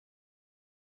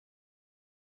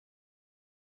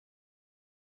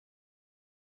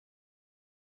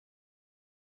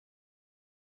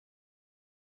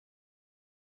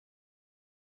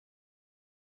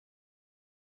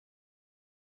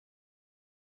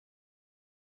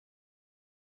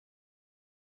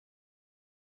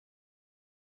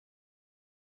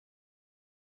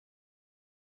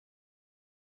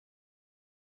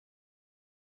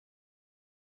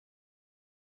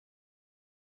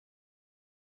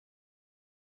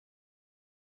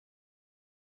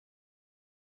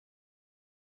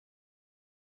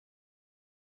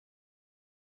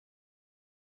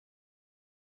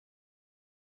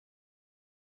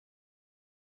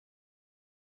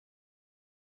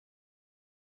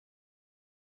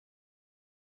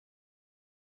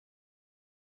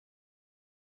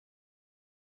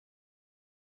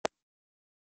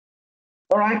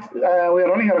 All right, we're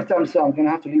running out of time, so I'm going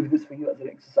to have to leave this for you as an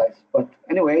exercise. But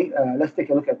anyway, let's take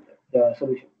a look at the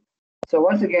solution. So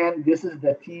once again, this is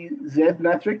the TZ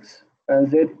matrix,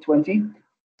 Z20.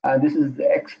 This is the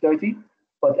X30.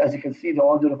 But as you can see, the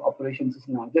order of operations is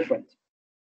now different.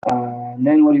 And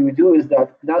then what you would do is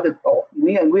that now that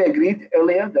we agreed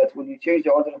earlier that when you change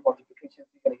the order of multiplication,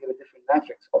 you're going to get a different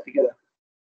matrix altogether.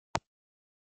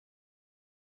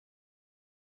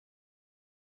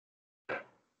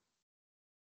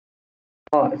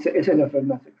 Oh, it's a different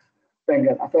matrix. Thank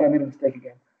God. I thought I made a mistake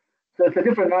again. So it's a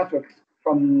different matrix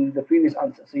from the previous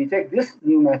answer. So you take this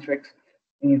new matrix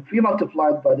and you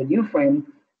pre-multiply it by the new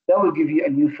frame, that will give you a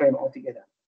new frame altogether.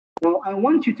 Now, I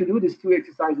want you to do these two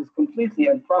exercises completely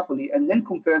and properly and then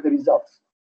compare the results.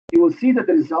 You will see that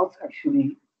the results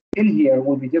actually in here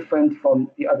will be different from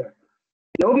the other.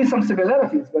 There will be some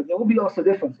similarities, but there will be also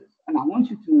differences. And I want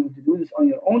you to do this on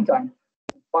your own time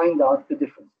and find out the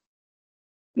difference.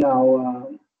 Now,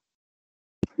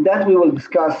 that we will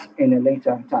discuss in a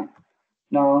later time.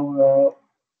 Now,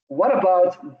 what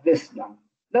about this now?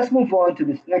 Let's move on to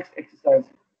this next exercise.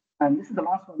 And this is the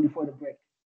last one before the break.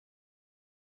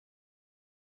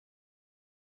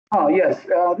 Oh, yes,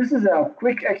 this is a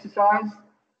quick exercise.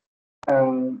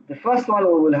 The first one,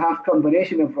 we will have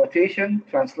combination of rotation,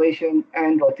 translation,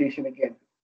 and rotation again.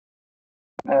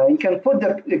 You can put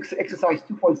the exercise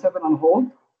 2.7 on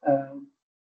hold.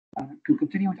 You can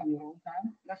continue it on your own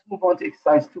time. Let's move on to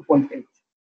exercise 2.8.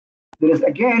 There is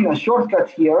again a shortcut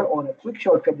here, or a quick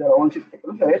shortcut that I want you to take a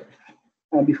look at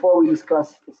it before we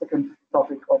discuss the second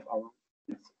topic of our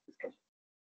discussion.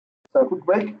 So a quick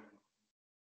break.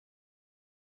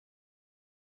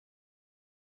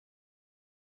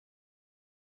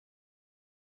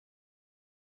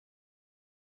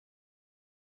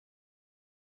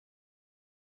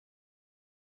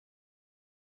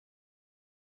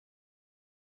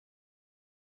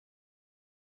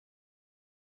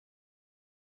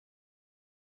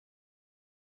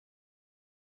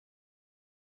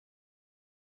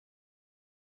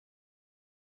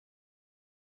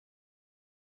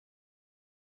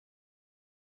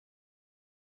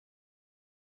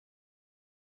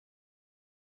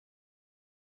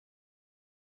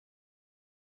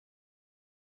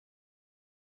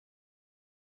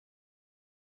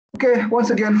 Okay, once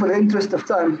again, for the interest of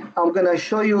time, I'm going to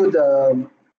show you the,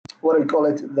 what I call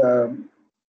it,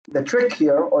 the trick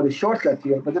here, or the shortcut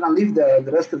here, but then I'll leave the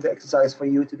rest of the exercise for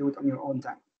you to do it on your own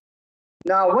time.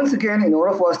 Now, once again, in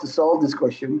order for us to solve this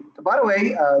question, by the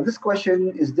way, this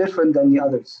question is different than the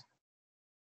others.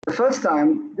 The first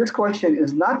time, this question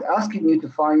is not asking you to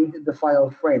find the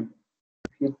final frame.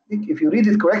 If you read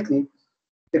it correctly,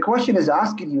 the question is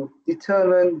asking you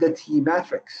determine the T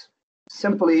matrix.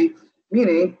 Simply,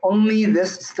 meaning only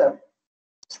this step.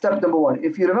 Step number one.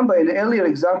 If you remember in an earlier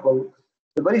example,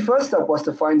 the very first step was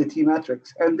to find the T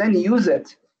matrix and then use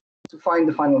it to find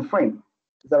the final frame.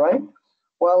 Is that right?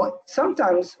 Well,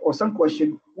 sometimes, or some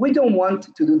question, we don't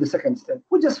want to do the second step.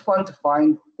 We just want to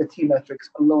find the T matrix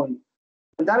alone.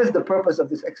 And that is the purpose of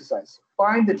this exercise.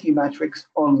 Find the T matrix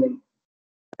only.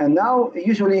 And now,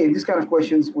 usually in these kind of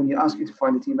questions, when you ask you to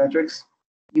find the T matrix,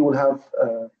 you will have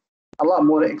a lot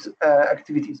more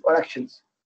activities or actions.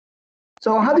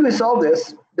 So how do we solve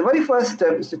this? The very first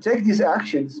step is to take these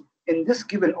actions in this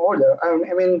given order.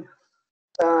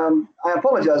 I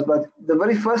apologize, but the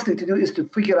very first thing to do is to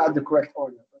figure out the correct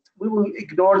order. But we will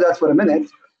ignore that for a minute.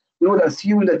 We will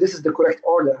assume that this is the correct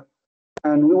order,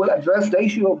 and we will address the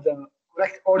issue of the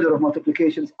correct order of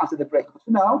multiplications after the break. So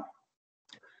now,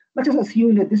 let's just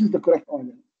assume that this is the correct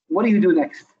order. What do you do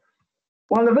next?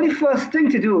 Well, the very first thing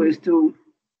to do is to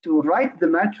write the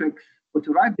matrix, or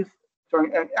to write this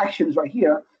actions right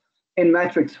here in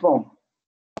matrix form.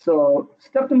 So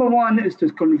step number one is to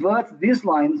convert these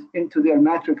lines into their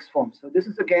matrix form. So this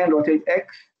is again rotate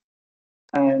X,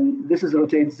 and this is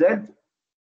rotate Z.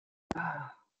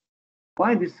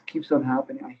 Why this keeps on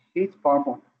happening? I hate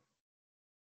PowerPoint.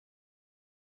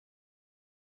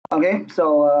 Okay,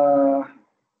 so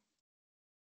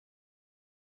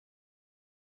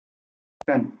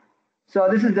pen. So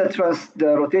this is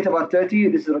the rotate about 30.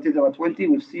 This is rotate about 20.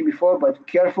 We've seen before, but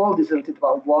careful. This is rotate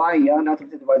about Y, yeah, not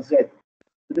rotate about Z.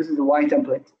 So this is the Y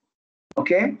template.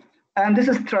 Okay, and this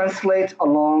is translate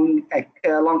along X,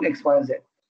 Y, and Z.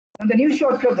 And the new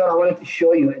shortcut that I wanted to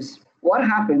show you is what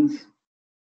happens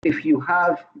if you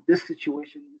have this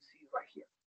situation you see right here.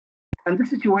 And this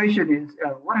situation is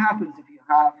what happens if you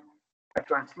have a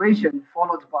translation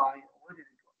followed by, where did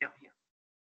it go? Yeah, here.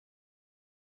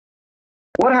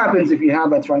 What happens if you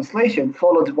have a translation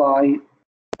followed by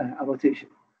a rotation?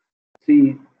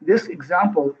 See, this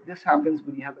example, this happens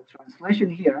when you have a translation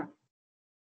here.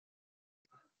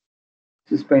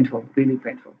 This is painful, really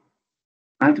painful.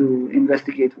 I have to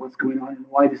investigate what's going on and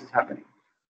why this is happening.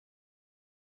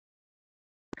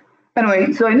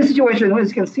 Anyway, so in this situation, as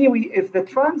you can see, if the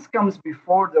trans comes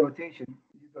before the rotation,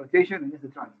 this is the rotation and this is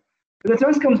the trans. If the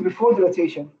trans comes before the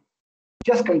rotation,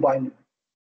 just combine them.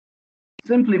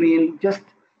 Simply mean just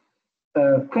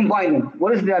combine them.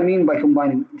 What does that mean by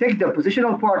combining? Take the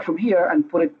positional part from here and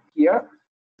put it here,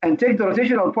 and take the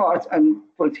rotational part and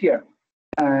put it here.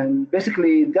 And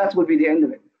basically, that will be the end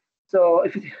of it. So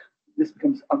if this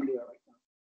becomes uglier right now.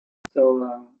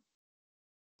 So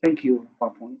thank you,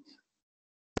 PowerPoint.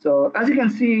 So as you can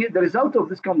see, the result of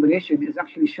this combination is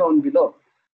actually shown below.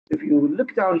 If you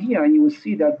look down here, and you will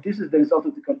see that this is the result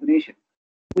of the combination.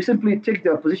 We simply take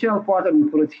the positional part and we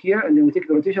put it here, and then we take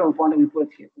the rotational part and we put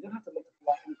it here. We don't have to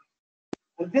multiply anything.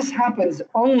 And this happens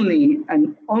only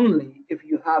and only if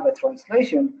you have a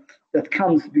translation that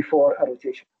comes before a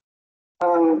rotation.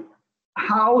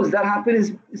 How does that happen?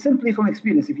 Is simply from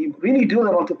experience. If you really do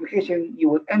the multiplication, you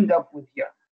will end up with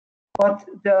here. But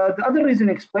the other reason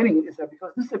explaining it is that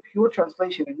because this is a pure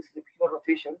translation and this is a pure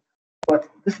rotation, but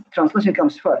this translation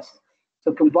comes first.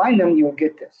 So combine them, you will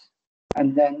get this.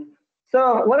 And then,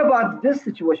 so what about this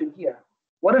situation here?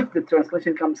 What if the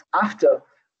translation comes after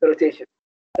the rotation?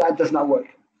 That does not work.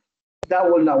 That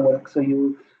will not work. So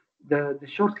the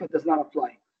shortcut does not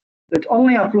apply. It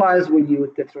only applies when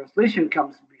the translation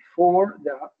comes before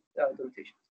the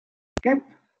rotation. Okay.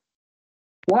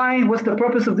 Why? What's the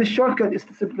purpose of this shortcut? Is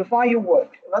to simplify your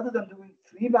work. Rather than doing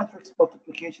 3 matrix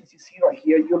multiplications you see right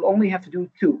here, you'll only have to do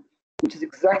 2, which is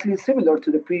exactly similar to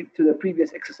the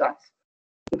previous exercise.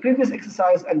 The previous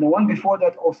exercise and the one before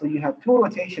that also, you have 2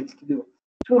 rotations to do,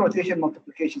 2 rotation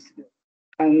multiplications to do.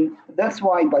 And that's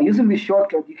why by using this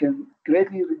shortcut, you can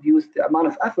greatly reduce the amount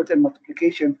of effort and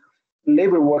multiplication and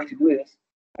labor work to do this.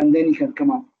 And then you can come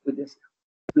up with this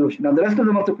solution. Now, the rest of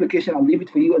the multiplication, I'll leave it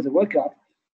for you as a workout.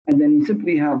 And then you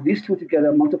simply have these 2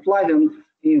 together, multiply them,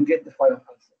 and you get the final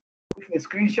answer. You can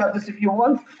screenshot this if you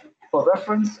want for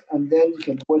reference, and then you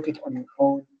can work it on your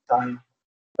own time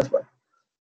as well.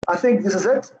 I think this is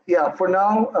it. Yeah, for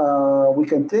now, we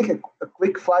can take a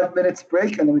quick 5 minutes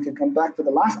break, and then we can come back for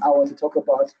the last hour to talk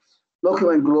about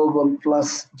local and global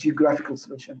plus geographical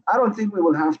solution. I don't think we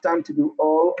will have time to do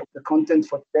all of the content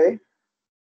for today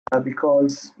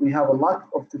because we have a lot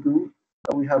to do.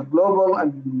 We have global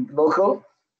and local,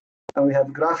 and we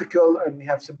have graphical, and we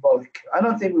have symbolic. I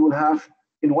don't think we will have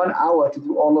in 1 hour to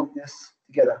do all of this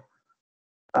together.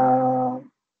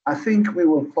 I think we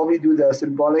will probably do the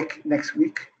symbolic next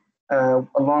week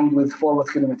along with forward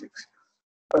kinematics.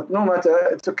 But no matter,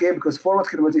 it's okay because forward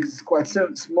kinematics is quite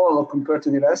small compared to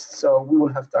the rest, so we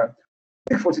will have time.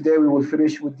 I think for today we will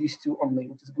finish with these two only,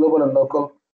 which is global and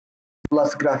local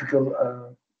plus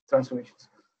graphical transformations.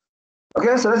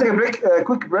 Okay, so let's take a break, a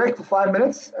quick break for 5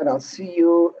 minutes, and I'll see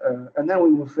you, and then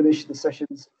we will finish the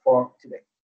sessions for today.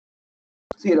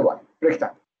 See you in a while. Break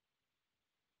time.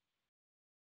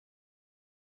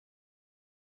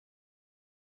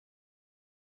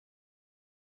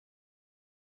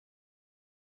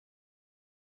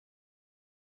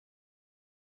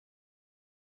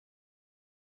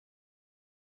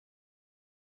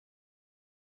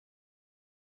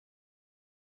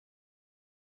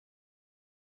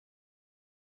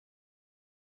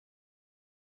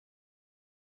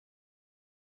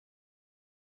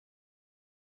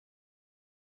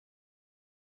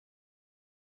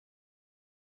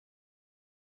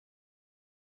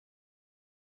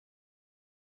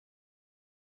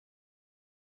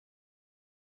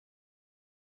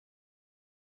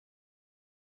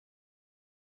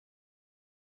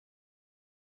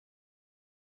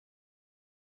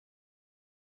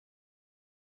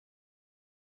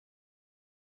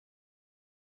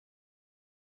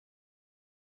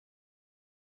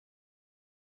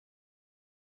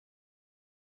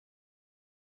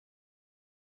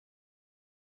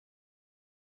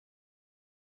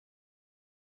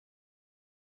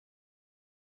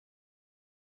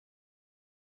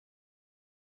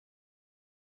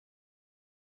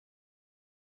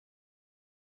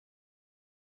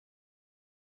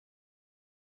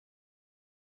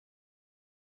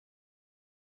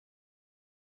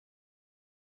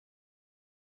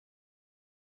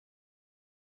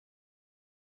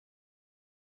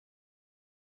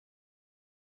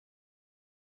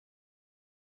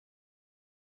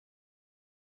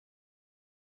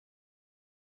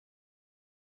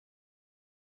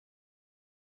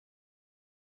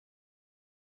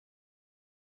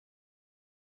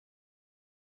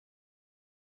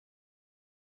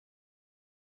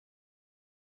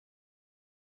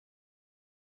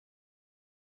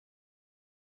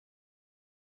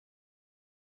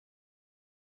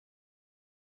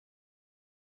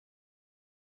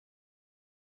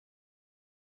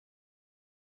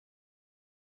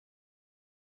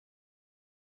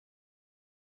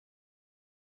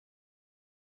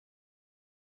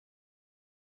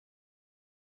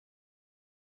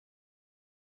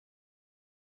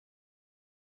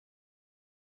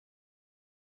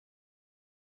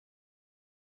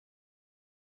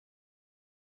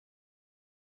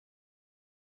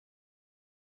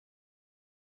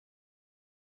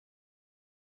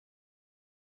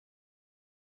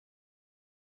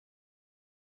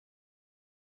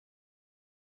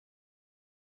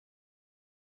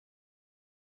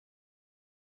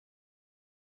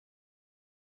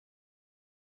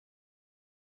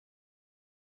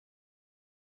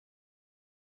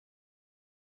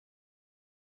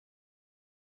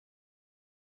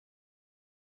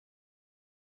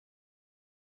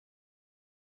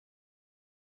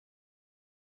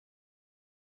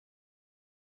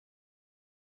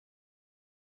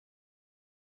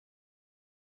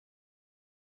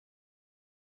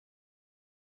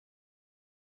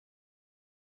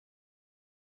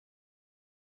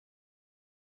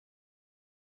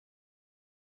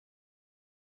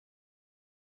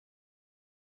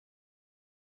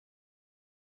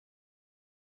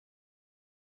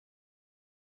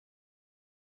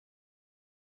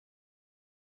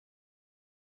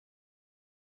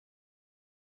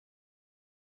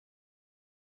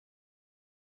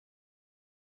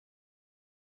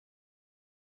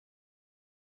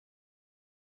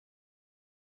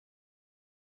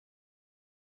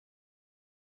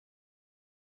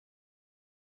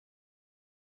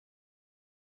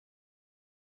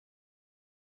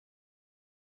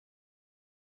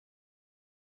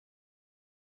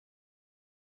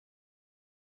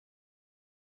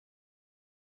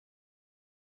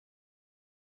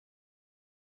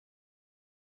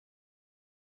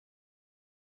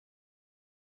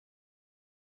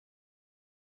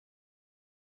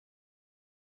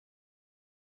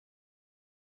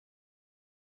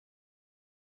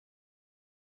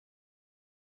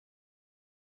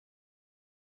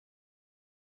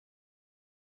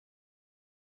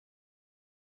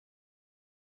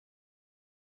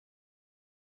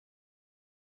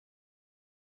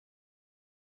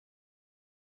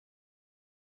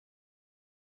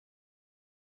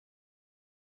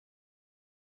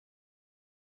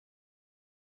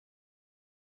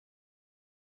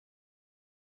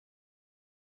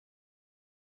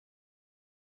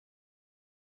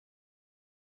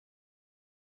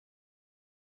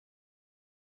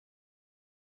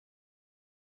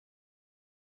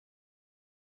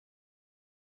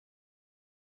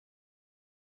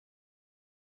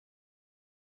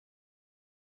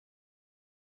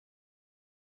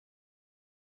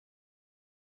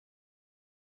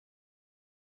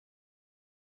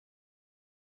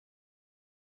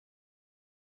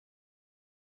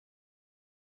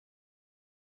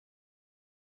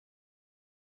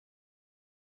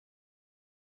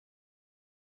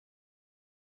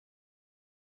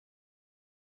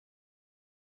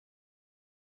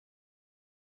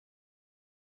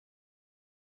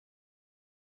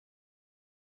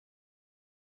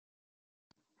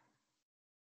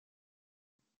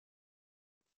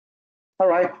 All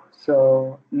right,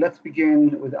 so let's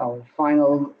begin with our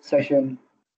final session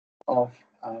of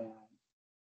or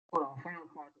our final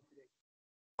part of today.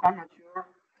 I'm not sure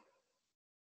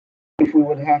if we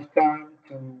would have time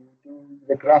to do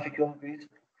the graphical based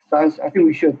exercise. I think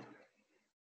we should.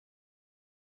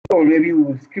 Or maybe we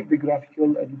will skip the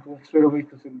graphical and go straight away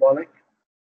to symbolic.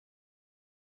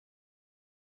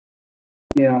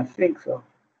 Yeah, I think so.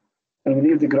 And we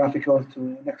leave the graphical to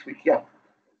next week. Yeah,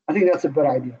 I think that's a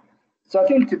better idea. So I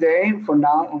think today, for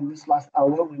now, on this last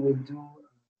hour, we will do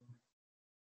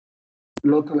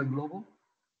local and global,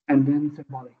 and then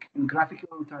symbolic. And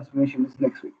graphical transformation is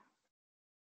next week,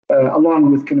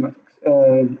 along with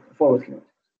kinematics, forward kinematics.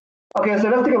 Okay, so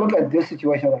let's take a look at this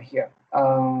situation right here.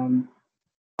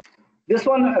 This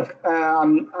one,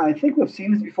 I think we've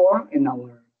seen this before in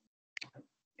our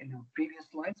previous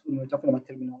slides when we were talking about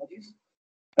terminologies,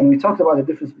 and we talked about the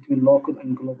difference between local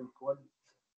and global coordinates.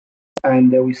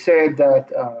 And we said that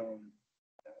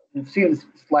we've seen this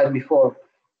slide before,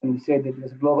 and we said that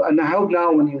there's global. And I hope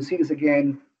now when you see this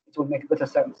again, it will make better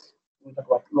sense when we talk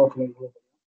about local and global.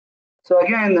 So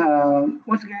again,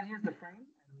 once again, here's the frame,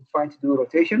 and we're trying to do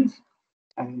rotations.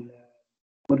 And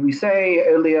when we say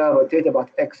earlier, rotate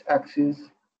about x-axis,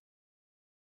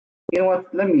 you know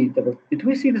what? Let me double. Did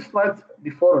we see the slides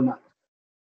before or not?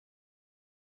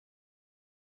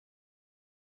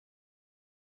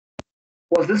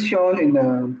 Was this shown in?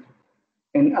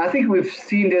 And I think we've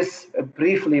seen this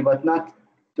briefly, but not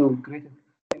to great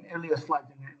in earlier slides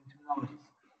in terminologies.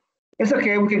 It's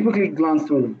okay. We can quickly glance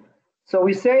through them. So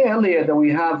we say earlier that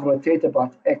we have rotate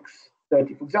about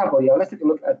x30. For example, yeah, let's take a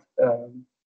look at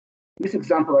this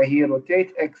example right here.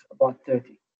 Rotate x about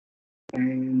 30,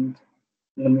 and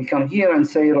when we come here and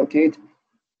say rotate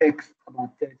x about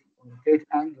 30, or rotate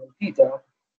angle theta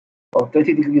of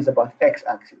 30 degrees about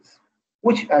x-axis.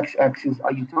 Which x-axis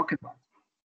are you talking about?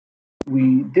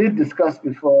 We did discuss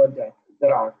before that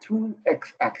there are two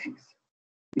x-axes.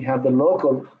 We have the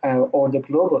local or the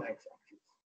global x-axis.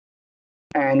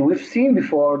 And we've seen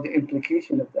before the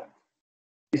implication of that.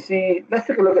 You see, let's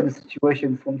take a look at the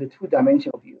situation from the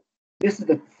two-dimensional view. This is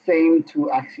the same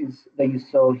two axes that you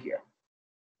saw here.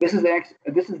 This is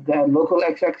the local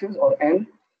x-axis or n,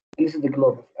 and this is the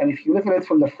global. And if you look at it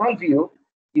from the front view,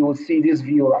 you will see this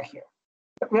view right here.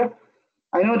 Clear?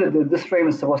 I know that this frame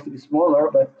is supposed to be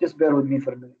smaller, but just bear with me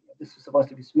for a minute. This is supposed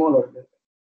to be smaller.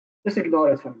 Just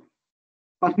ignore it for me.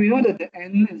 But we know that the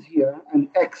n is here and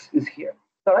x is here.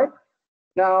 All right?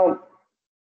 Now,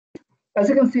 as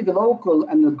you can see, the local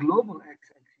and the global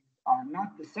x-axis are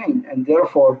not the same, and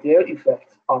therefore their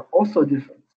effects are also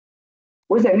different.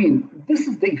 What does that mean? This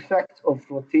is the effect of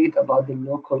rotate about the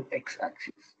local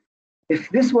x-axis. If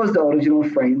this was the original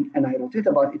frame and I rotate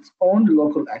about its own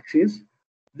local axis,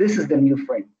 this is the new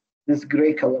frame, this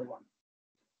gray color one.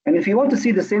 And if you want to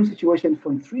see the same situation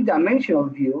from three-dimensional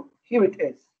view, here it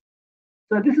is.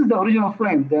 So this is the original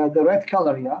frame, the red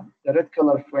color, yeah, the red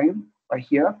color frame right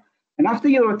here. And after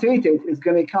you rotate it, it's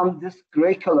going to come this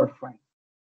gray color frame.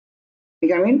 You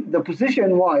know what I mean? The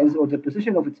position-wise, or the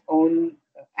position of its own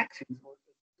axis, or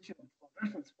the position of its own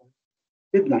reference point,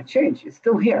 did not change. It's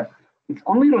still here. Its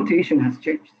only rotation has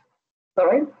changed. All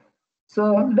right?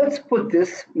 So let's put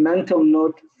this mental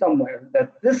note somewhere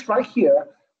that this right here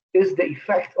is the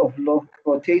effect of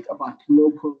rotate about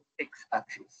local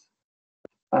x-axis.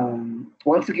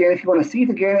 Once again, if you want to see it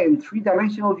again in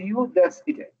three-dimensional view, that's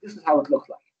it. This is how it looks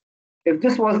like. If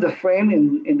this was the frame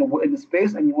in the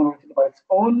space and you want to rotate about its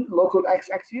own local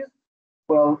x-axis,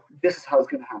 well, this is how it's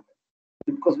going to happen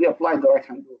because we applied the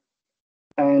right-hand rule,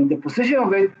 and the position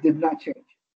of it did not change.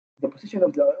 The position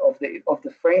of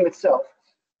the frame itself,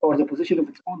 or the position of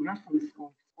its own reference or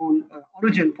its own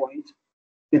origin point,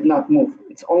 did not move.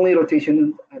 Its only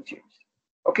rotation had changed.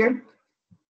 Okay?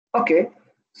 Okay.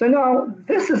 So now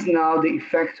this is now the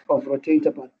effect of rotate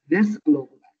about this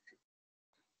global axis.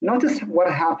 Notice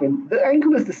what happened. The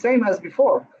angle is the same as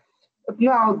before, but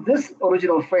now this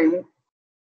original frame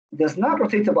does not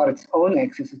rotate about its own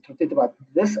axis, it rotates about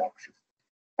this axis.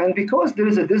 And because there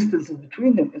is a distance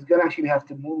between them, it's going to actually have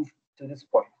to move to this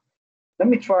point. Let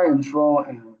me try and draw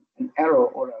an arrow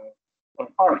or an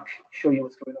arc, show you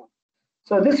what's going on.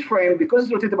 So this frame, because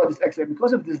it's rotated about this axis,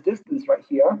 because of this distance right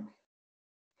here,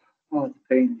 oh, it's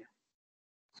pain.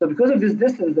 So because of this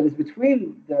distance that is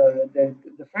between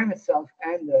the frame itself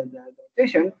and the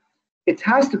rotation, it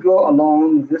has to go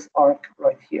along this arc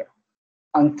right here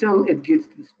until it gets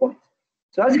to this point.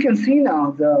 So as you can see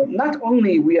now, not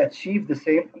only we achieve the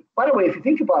same, by the way, if you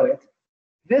think about it,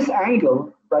 this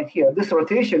angle right here, this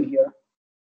rotation here,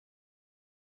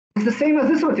 is the same as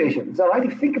this rotation. Is that right?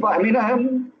 If you think about it, I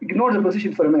mean, ignore the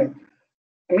position for a minute.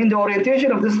 I mean, the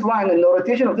orientation of this line and the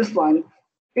orientation of this line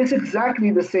is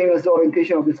exactly the same as the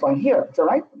orientation of this line here. It's all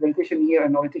right? The orientation here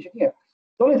and orientation here.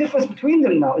 The only difference between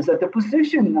them now is that the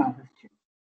position now has changed.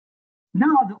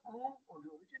 Now the O or the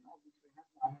origin of this ring has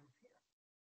now moved here.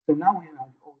 So now we have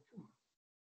O2.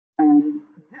 And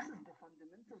this is the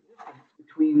fundamental difference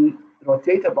between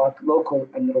rotate about local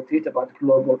and rotate about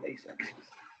global x-axis.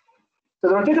 So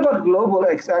the rotate about global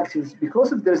x-axis,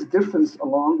 because if there's a difference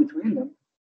along between them,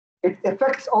 it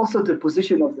affects also the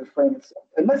position of the frame itself.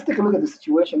 And let's take a look at the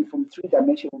situation from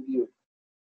three-dimensional view.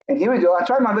 And here we go. I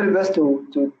tried my very best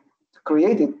to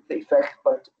create it, the effect,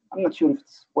 but I'm not sure if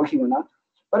it's working or not.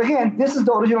 But again, this is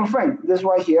the original frame. This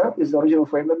right here is the original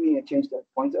frame. Let me change that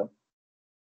pointer.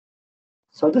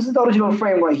 So this is the original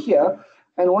frame right here.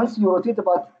 And once you rotate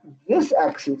about this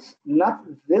axis, not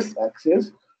this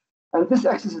axis, and this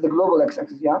axis is the global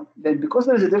x-axis, yeah, then because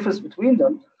there is a difference between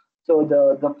them, so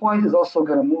the point is also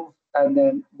going to move, and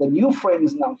then the new frame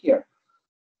is now here.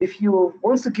 If you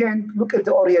once again look at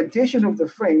the orientation of the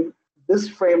frame, this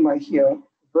frame right here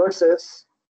versus,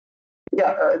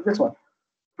 this one,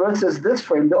 versus this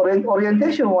frame, the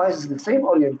orientation-wise is the same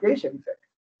orientation effect,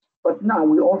 but now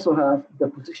we also have the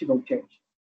positional change.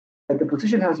 And the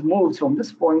position has moved from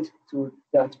this point to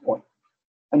that point.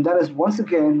 And that is once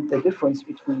again the difference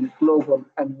between global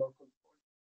and local.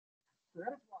 So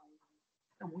that is why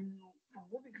when you're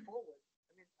moving forward,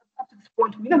 I mean, up to this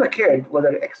point, we never cared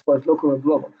whether X was local or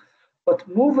global. But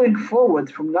moving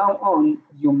forward from now on,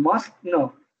 you must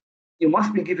know, you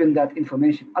must be given that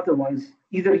information. Otherwise,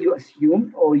 either you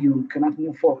assume or you cannot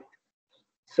move forward.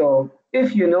 So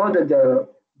if you know that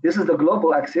this is the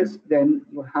global axis, then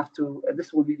you have to,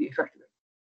 this will be the effect of it.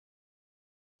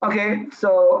 Okay,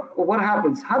 so what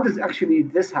happens? How does actually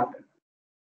this happen?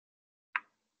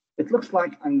 It looks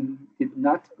like I did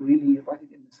not really write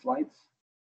it in the slides.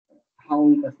 How?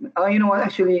 You know what?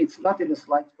 Actually, it's not in the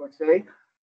slides per se.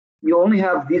 You only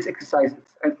have these exercises,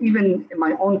 and even in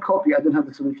my own copy, I don't have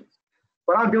the solutions.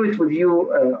 But I'll do it with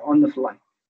you on the fly.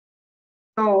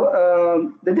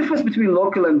 So the difference between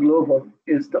local and global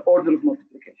is the order of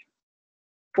multiplication.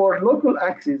 For local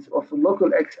axis or for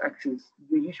local x-axis,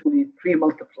 we usually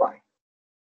pre-multiply.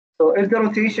 So if the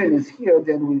rotation is here,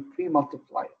 then we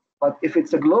pre-multiply it. But if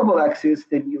it's a global axis,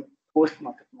 then you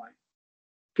post-multiply.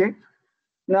 Okay.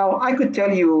 Now I could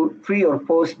tell you pre or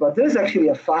post, but there's actually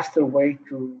a faster way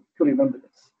to remember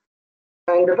this.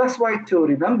 And the best way to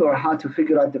remember how to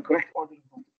figure out the correct order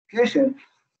of multiplication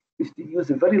is to use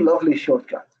a very lovely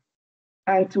shortcut.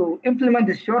 And to implement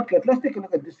this shortcut, let's take a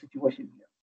look at this situation here.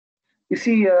 You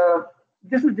see,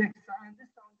 this is the exercise, this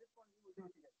one we will do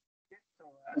together. Okay? So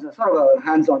as a sort of a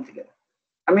hands-on together.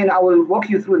 I mean, I will walk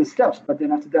you through the steps, but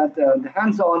then after that, the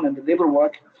hands-on and the labor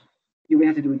work, you may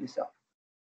have to do it yourself.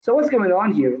 So what's going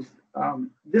on here is,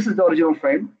 this is the original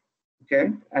frame,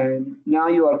 okay? And now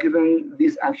you are given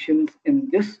these actions in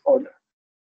this order.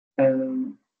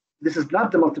 This is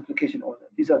not the multiplication order.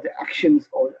 These are the actions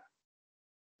order.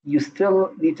 You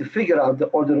still need to figure out the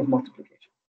order of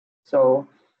multiplication. So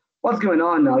what's going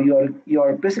on now? You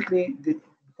are basically,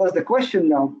 because the question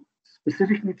now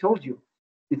specifically told you,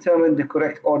 determine the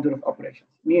correct order of operations,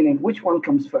 meaning which one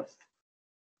comes first.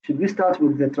 Should we start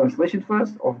with the translation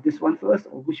first, or this one first,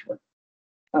 or which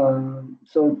one?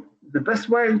 So the best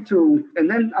way to, and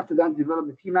then after that, develop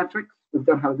the T matrix. We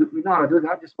know how to do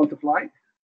that, just multiply,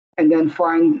 and then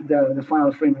find the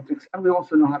final frame matrix. And we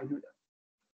also know how to do that.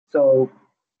 So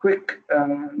quick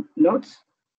notes.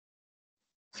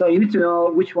 So you need to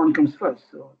know which one comes first.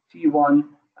 So T1,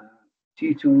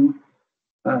 T2,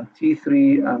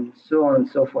 T3, and so on and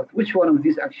so forth. Which one of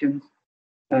these actions,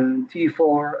 and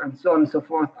T4, and so on and so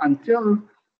forth, until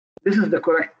this is the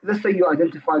correct, let's say you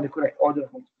identify the correct order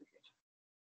of multiplication.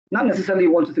 Not necessarily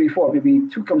 1, 2, 3, 4, maybe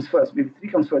 2 comes first, maybe 3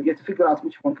 comes first. You have to figure out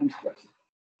which one comes first.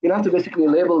 You have to basically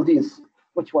label these,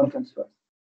 which one comes first.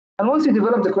 And once you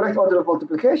develop the correct order of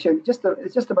multiplication,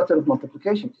 it's just a matter of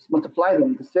multiplication. Just multiply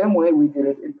them the same way we did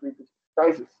it in previous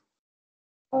exercises.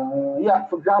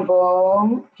 For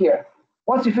example, here.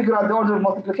 Once you figure out the order of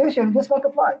multiplication, just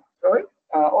multiply, right?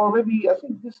 Or maybe, I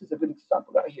think this is a good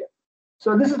example right here.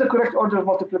 So this is the correct order of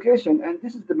multiplication, and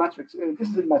this is the matrix. This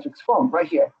is the matrix form right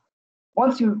here.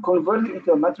 Once you convert it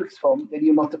into a matrix form, then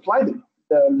you multiply them,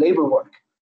 the labor work,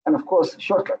 and of course,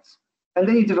 shortcuts. And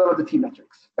then you develop the T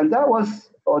matrix. And that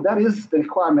is the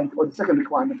requirement, or the second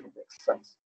requirement of the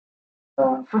exercise.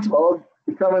 First of all,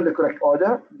 determine the correct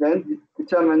order, then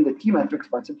determine the T matrix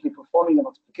by simply performing the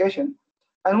multiplication.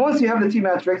 And once you have the T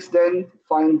matrix, then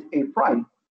find A prime.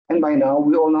 And by now,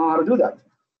 we all know how to do that.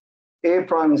 A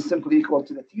prime is simply equal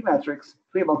to the T matrix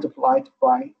pre-multiplied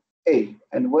by A.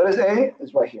 And where is A?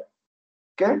 Is right here.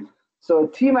 Okay? So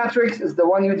T matrix is the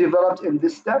one you developed in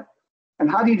this step. And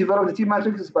how do you develop the T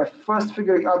matrix? Is by first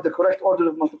figuring out the correct order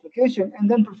of multiplication and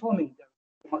then performing the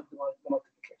multiplication.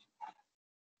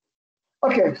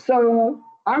 Okay, so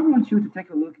I want you to take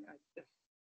a look at this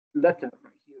letter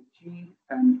right here, G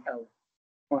and L.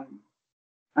 Fine.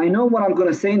 I know what I'm going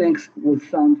to say next will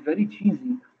sound very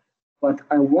cheesy, but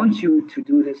I want you to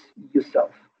do this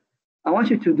yourself. I want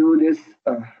you to do this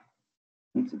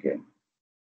once again.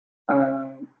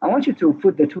 I want you to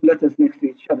put the two letters next to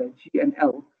each other, G and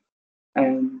L,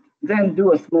 and then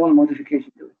do a small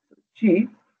modification to it. So G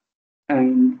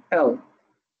and L.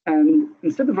 And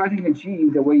instead of writing a G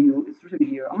the way it's written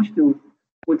here, I want you to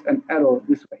put an arrow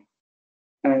this way.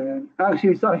 And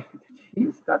actually, sorry, the G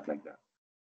is not like that.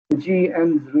 The G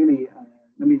ends really,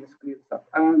 let me just clear this up.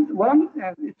 And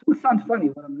it will sound funny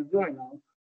what I'm doing now,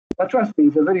 but trust me,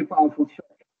 it's a very powerful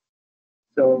shortcut.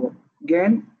 So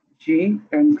again, G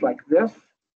ends like this.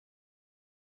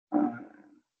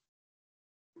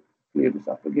 Clear this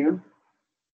up again.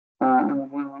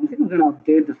 Well, I think I'm going to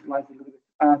update the slides a little bit.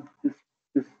 Add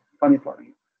this funny part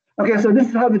here. Okay, so this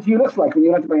is how the G looks like when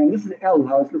you write it by hand. This is L,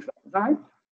 how it looks like. Right?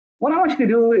 What I want you to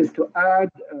do is to add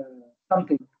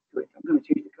something to it. I'm going to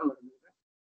change the color a little bit.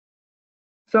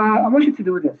 So I want you to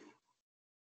do this.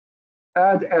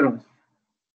 Add arrows.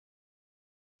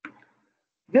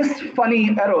 This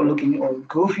funny arrow looking or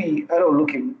goofy arrow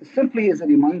looking simply is a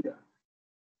reminder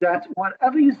that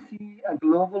wherever you see a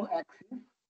global axis,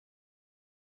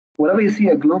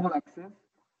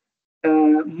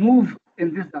 move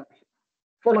in this direction.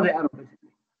 Follow the arrow, basically.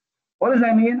 What does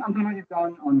that mean? I'm going to write it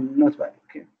down on Notepad.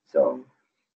 Okay, so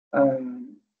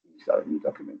sorry, new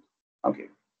document. Okay,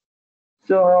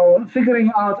 so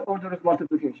figuring out order of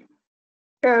multiplication.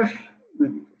 If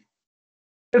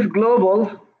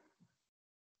global,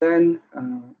 then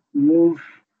move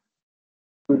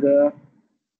to the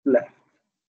left.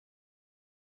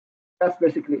 That's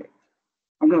basically it.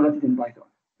 I'm going to write it in Python.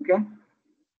 Okay.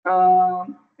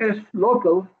 If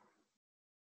local,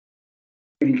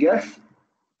 can you guess?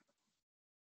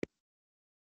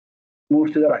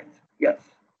 Move to the right. Yes.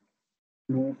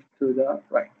 Move to the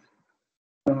right.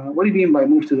 What do you mean by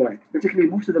move to the right? Basically,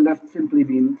 move to the left simply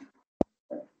means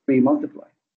re-multiply.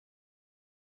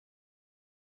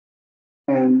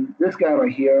 And this guy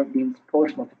right here means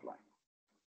post multiply.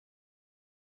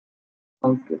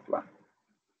 Multiply.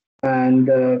 And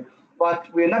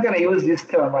but we're not going to use this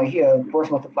term right here,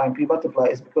 post multiply and pre-multiply,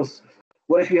 is because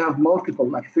what if you have multiple,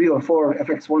 like 3 or 4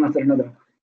 fx one after another?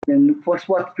 Then post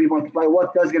what pre-multiply,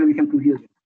 what that's going to become confusing.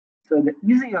 So the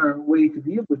easier way to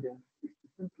deal with this is to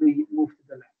simply move to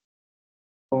the left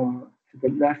or to the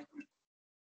left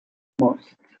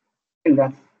most. And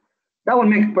that will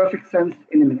make perfect sense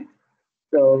in a minute.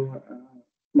 So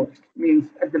most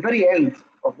means at the very end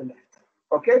of the left.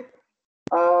 Okay.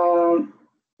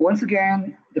 Once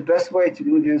again, the best way to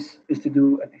do this is to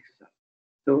do an exercise.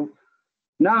 So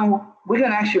now we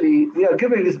are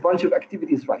given this bunch of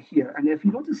activities right here. And if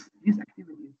you notice these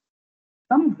activities,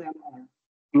 some of them are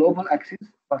global axis,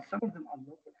 but some of them are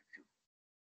local axis.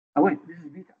 Oh wait, this is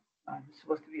beta. This is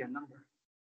supposed to be a number.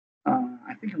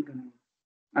 I think I'm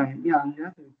gonna, yeah, I'm gonna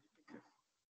have to fix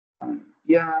this.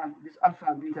 Yeah, this alpha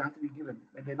and beta have to be given,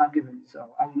 but they're not given.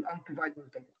 So I'll provide those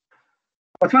data.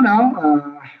 But for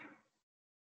now,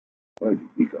 where did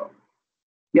we go?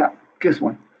 Yeah, case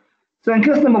 1. So in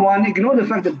case number 1, ignore the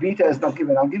fact that beta is not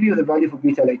given. I'll give you the value for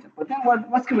beta later. But then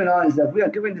what's going on is that we are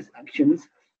given these actions,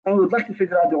 and we would like to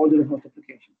figure out the order of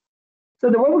multiplication.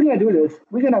 So the way we're going to do this,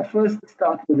 we're going to first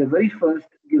start with the very first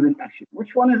given action.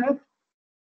 Which one is it?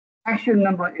 Action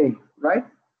number A, right?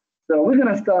 So we're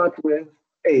going to start with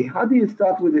A. How do you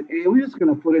start with A? We're just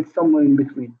going to put it somewhere in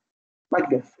between, like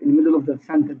this, in the middle of the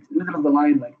sentence, in the middle of the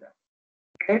line, like that.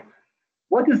 Okay.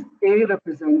 What does A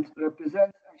represent?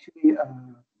 Represents actually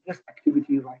this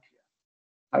activity right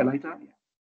here. Highlighter. Yeah.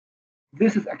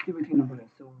 This is activity number A.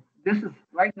 So this is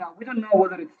right now. We don't know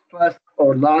whether it's first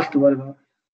or last or whatever.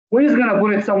 We're just gonna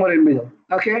put it somewhere in the middle.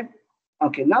 Okay.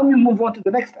 Okay. Now we move on to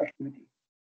the next activity.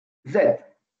 Z.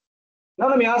 Now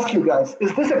let me ask you guys: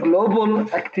 is this a global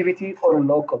activity or a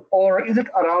local, or is it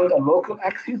around a local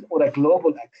axis or a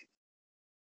global axis?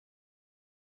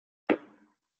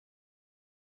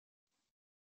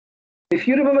 If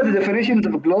you remember the definitions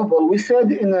of global, we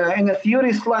said in the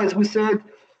theory slides, we said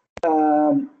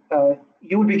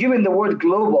you will be given the word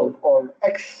global or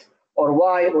X or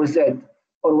Y or Z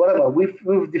or whatever.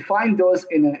 We've defined those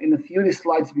in the theory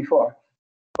slides before.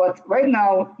 But right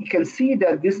now, you can see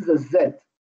that this is a Z,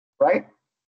 right?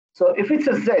 So if it's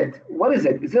a Z, what is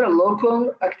it? Is it a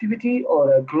local activity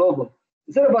or a global?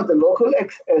 Is it about the local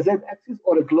Z axis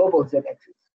or a global Z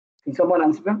axis? Can someone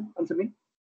answer me?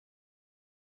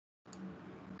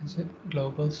 Is it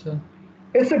global, sir?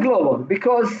 It's a global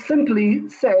because simply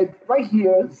said right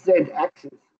here,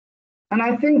 z-axis. And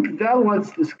I think that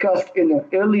was discussed in an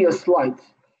earlier slide.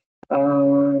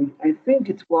 I think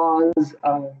it was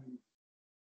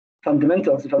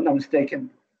fundamentals, if I'm not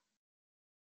mistaken.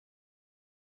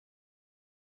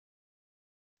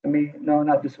 I mean, no,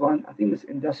 not this one. I think it's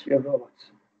industrial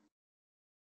robots.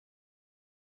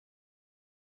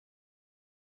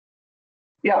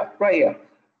 Yeah, right here.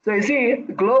 So you see,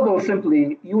 global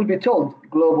simply, you will be told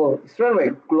global straight away,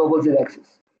 global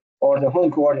z-axis, or the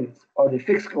home coordinates, or the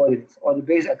fixed coordinates, or the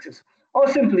base axis, or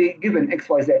simply given x,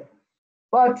 y, z.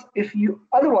 But if you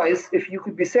otherwise, if you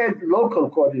could be said local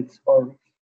coordinates, or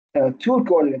tool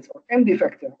coordinates, or MD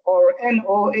factor, or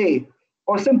NOA,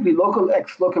 or simply local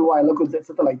x, local y, local z,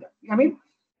 something like that. You know what I mean?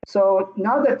 So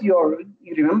now that you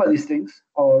remember these things,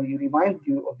 or you remind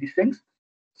you of these things,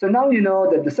 so now you know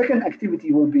that the second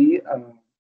activity will be,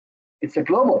 it's a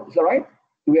global, is that right?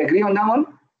 Do we agree on that one?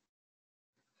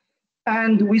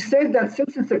 And we said that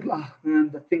since it's a,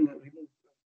 the thing,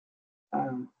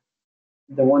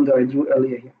 the one that I drew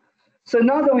earlier here. So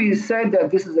now that we said that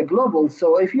this is a global,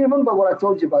 so if you remember what I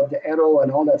told you about the arrow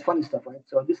and all that funny stuff, right?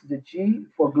 So this is a G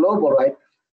for global, right?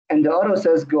 And the arrow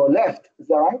says go left, is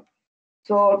that right?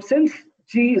 So since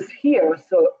G is here,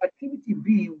 so activity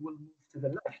B will move to the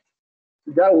left.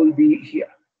 So that will be here.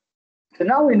 So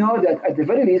now we know that at the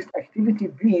very least, activity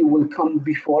B will come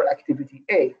before activity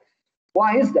A.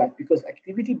 Why is that? Because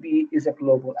activity B is a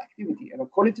global activity. And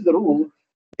according to the rule,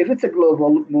 if it's a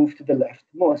global, move to the left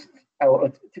most, or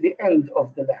to the end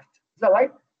of the left. Is that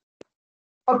right?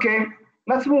 Okay,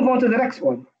 let's move on to the next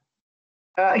one.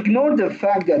 Ignore the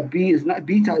fact that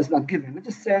beta is not given. Let's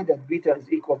just say that beta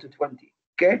is equal to 20.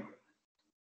 Okay?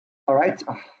 All right.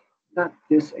 Oh, not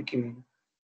this again.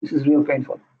 This is real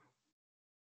painful.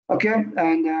 Okay,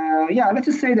 and yeah, let's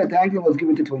just say that the angle was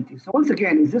given to 20. So once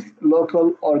again, is this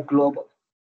local or global?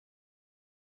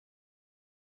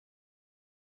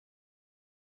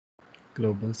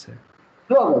 Global, sir.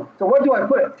 Global. So where do I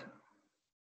put it?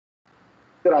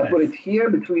 Should I put it here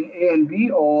between A and B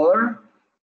or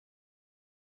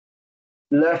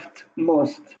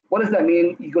leftmost? What does that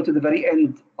mean? You go to the very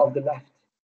end of the left.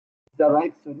 Is that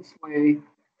right? So this way,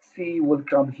 C will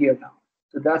come here now.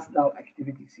 So that's now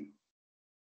activity C.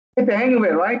 Get the hang of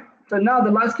it, right? So now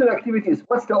the last two activities,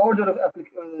 what's the order of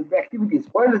the activities?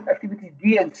 Where is activity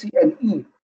B and C and E?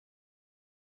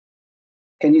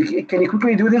 Can you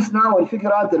quickly do this now and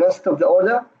figure out the rest of the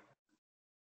order?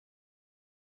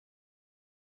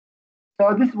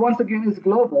 So this once again is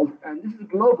global, and this is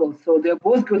global, so they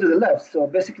both go to the left. So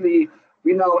basically,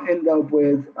 we now end up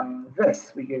with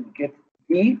this. We can get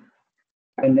B,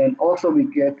 and then also we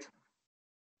get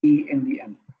E in the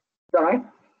end. All right?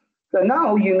 So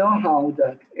now you know how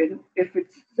that if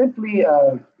it's simply,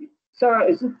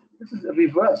 Sarah, this is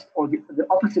reversed or the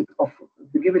opposite of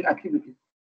the given activity.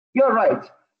 You're right,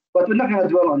 but we're not going to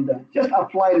dwell on that. Just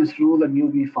apply this rule and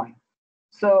you'll be fine.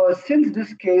 So since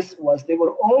this case was, they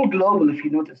were all global, if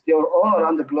you notice, they were all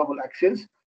around the global axis.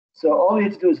 So all we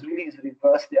have to do is really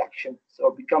reverse the action. So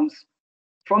it becomes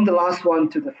from the last one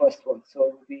to the first one. So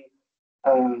it will be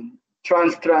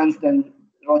trans, then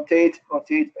rotate, and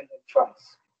then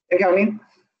trans. You know what I mean?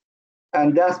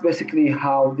 And that's basically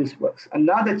how this works. And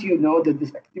now that you know that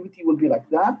this activity will be like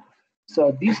that,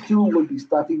 so these two will be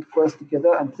starting first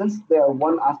together. And since they are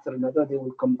one after another, they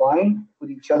will combine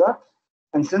with each other.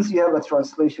 And since you have a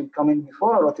translation coming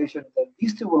before a rotation, then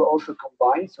these two will also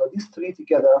combine. So these three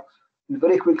together will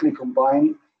very quickly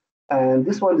combine. And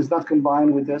this one does not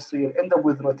combine with this. So you'll end up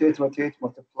with rotate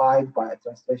multiplied by a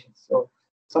translation. So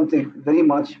something very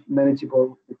much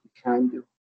manageable that you can do.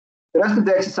 The rest of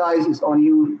the exercise is on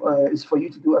you, is for you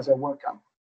to do as a workout.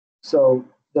 So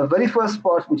the very first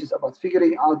part, which is about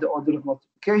figuring out the order of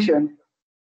multiplication,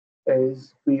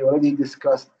 is we already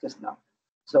discussed just now.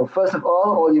 So first of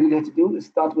all you really have to do is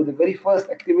start with the very first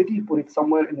activity, put it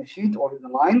somewhere in a sheet or in a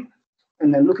line,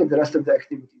 and then look at the rest of the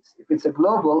activities. If it's a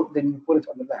global, then you put it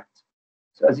on the left.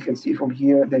 So as you can see from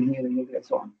here, then here, and here, and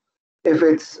so on. If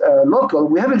it's local,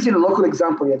 we haven't seen a local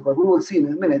example yet, but we will see in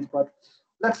a minute. But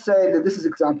let's say that this is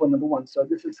example number 1. So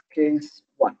this is case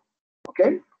 1,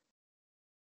 okay?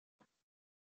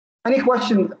 Any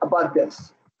questions about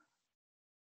this?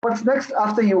 What's next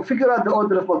after you figure out the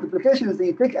order of multiplication is that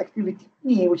you take activity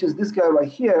E, which is this guy right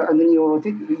here, and then you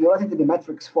write it in the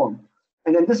matrix form.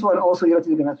 And then this one also you write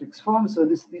it in the matrix form. So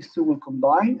these two will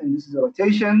combine, and this is a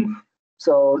rotation.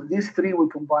 So these three will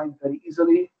combine very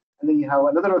easily. And then you have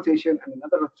another rotation and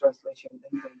another translation. Then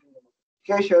you can do the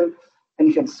multiplication, and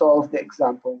you can solve the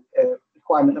example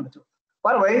requirement number 2.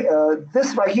 By the way,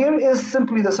 this right here is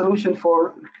simply the solution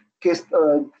for case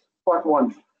part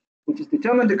 1, which is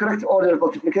determine the correct order of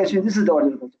multiplication. This is the order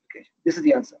of multiplication. This is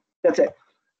the answer. That's it.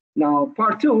 Now,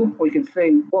 part 2, we can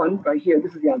say 1 right here.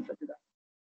 This is the answer to that.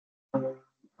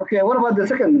 Okay, what about the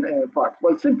second part?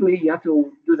 Well, simply you have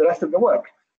to do the rest of the work.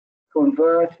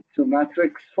 Convert to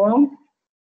matrix form,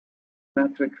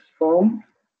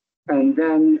 and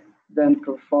then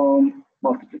perform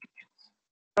multiplications.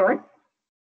 All right.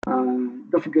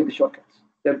 Don't forget the shortcuts.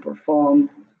 Then perform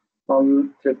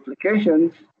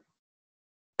multiplications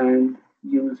and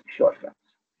use shortcuts.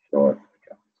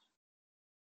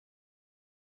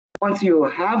 Once you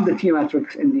have the T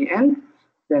matrix in the end,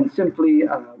 then simply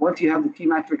once you have the T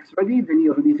matrix ready, then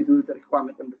you're ready to do the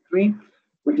requirement number 3,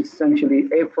 which is essentially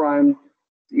A prime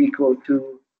is equal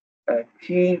to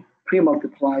T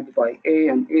pre-multiplied by A,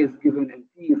 and A is given and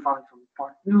T you found from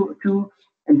part 2,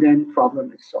 and then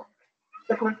problem is solved. Is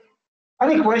that correct?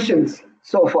 Any questions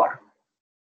so far?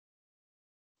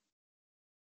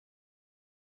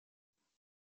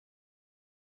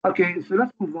 Okay, so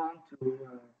let's move on to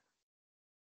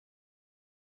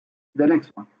the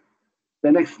next one,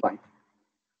 the next slide.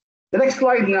 The next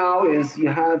slide now is you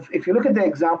have, if you look at the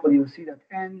example, you'll see that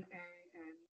N,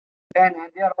 and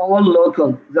they are all local.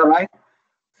 Is that right?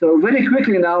 So very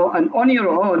quickly now, and on your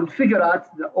own, figure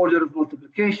out the order of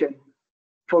multiplication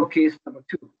for case number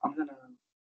 2. I'm gonna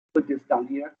put this down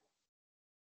here.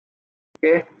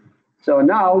 Okay, so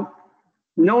now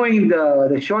knowing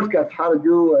the shortcut how to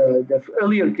do the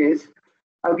earlier case,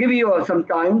 I'll give you some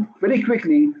time very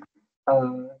quickly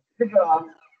figure out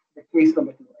the case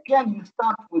number 2. Again, you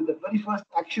start with the very first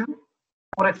action,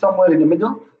 put it somewhere in the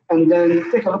middle, and then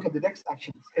take a look at the next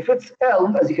actions. If it's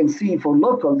L, as you can see for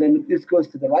local, then this goes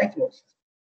to the rightmost,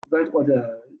 right, or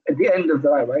at the end of the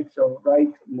line, right? So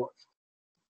rightmost.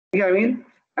 You know what I mean?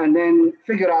 And then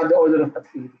figure out the order of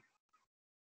activity.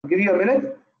 I'll give you a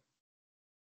minute,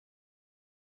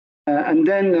 and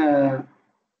then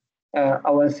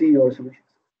I want to see your solutions.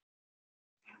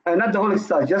 Not the whole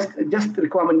exercise, just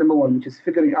requirement number 1, which is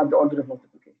figuring out the order of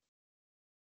multiplication.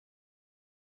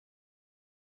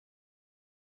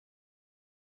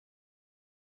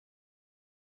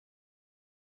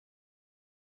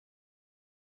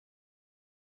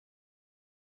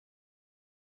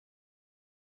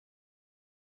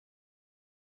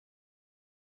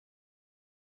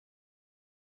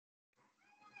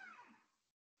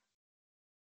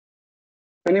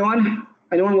 Anyone?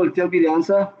 Anyone will tell me the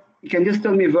answer? You can just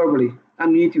tell me verbally.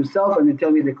 Unmute yourself and then tell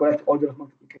me the correct order of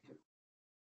multiplication.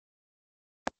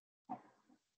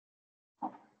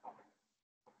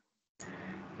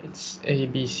 It's A,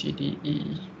 B, C, D,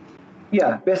 E.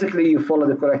 Yeah, basically you follow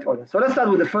the correct order. So let's start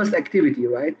with the first activity,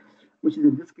 right? Which is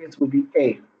in this case will be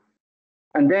A.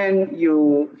 And then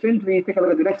you simply take a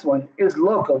look at the next one. Is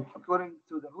local according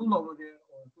to the rule over there,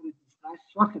 or according to this nice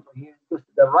shortcut over here, it goes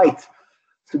to the right.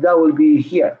 So that will be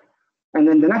here. And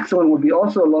then the next one will be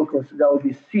also local, so that will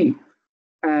be C.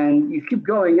 And you keep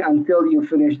going until you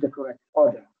finish the correct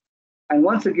order. And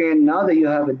once again, now that you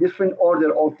have a different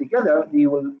order altogether, you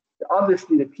will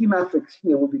obviously the T matrix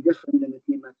here will be different than the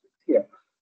T matrix here.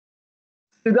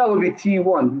 So that will be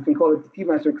T1. You can call it the T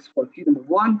matrix for T number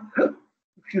 1.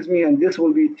 Excuse me, and this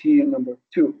will be T number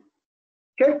 2.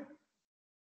 Okay.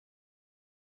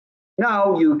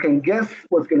 Now you can guess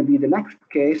what's going to be the next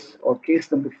case, or case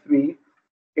number 3,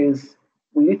 is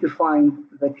we need to find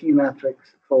the T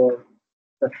matrix for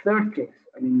the third case.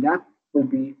 I mean, that will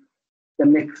be the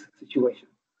mixed situation.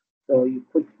 So you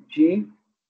put G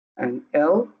and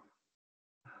L,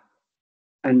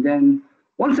 and then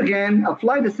once again,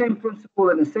 apply the same principle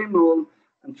and the same rule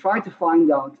and try to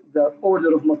find out the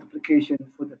order of multiplication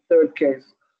for the third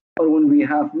case, or when we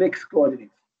have mixed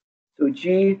coordinates. So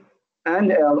G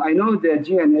and L, I know that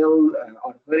G and L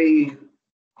are very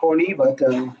corny, but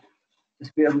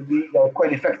just bear with me, they're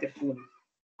quite effective.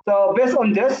 So based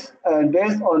on this, and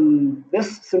based on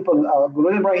this simple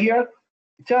algorithm right here,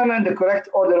 determine the correct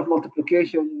order of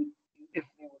multiplication if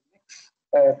they will mix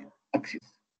axes.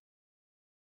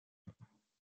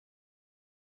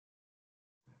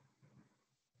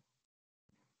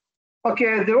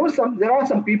 Okay, there are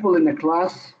some people in the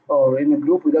class or in the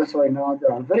group with us right now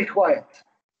that are very quiet,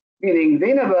 meaning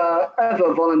they never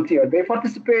ever volunteer. They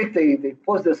participate, they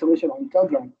post their solution on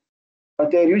Telegram, but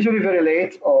they're usually very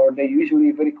late or they're usually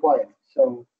very quiet.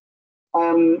 So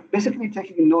I'm basically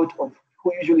taking note of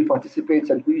who usually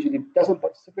participates and who usually doesn't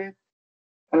participate.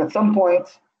 And at some point,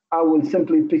 I will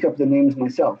simply pick up the names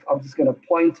myself. I'm just going to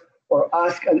point or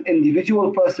ask an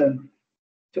individual person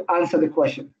to answer the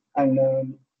question. And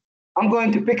I'm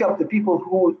going to pick up the people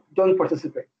who don't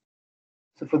participate.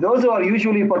 So for those who are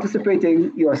usually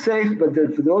participating, you are safe, but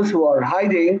then for those who are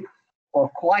hiding or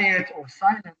quiet or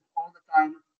silent all the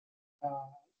time,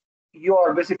 you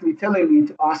are basically telling me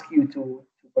to ask you to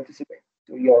participate.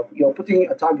 So you're putting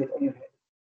a target on your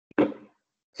head.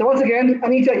 So once again,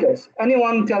 any takers?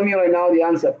 Anyone tell me right now the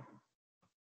answer?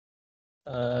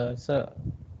 So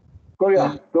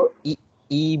Korea, go.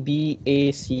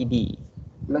 EBACD.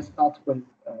 Let's start with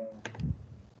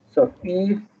so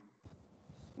B.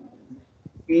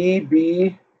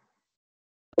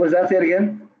 What was that say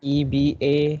again?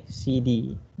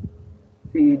 EBACD.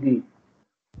 CD.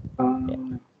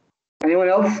 Anyone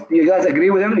else? Do you guys agree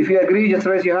with him? If you agree, just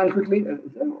raise your hand quickly.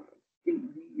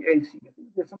 EBAC.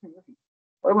 There's something missing.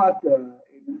 What about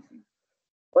ABC?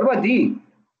 What about D?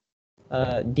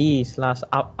 D slash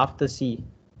after C.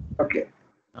 Okay.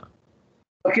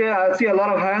 Okay, I see a lot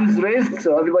of hands raised,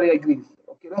 so everybody agrees.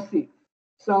 Okay, let's see.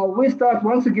 So we start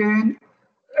once again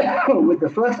with the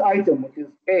first item, which is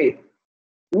A.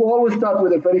 We always start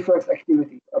with the very first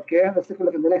activity. Okay, let's take a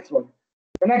look at the next one.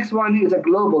 The next one is a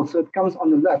global, so it comes on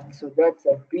the left. So that's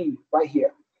a B right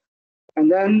here.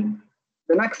 And then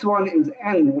the next one is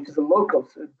N, which is a local,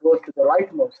 so it goes to the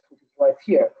rightmost, which is right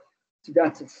here. So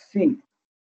that's a C.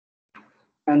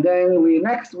 And then we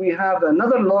have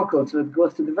another local, so it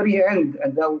goes to the very end,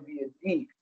 and that would be a D.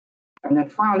 And then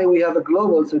finally we have a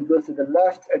global, so it goes to the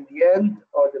left at the end,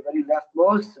 or the very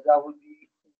leftmost, so that would be,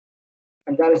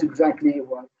 and that is exactly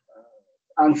what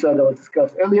answer that was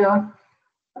discussed earlier.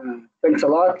 Thanks a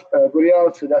lot,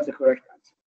 Guriel, so that's the correct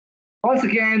answer. Once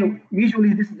again,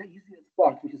 usually this is the easiest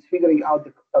part, which is figuring out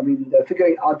the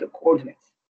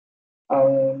coordinates.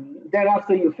 Then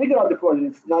after you figure out the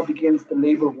coordinates, now begins the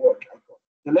labor work.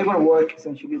 The labor work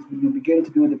essentially is when you begin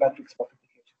to do the matrix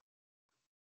multiplication.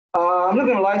 I'm not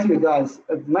going to lie to you guys.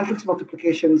 Matrix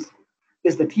multiplications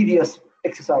is the tedious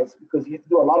exercise because you have to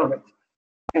do a lot of it.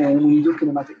 And when you do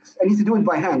kinematics, and you have to do it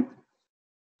by hand.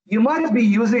 You might be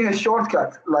using a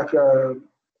shortcut like the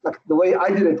way I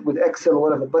did it with Excel or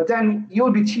whatever, but then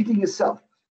you'll be cheating yourself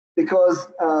because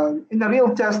in the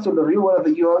real test or the real whatever,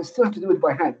 you still have to do it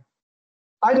by hand.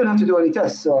 I don't have to do any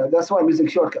tests, so that's why I'm using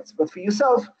shortcuts. But for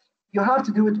yourself, you have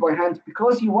to do it by hand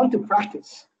because you want to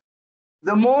practice.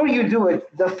 The more you do it,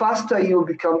 the faster you will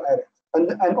become at it,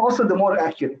 and also the more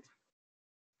accurate.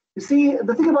 You see,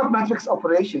 the thing about matrix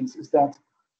operations is that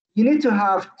you need to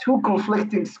have two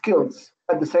conflicting skills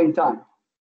at the same time.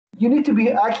 You need to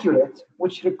be accurate,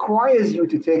 which requires you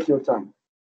to take your time.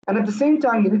 And at the same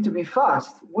time, you need to be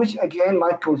fast, which again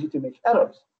might cause you to make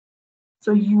errors.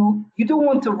 So you don't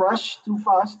want to rush too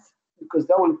fast because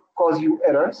that will cause you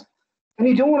errors. And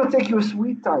you don't want to take your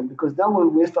sweet time because that will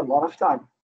waste a lot of time.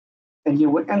 And you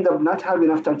will end up not having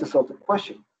enough time to solve the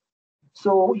question.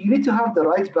 So you need to have the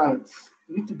right balance.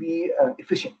 You need to be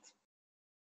efficient.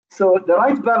 So the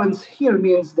right balance here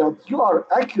means that you are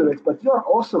accurate, but you are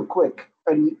also quick.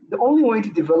 And the only way to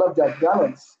develop that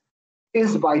balance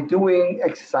is by doing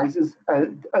exercises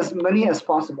as many as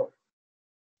possible.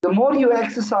 The more you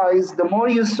exercise, the more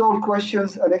you solve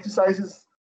questions and exercises,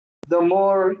 the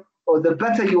more or the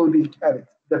better you will be at it.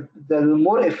 The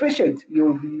more efficient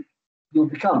you'll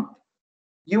become.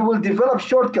 You will develop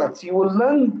shortcuts. You will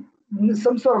learn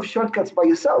some sort of shortcuts by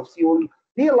yourselves. You will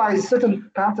realize certain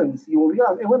patterns. You will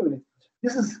realize, hey, wait a minute,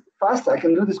 this is faster. I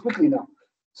can do this quickly now.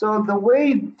 So the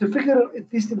way to figure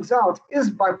these things out is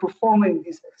by performing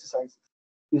these exercises.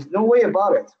 There's no way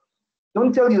about it.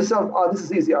 Don't tell yourself, oh, this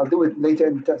is easy. I'll do it later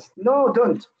in the test. No,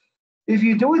 don't. If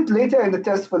you do it later in the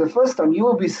test for the first time, you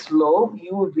will be slow.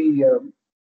 You will be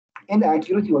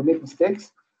inaccurate. You will make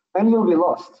mistakes, and you will be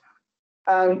lost.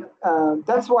 And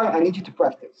that's why I need you to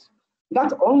practice.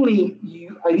 Not only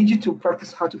I need you to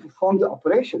practice how to perform the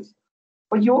operations,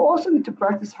 but you also need to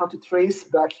practice how to trace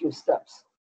back your steps.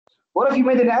 What if you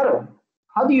made an error?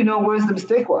 How do you know where the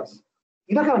mistake was?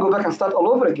 You're not going to go back and start all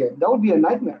over again. That would be a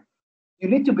nightmare. You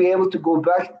need to be able to go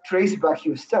back, trace back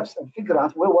your steps and figure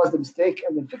out where was the mistake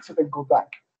and then fix it and go back.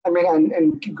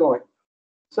 And keep going.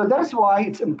 So that's why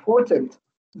it's important.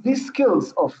 These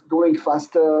skills of going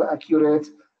faster, accurate,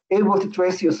 able to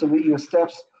trace your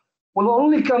steps will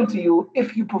only come to you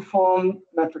if you perform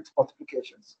matrix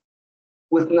multiplications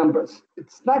with numbers.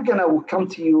 It's not going to come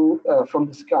to you from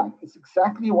the sky. It's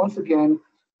exactly, once again,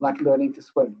 like learning to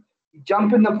swim. You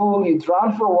jump in the pool, you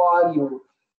drown for a while,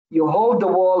 you hold the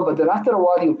wall, but then after a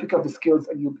while, you pick up the skills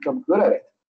and you become good at it.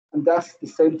 And that's the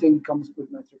same thing comes with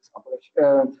matrix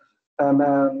operation.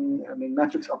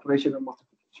 Matrix operation and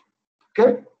multiplication.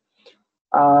 Okay.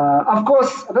 Of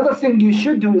course, another thing you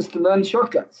should do is to learn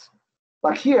shortcuts.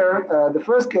 Like here, the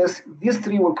first case, these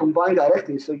three will combine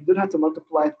directly, so you don't have to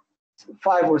multiply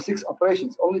 5 or 6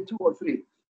 operations, only 2 or 3.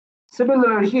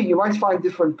 Similarly here, you might find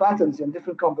different patterns and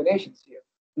different combinations here,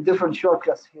 and different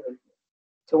shortcuts here and here.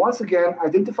 So once again,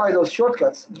 identify those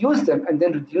shortcuts, use them, and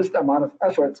then reduce the amount of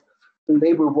effort and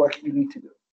labor work you need to do.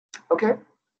 Okay?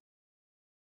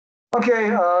 Okay,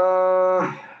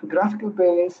 graphical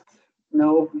based.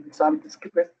 No, we decided to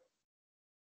skip it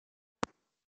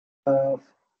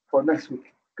for next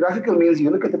week. Graphical means you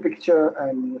look at the picture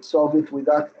and you solve it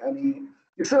without any,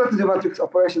 you still have to do matrix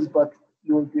operations, but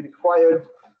you will be required,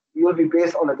 you will be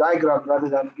based on a diagram rather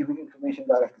than giving information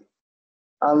directly.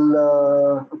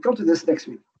 I'll come to this next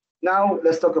week. Now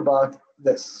let's talk about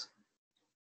this.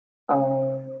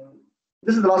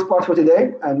 This is the last part for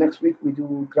today, and next week we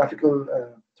do graphical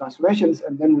transformations,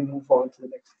 and then we move on to the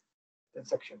next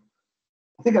section.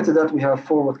 I think after that we have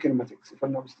forward kinematics, if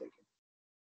I'm not mistaken.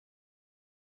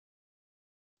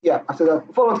 Yeah, after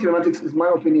that, forward kinematics, is my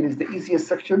opinion, is the easiest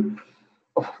section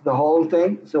of the whole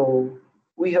thing. So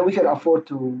we can afford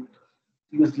to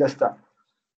use less time.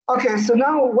 Okay, so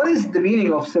now what is the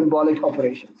meaning of symbolic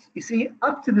operations? You see,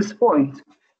 up to this point,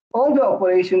 all the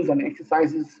operations and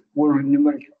exercises were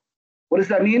numerical. What does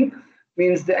that mean? It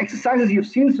means the exercises you've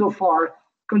seen so far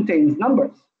contains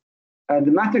numbers.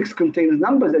 The matrix contains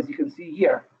numbers, as you can see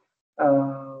here.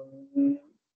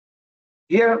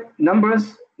 Here,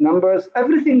 numbers,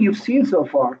 everything you've seen so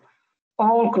far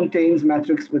all contains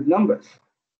matrix with numbers.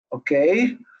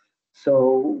 Okay,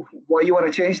 so why you want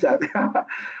to change that?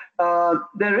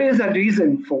 There is a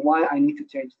reason for why I need to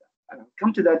change that. I'll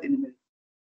come to that in a minute.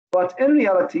 But in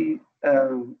reality,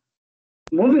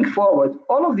 moving forward,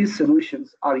 all of these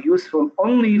solutions are useful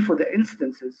only for the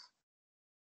instances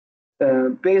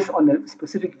based on the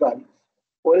specific values.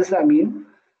 What does that mean?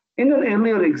 In an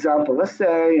earlier example, let's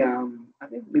say, I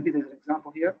think maybe there's an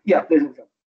example here. Yeah, there's an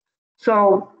example.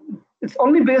 So it's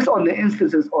only based on the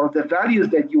instances or the values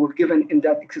that you were given in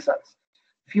that exercise.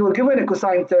 If you were given a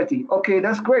cosine 30, okay,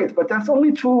 that's great, but that's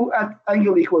only true at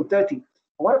angle equal 30.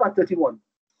 What about 31?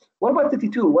 What about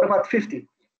 32? What about 50? You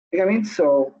know what I mean?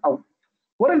 So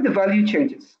what if the value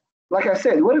changes? Like I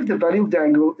said, what if the value of the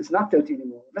angle is not 30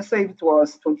 anymore? Let's say it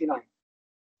was 29,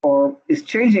 or is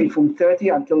changing from 30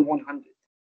 until 100.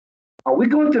 Are we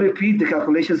going to repeat the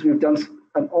calculations we've done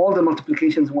and all the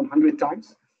multiplications 100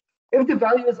 times? If the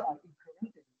values are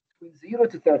incremented between 0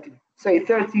 to 30, say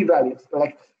 30 values,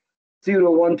 like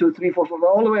 0, 1, 2, 3, 4, 5,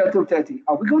 all the way until 30,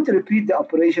 are we going to repeat the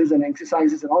operations and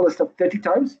exercises and all that stuff 30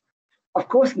 times? Of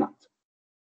course not,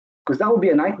 because that would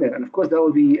be a nightmare, and of course that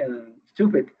would be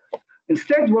stupid.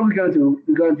 Instead, what we're going to do,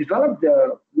 we're going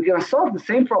to solve the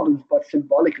same problems, but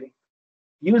symbolically,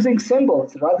 using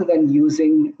symbols rather than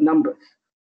using numbers.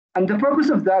 And the purpose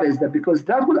of that is that because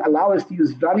that will allow us to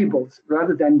use variables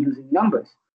rather than using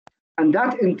numbers. And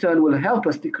that in turn will help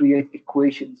us to create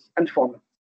equations and formulas.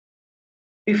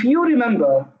 If you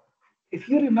remember,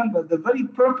 the very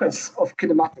purpose of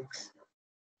kinematics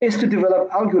is to develop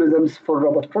algorithms for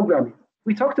robot programming.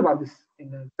 We talked about this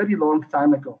in a very long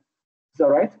time ago. Is that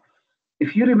right?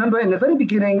 If you remember in the very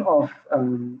beginning of,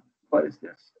 what is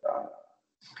this?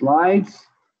 Slides,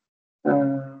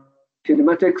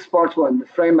 kinematics part 1, the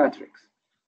frame matrix.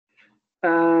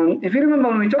 If you remember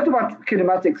when we talked about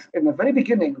kinematics in the very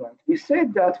beginning, right, we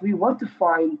said that we want to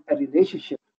find a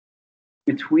relationship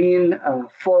between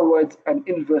forward and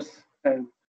inverse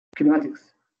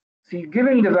kinematics. See,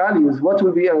 giving the values, what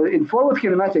will be in forward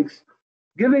kinematics,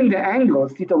 giving the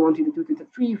angles, theta 1, theta 2, theta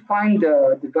 3, find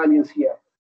the values here.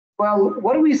 Well,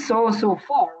 what we saw so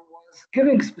far was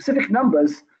giving specific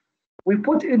numbers, we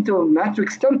put into a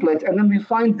matrix template and then we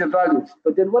find the values.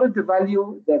 But then what if the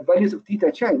values of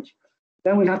theta change?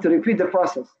 Then we'll have to repeat the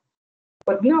process.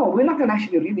 But no, we're not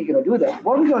actually really going to do that.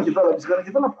 What we're going to develop is going to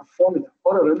develop a formula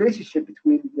or a relationship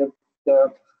between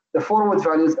the forward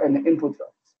values and the input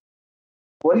values.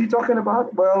 What are you talking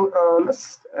about? Well,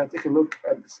 let's take a look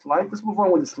at the slide. Let's move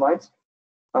on with the slides.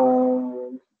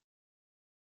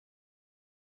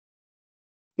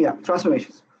 Yeah,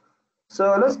 transformations.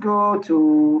 So let's go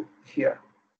to here.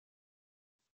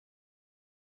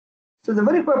 So the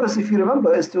very purpose, if you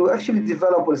remember, is to actually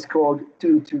develop what is called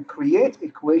to create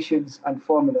equations and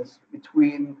formulas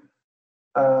between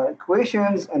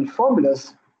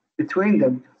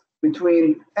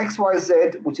between x, y, z,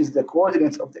 which is the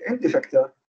coordinates of the end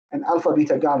effector, and alpha,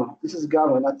 beta, gamma. This is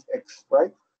gamma, not x,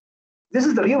 right? This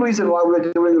is the real reason why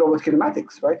we're doing robot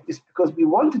kinematics, right? It's because we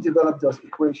want to develop those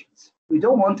equations. We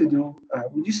don't want to do,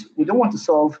 we don't want to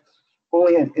solve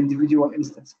only an individual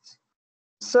instances.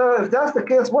 So if that's the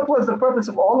case, what was the purpose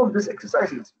of all of these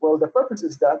exercises? Well, the purpose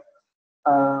is that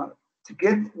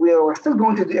we are still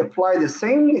going to apply the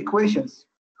same equations.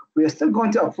 We are still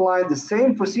going to apply the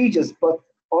same procedures, but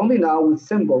only now with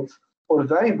symbols or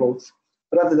variables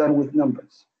rather than with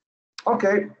numbers.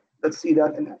 Okay, let's see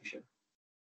that in action.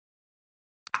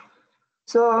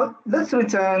 So let's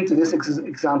return to this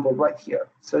example right here.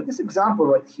 So this example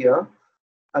right here,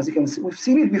 as you can see, we've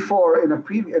seen it before in a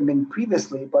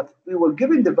previously, but we were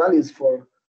given the values for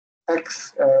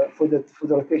x for the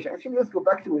rotation. Actually, let's go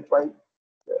back to it right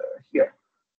here.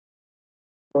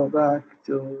 Go back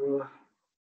to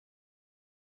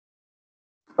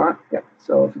yeah.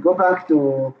 So if you go back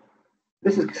to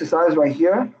this exercise right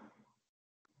here.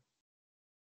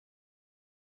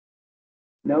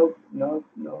 No,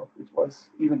 it was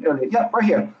even earlier. Yeah, right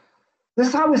here. This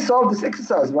is how we solve this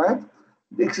exercise, right?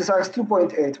 The exercise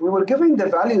 2.8. We were given the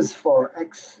values for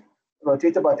x,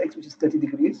 rotate about x, which is 30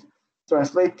 degrees,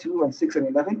 translate 2 and 6 and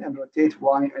 11, and rotate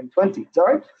y and 20. Is that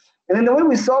right? And then the way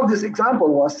we solved this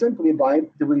example was simply by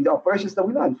doing the operations that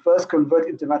we learned. First, convert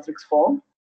into matrix form,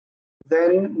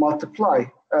 then multiply,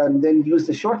 and then use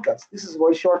the shortcuts. This is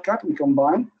one shortcut we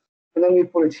combine, and then we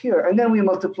put it here, and then we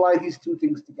multiply these two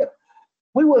things together.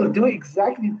 We will do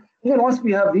exactly, and then once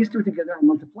we have these two together and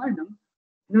multiply them,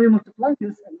 then we multiply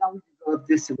this, and now we develop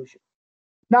this solution.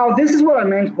 Now, this is what I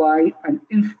meant by an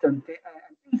instant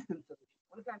solution.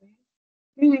 What does that mean?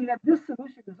 Meaning that this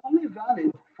solution is only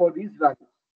valid for these values.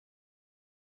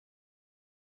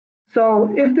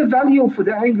 So if the value for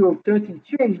the angle of 30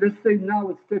 changed, let's say now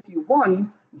it's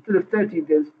 31 instead of 30,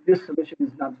 this solution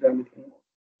is not valid anymore.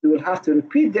 We will have to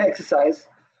repeat the exercise,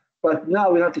 but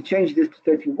now we have to change this to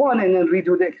 31 and then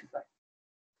redo the exercise.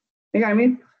 You know what I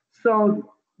mean? So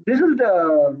this is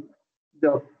the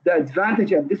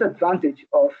advantage and disadvantage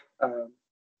of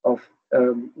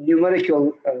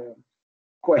numerical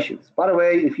questions. By the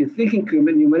way, if you're thinking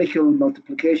numerical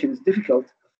multiplication is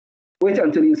difficult, wait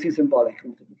until you see symbolic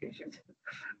multiplications.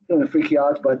 Don't want to freak you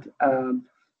out, but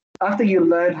after you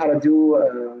learn how to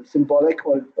do symbolic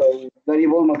or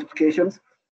variable multiplications,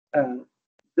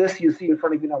 this you see in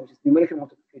front of you now, which is numerical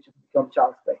multiplication, becomes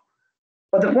child's play.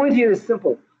 But the point here is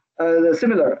simple,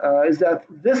 similar, is that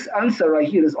this answer right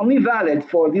here is only valid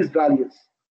for these values,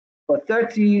 for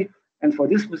 30 and for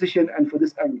this position and for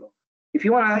this angle. If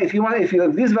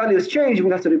these values change, we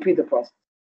have to repeat the process.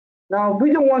 Now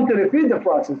we don't want to repeat the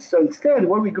process, so instead,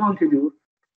 what we're going to do,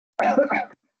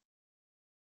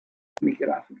 make it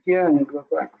out here and go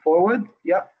back forward.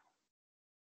 Yep.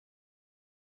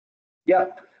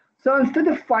 So instead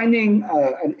of finding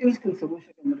an instant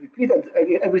solution and repeat it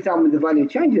every time the value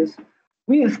changes,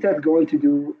 we instead going to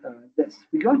do this.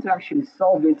 We're going to actually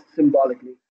solve it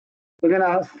symbolically. We're going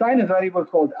to assign a variable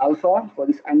called alpha for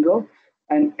this angle,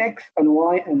 and x and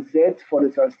y and z for the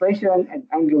translation, and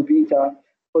angle beta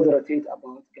for the rotate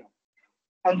about gamma.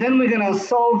 And then we're going to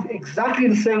solve exactly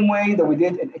the same way that we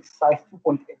did in exercise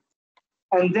 2.8.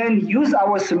 And then use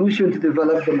our solution to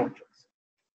develop the matrix.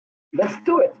 Let's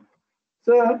do it.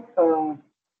 So,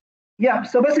 yeah,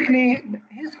 so basically,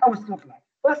 here's how it's looking like.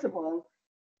 First of all,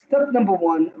 step number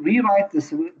one, rewrite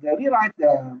this line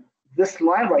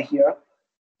right here,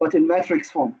 but in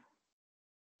matrix form.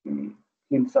 Let me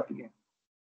clean this up again.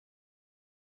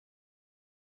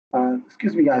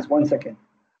 Excuse me, guys, 1 second.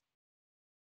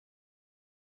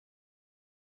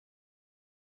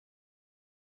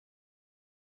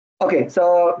 Okay,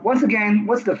 so once again,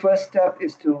 what's the first step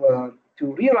is to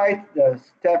rewrite the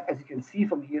step, as you can see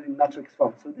from here, in matrix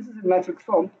form. So this is in matrix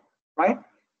form, right?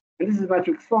 And this is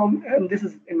matrix form, and this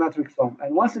is in matrix form.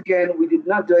 And once again, we did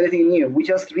not do anything new. We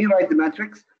just rewrite the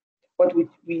matrix, but we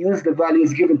use the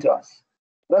values given to us.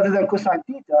 Rather than cosine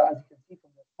theta, as you can see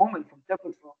from the moment from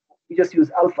template form, we just use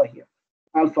alpha here.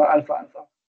 Alpha.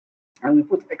 And we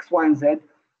put x, y, and z.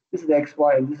 This is the x,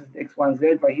 y, and this is the x, y, and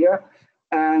z right here.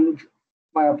 And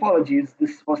my apologies,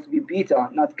 this is supposed to be beta,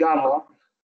 not gamma.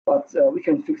 But we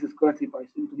can fix this correctly by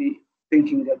simply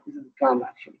thinking that this is gamma,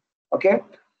 actually. Okay?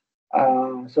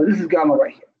 So this is gamma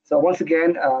right here. So once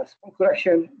again, small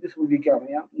correction, this will be gamma,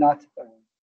 yeah? Not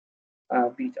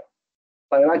beta.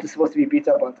 By right, it's supposed to be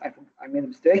beta, but I made a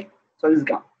mistake. So this is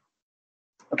gamma.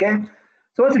 Okay?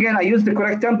 So once again, I used the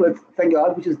correct template, thank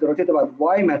God, which is the rotate about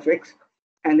y matrix,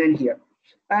 and then here.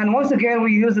 And once again,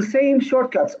 we use the same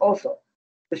shortcuts also.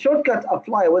 The shortcuts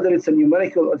apply whether it's a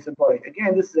numerical or symbolic.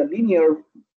 Again, this is a linear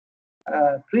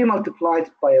pre-multiplied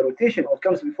by a rotation, or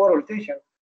comes before a rotation,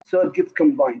 so it gets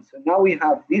combined. So now we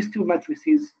have these two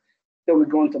matrices that we're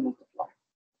going to multiply.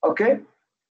 Okay?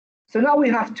 So now we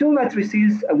have two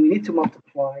matrices and we need to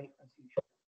multiply as usual.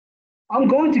 I'm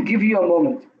going to give you a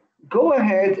moment. Go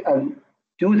ahead and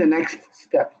do the next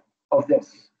step of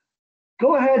this.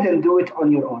 Go ahead and do it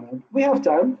on your own. We have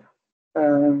time.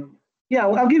 Yeah,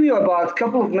 I'll give you about a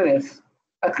couple of minutes.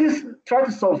 At least try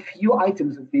to solve a few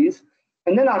items of these,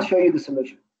 and then I'll show you the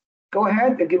solution. Go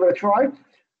ahead and give it a try.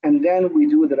 and then we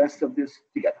do the rest of this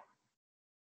together.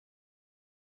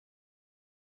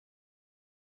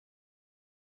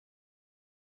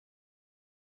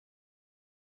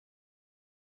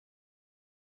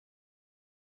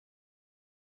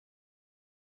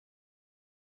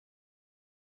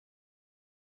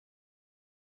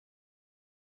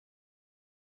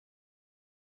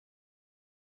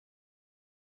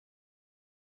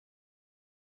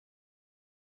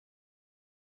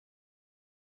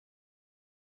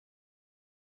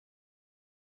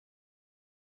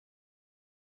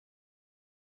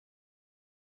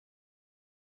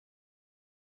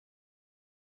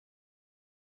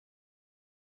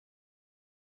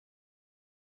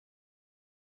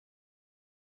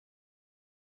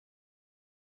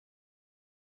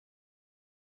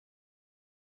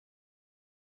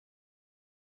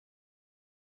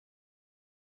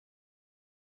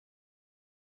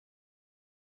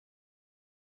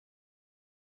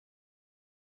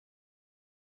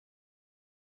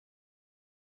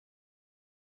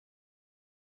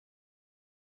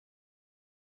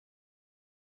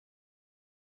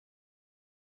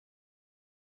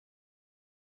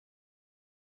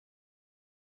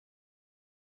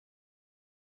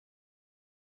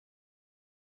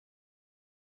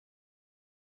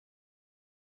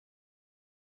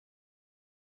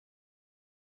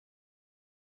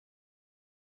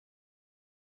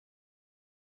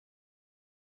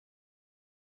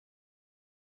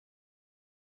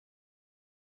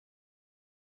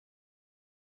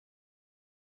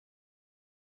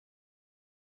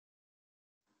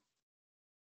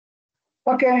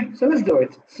 Okay, so let's do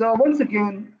it. So once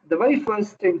again, the very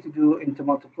first thing to do into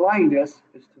multiplying this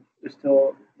is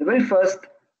to the very first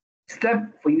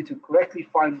step for you to correctly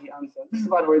find the answer. This is,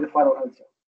 by the way, the final answer.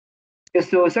 Is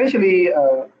to essentially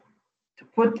to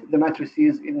put the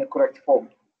matrices in a correct form.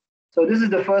 So this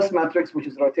is the first matrix, which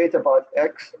is rotate about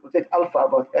x, rotate alpha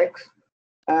about x,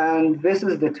 and this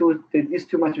is these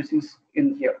two matrices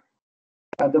in here.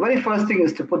 The very first thing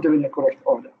is to put them in the correct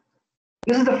order.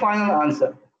 This is the final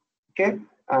answer. Okay,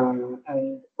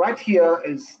 and right here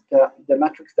is the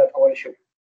matrix that I want to show you.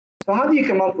 So how do you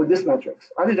come up with this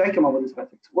matrix? How did I come up with this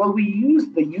matrix? Well, we use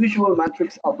the usual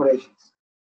matrix operations.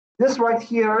 This right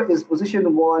here is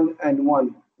position 1 and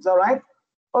 1. Is that right?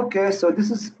 Okay, so this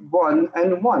is 1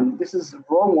 and 1. This is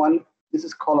row 1. This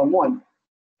is column 1.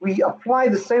 We apply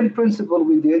the same principle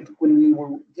we did when we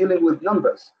were dealing with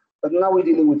numbers, but now we're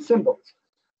dealing with symbols.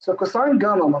 So cosine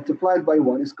gamma multiplied by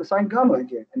 1 is cosine gamma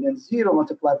again, and then 0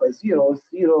 multiplied by 0 is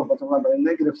 0 multiplied by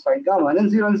negative sine gamma, and then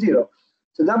 0 and 0.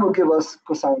 So that will give us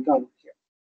cosine gamma here.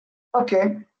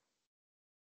 Okay.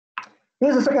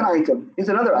 Here's the second item. Here's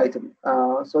another item.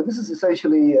 So this is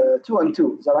essentially 2 and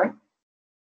 2. Is that right?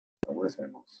 Oh, where's my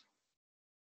mouse?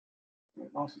 My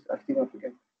mouse is acting up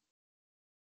again.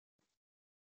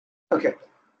 Okay.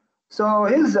 So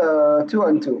here's 2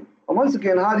 and 2. And once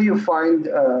again, how do you find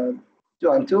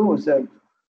 2 and 2?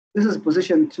 This is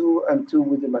position 2 and 2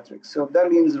 with the matrix. So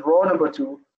that means row number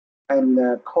 2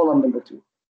 and column number 2.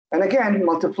 And again,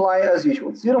 multiply as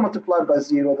usual. 0 multiplied by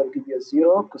 0, that will give you a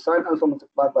 0. Cosine alpha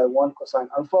multiplied by 1, cosine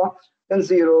alpha, then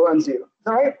 0 and 0.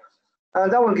 All right?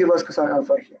 And that will give us cosine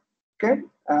alpha here. Okay?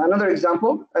 Another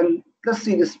example, and let's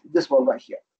see this one right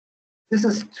here. This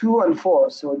is 2 and 4.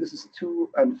 So this is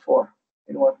 2 and 4.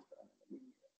 You know what?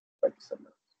 Write this down.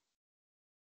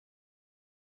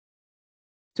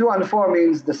 2 and 4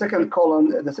 means the second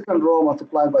column, the second row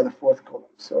multiplied by the fourth column.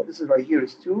 So this is right here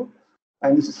is 2,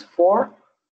 and this is 4.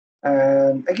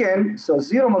 And again, so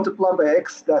 0 multiplied by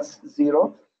x, that's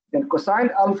 0. Then cosine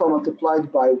alpha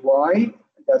multiplied by y,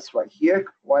 that's right here,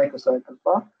 y cosine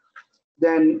alpha.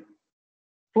 Then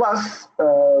plus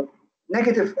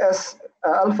negative s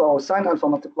alpha or sine alpha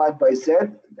multiplied by z,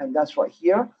 and that's right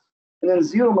here. And then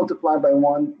 0 multiplied by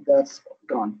 1, that's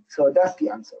gone. So that's the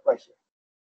answer right here.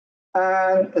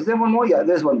 And is there one more? Yeah,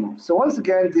 there's one more. So once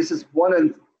again, this is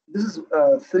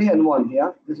 3 and 1.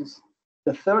 Yeah, this is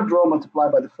the third row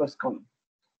multiplied by the first column.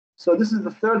 So this is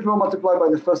the third row multiplied by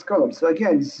the first column. So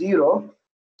again, 0.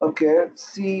 Okay,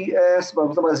 CS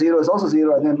multiplied by 0 is also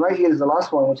 0. And then right here is the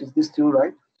last one, which is this 2,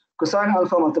 right? Cosine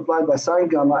alpha multiplied by sine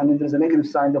gamma, and then there's a negative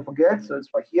sign, don't forget. So it's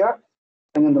right here.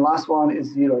 And then the last one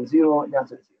is 0 and 0. And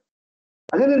that's it.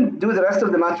 I didn't do the rest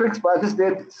of the matrix, but I just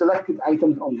did selected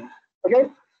items only. Okay?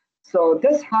 So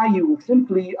that's how you will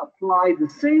simply apply the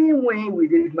same way we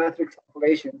did matrix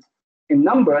operations in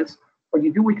numbers, but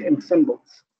you do it in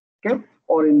symbols, okay?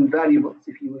 Or in variables,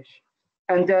 if you wish.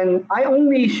 And then I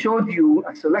only showed you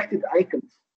selected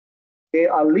items. Okay,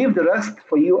 I'll leave the rest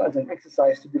for you as an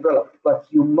exercise to develop, but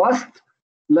you must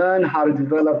learn how to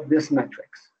develop this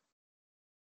matrix.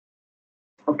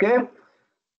 Okay?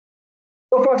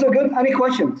 So far, so good. Any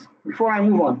questions before I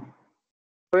move on?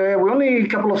 We're only a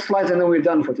couple of slides and then we're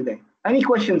done for today. Any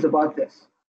questions about this?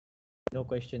 No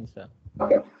questions, sir.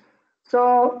 Okay.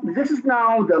 So this is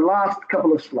now the last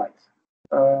couple of slides.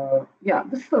 Yeah,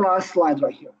 this is the last slide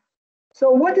right here. So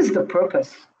what is the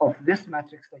purpose of this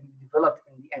matrix that you developed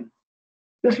in the end?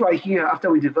 This right here, after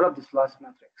we develop this last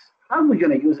matrix, how are we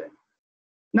going to use it?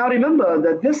 Now remember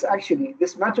that this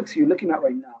matrix you're looking at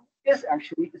right now is a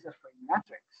frame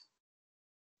matrix.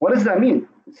 What does that mean?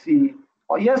 See,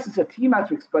 oh, yes, it's a T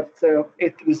matrix, but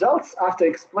it results after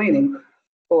explaining,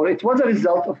 or it was a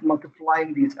result of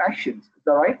multiplying these actions. Is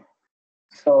that right?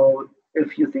 So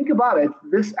if you think about it,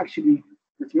 this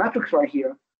matrix right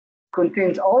here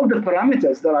contains all the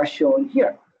parameters that are shown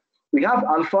here. We have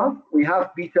alpha, we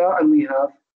have beta, and we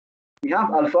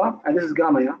have alpha, and this is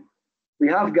gamma, yeah? We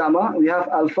have gamma, we have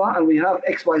alpha, and we have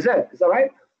x, y, z. Is that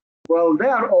right? Well, they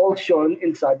are all shown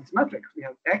inside this matrix. We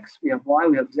have x, we have y,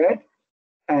 we have z,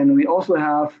 and we also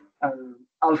have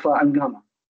alpha and gamma.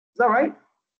 Is that right?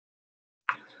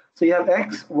 So you have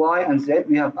x, y, and z.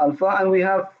 We have alpha, and we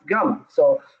have gamma.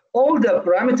 So all the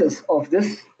parameters of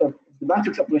this the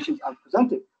matrix operations are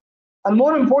presented. And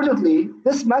more importantly,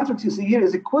 this matrix you see here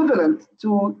is equivalent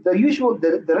to the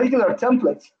regular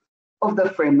templates of the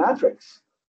frame matrix.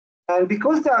 And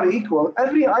because they are equal,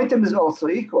 every item is also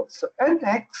equal. So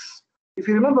nx, if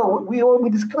you remember, we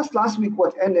discussed last week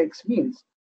what nx means.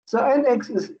 So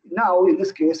nx is now, in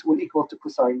this case, will equal to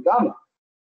cosine gamma.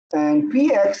 And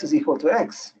px is equal to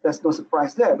x. That's no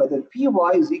surprise there. But then py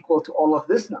is equal to all of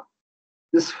this now.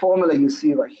 This formula you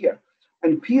see right here.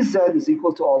 And pz is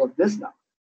equal to all of this now.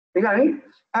 Okay?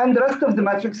 And the rest of the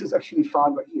matrix is actually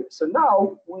found right here. So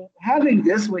now, having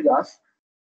this with us,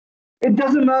 it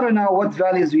doesn't matter now what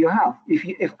values you have.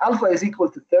 If alpha is equal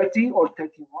to 30 or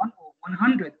 31 or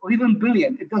 100 or even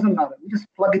billion, it doesn't matter. We just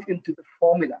plug it into the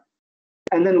formula.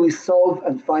 And then we solve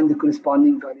and find the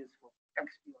corresponding values for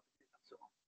x, y, and so on.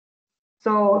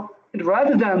 So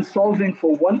rather than solving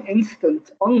for one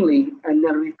instant only and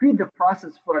then repeat the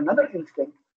process for another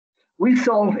instant, we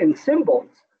solve in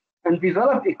symbols and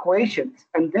develop equations.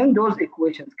 And then those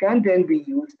equations can then be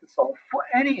used to solve for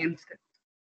any instant.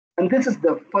 And this is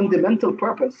the fundamental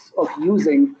purpose of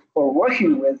using or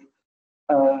working with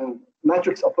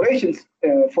matrix operations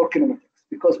for kinematics,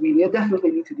 because we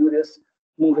definitely need to do this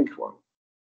moving forward.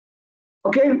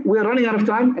 Okay, we're running out of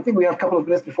time. I think we have a couple of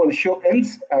minutes before the show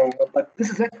ends, but this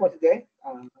is it for today.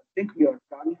 I think we are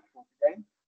done for today.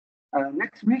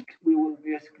 Next week, we will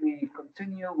basically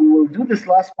continue. We will do this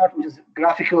last part, which is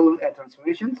graphical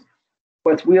transformations,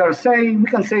 but we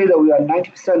can say that we are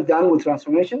 90% done with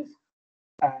transformations.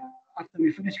 After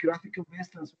we finish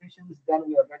graphical-based transformations, then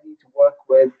we are ready to work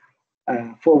with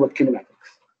forward kinematics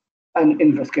and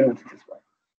inverse kinematics as well.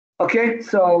 Okay,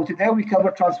 so today we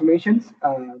covered transformations,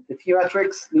 the T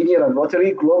matrix, linear and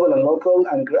rotary, global and local,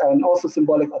 and also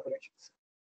symbolic operations.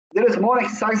 There is more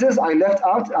exercises I left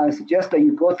out. I suggest that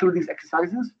you go through these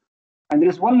exercises. And there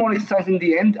is one more exercise in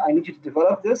the end. I need you to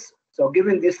develop this. So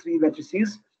given these three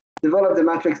matrices, develop the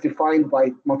matrix defined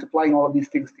by multiplying all of these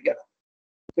things together.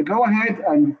 So go ahead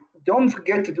and don't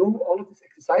forget to do all of these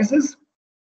exercises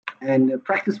and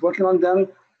practice working on them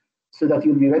so that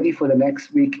you'll be ready for the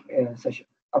next week session.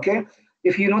 Okay?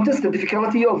 If you notice the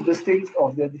difficulty of the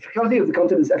difficulty of the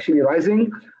content is actually rising,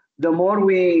 the more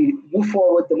we move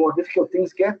forward, the more difficult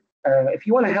things get. If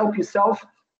you want to help yourself,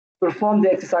 perform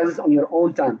the exercises on your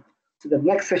own time so the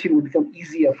next session will become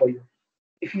easier for you.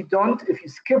 If you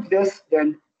skip this,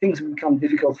 then things will become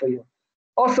difficult for you.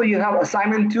 Also, you have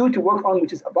assignment 2 to work on,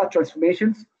 which is about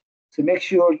transformations. So make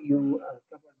sure you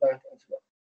cover that as well.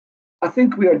 I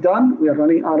think we are done. We are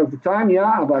running out of the time.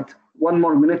 Yeah, about 1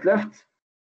 more minute left.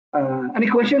 Any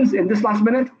questions in this last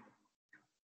minute?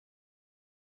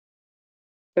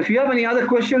 If you have any other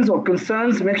questions or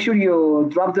concerns, make sure you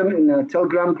drop them in a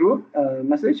Telegram group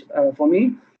message for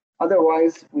me.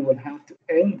 Otherwise, we will have to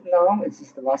end now. It's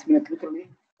just the last minute, literally.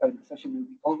 The session will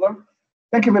be over.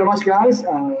 Thank you very much, guys.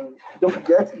 Don't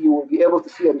forget, you will be able to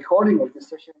see a recording of this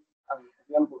session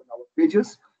available on our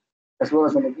pages, as well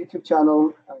as on the YouTube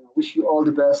channel. I wish you all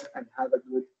the best and have a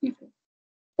good evening.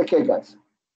 Take care, guys.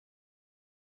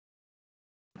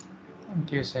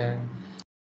 Thank you, sir.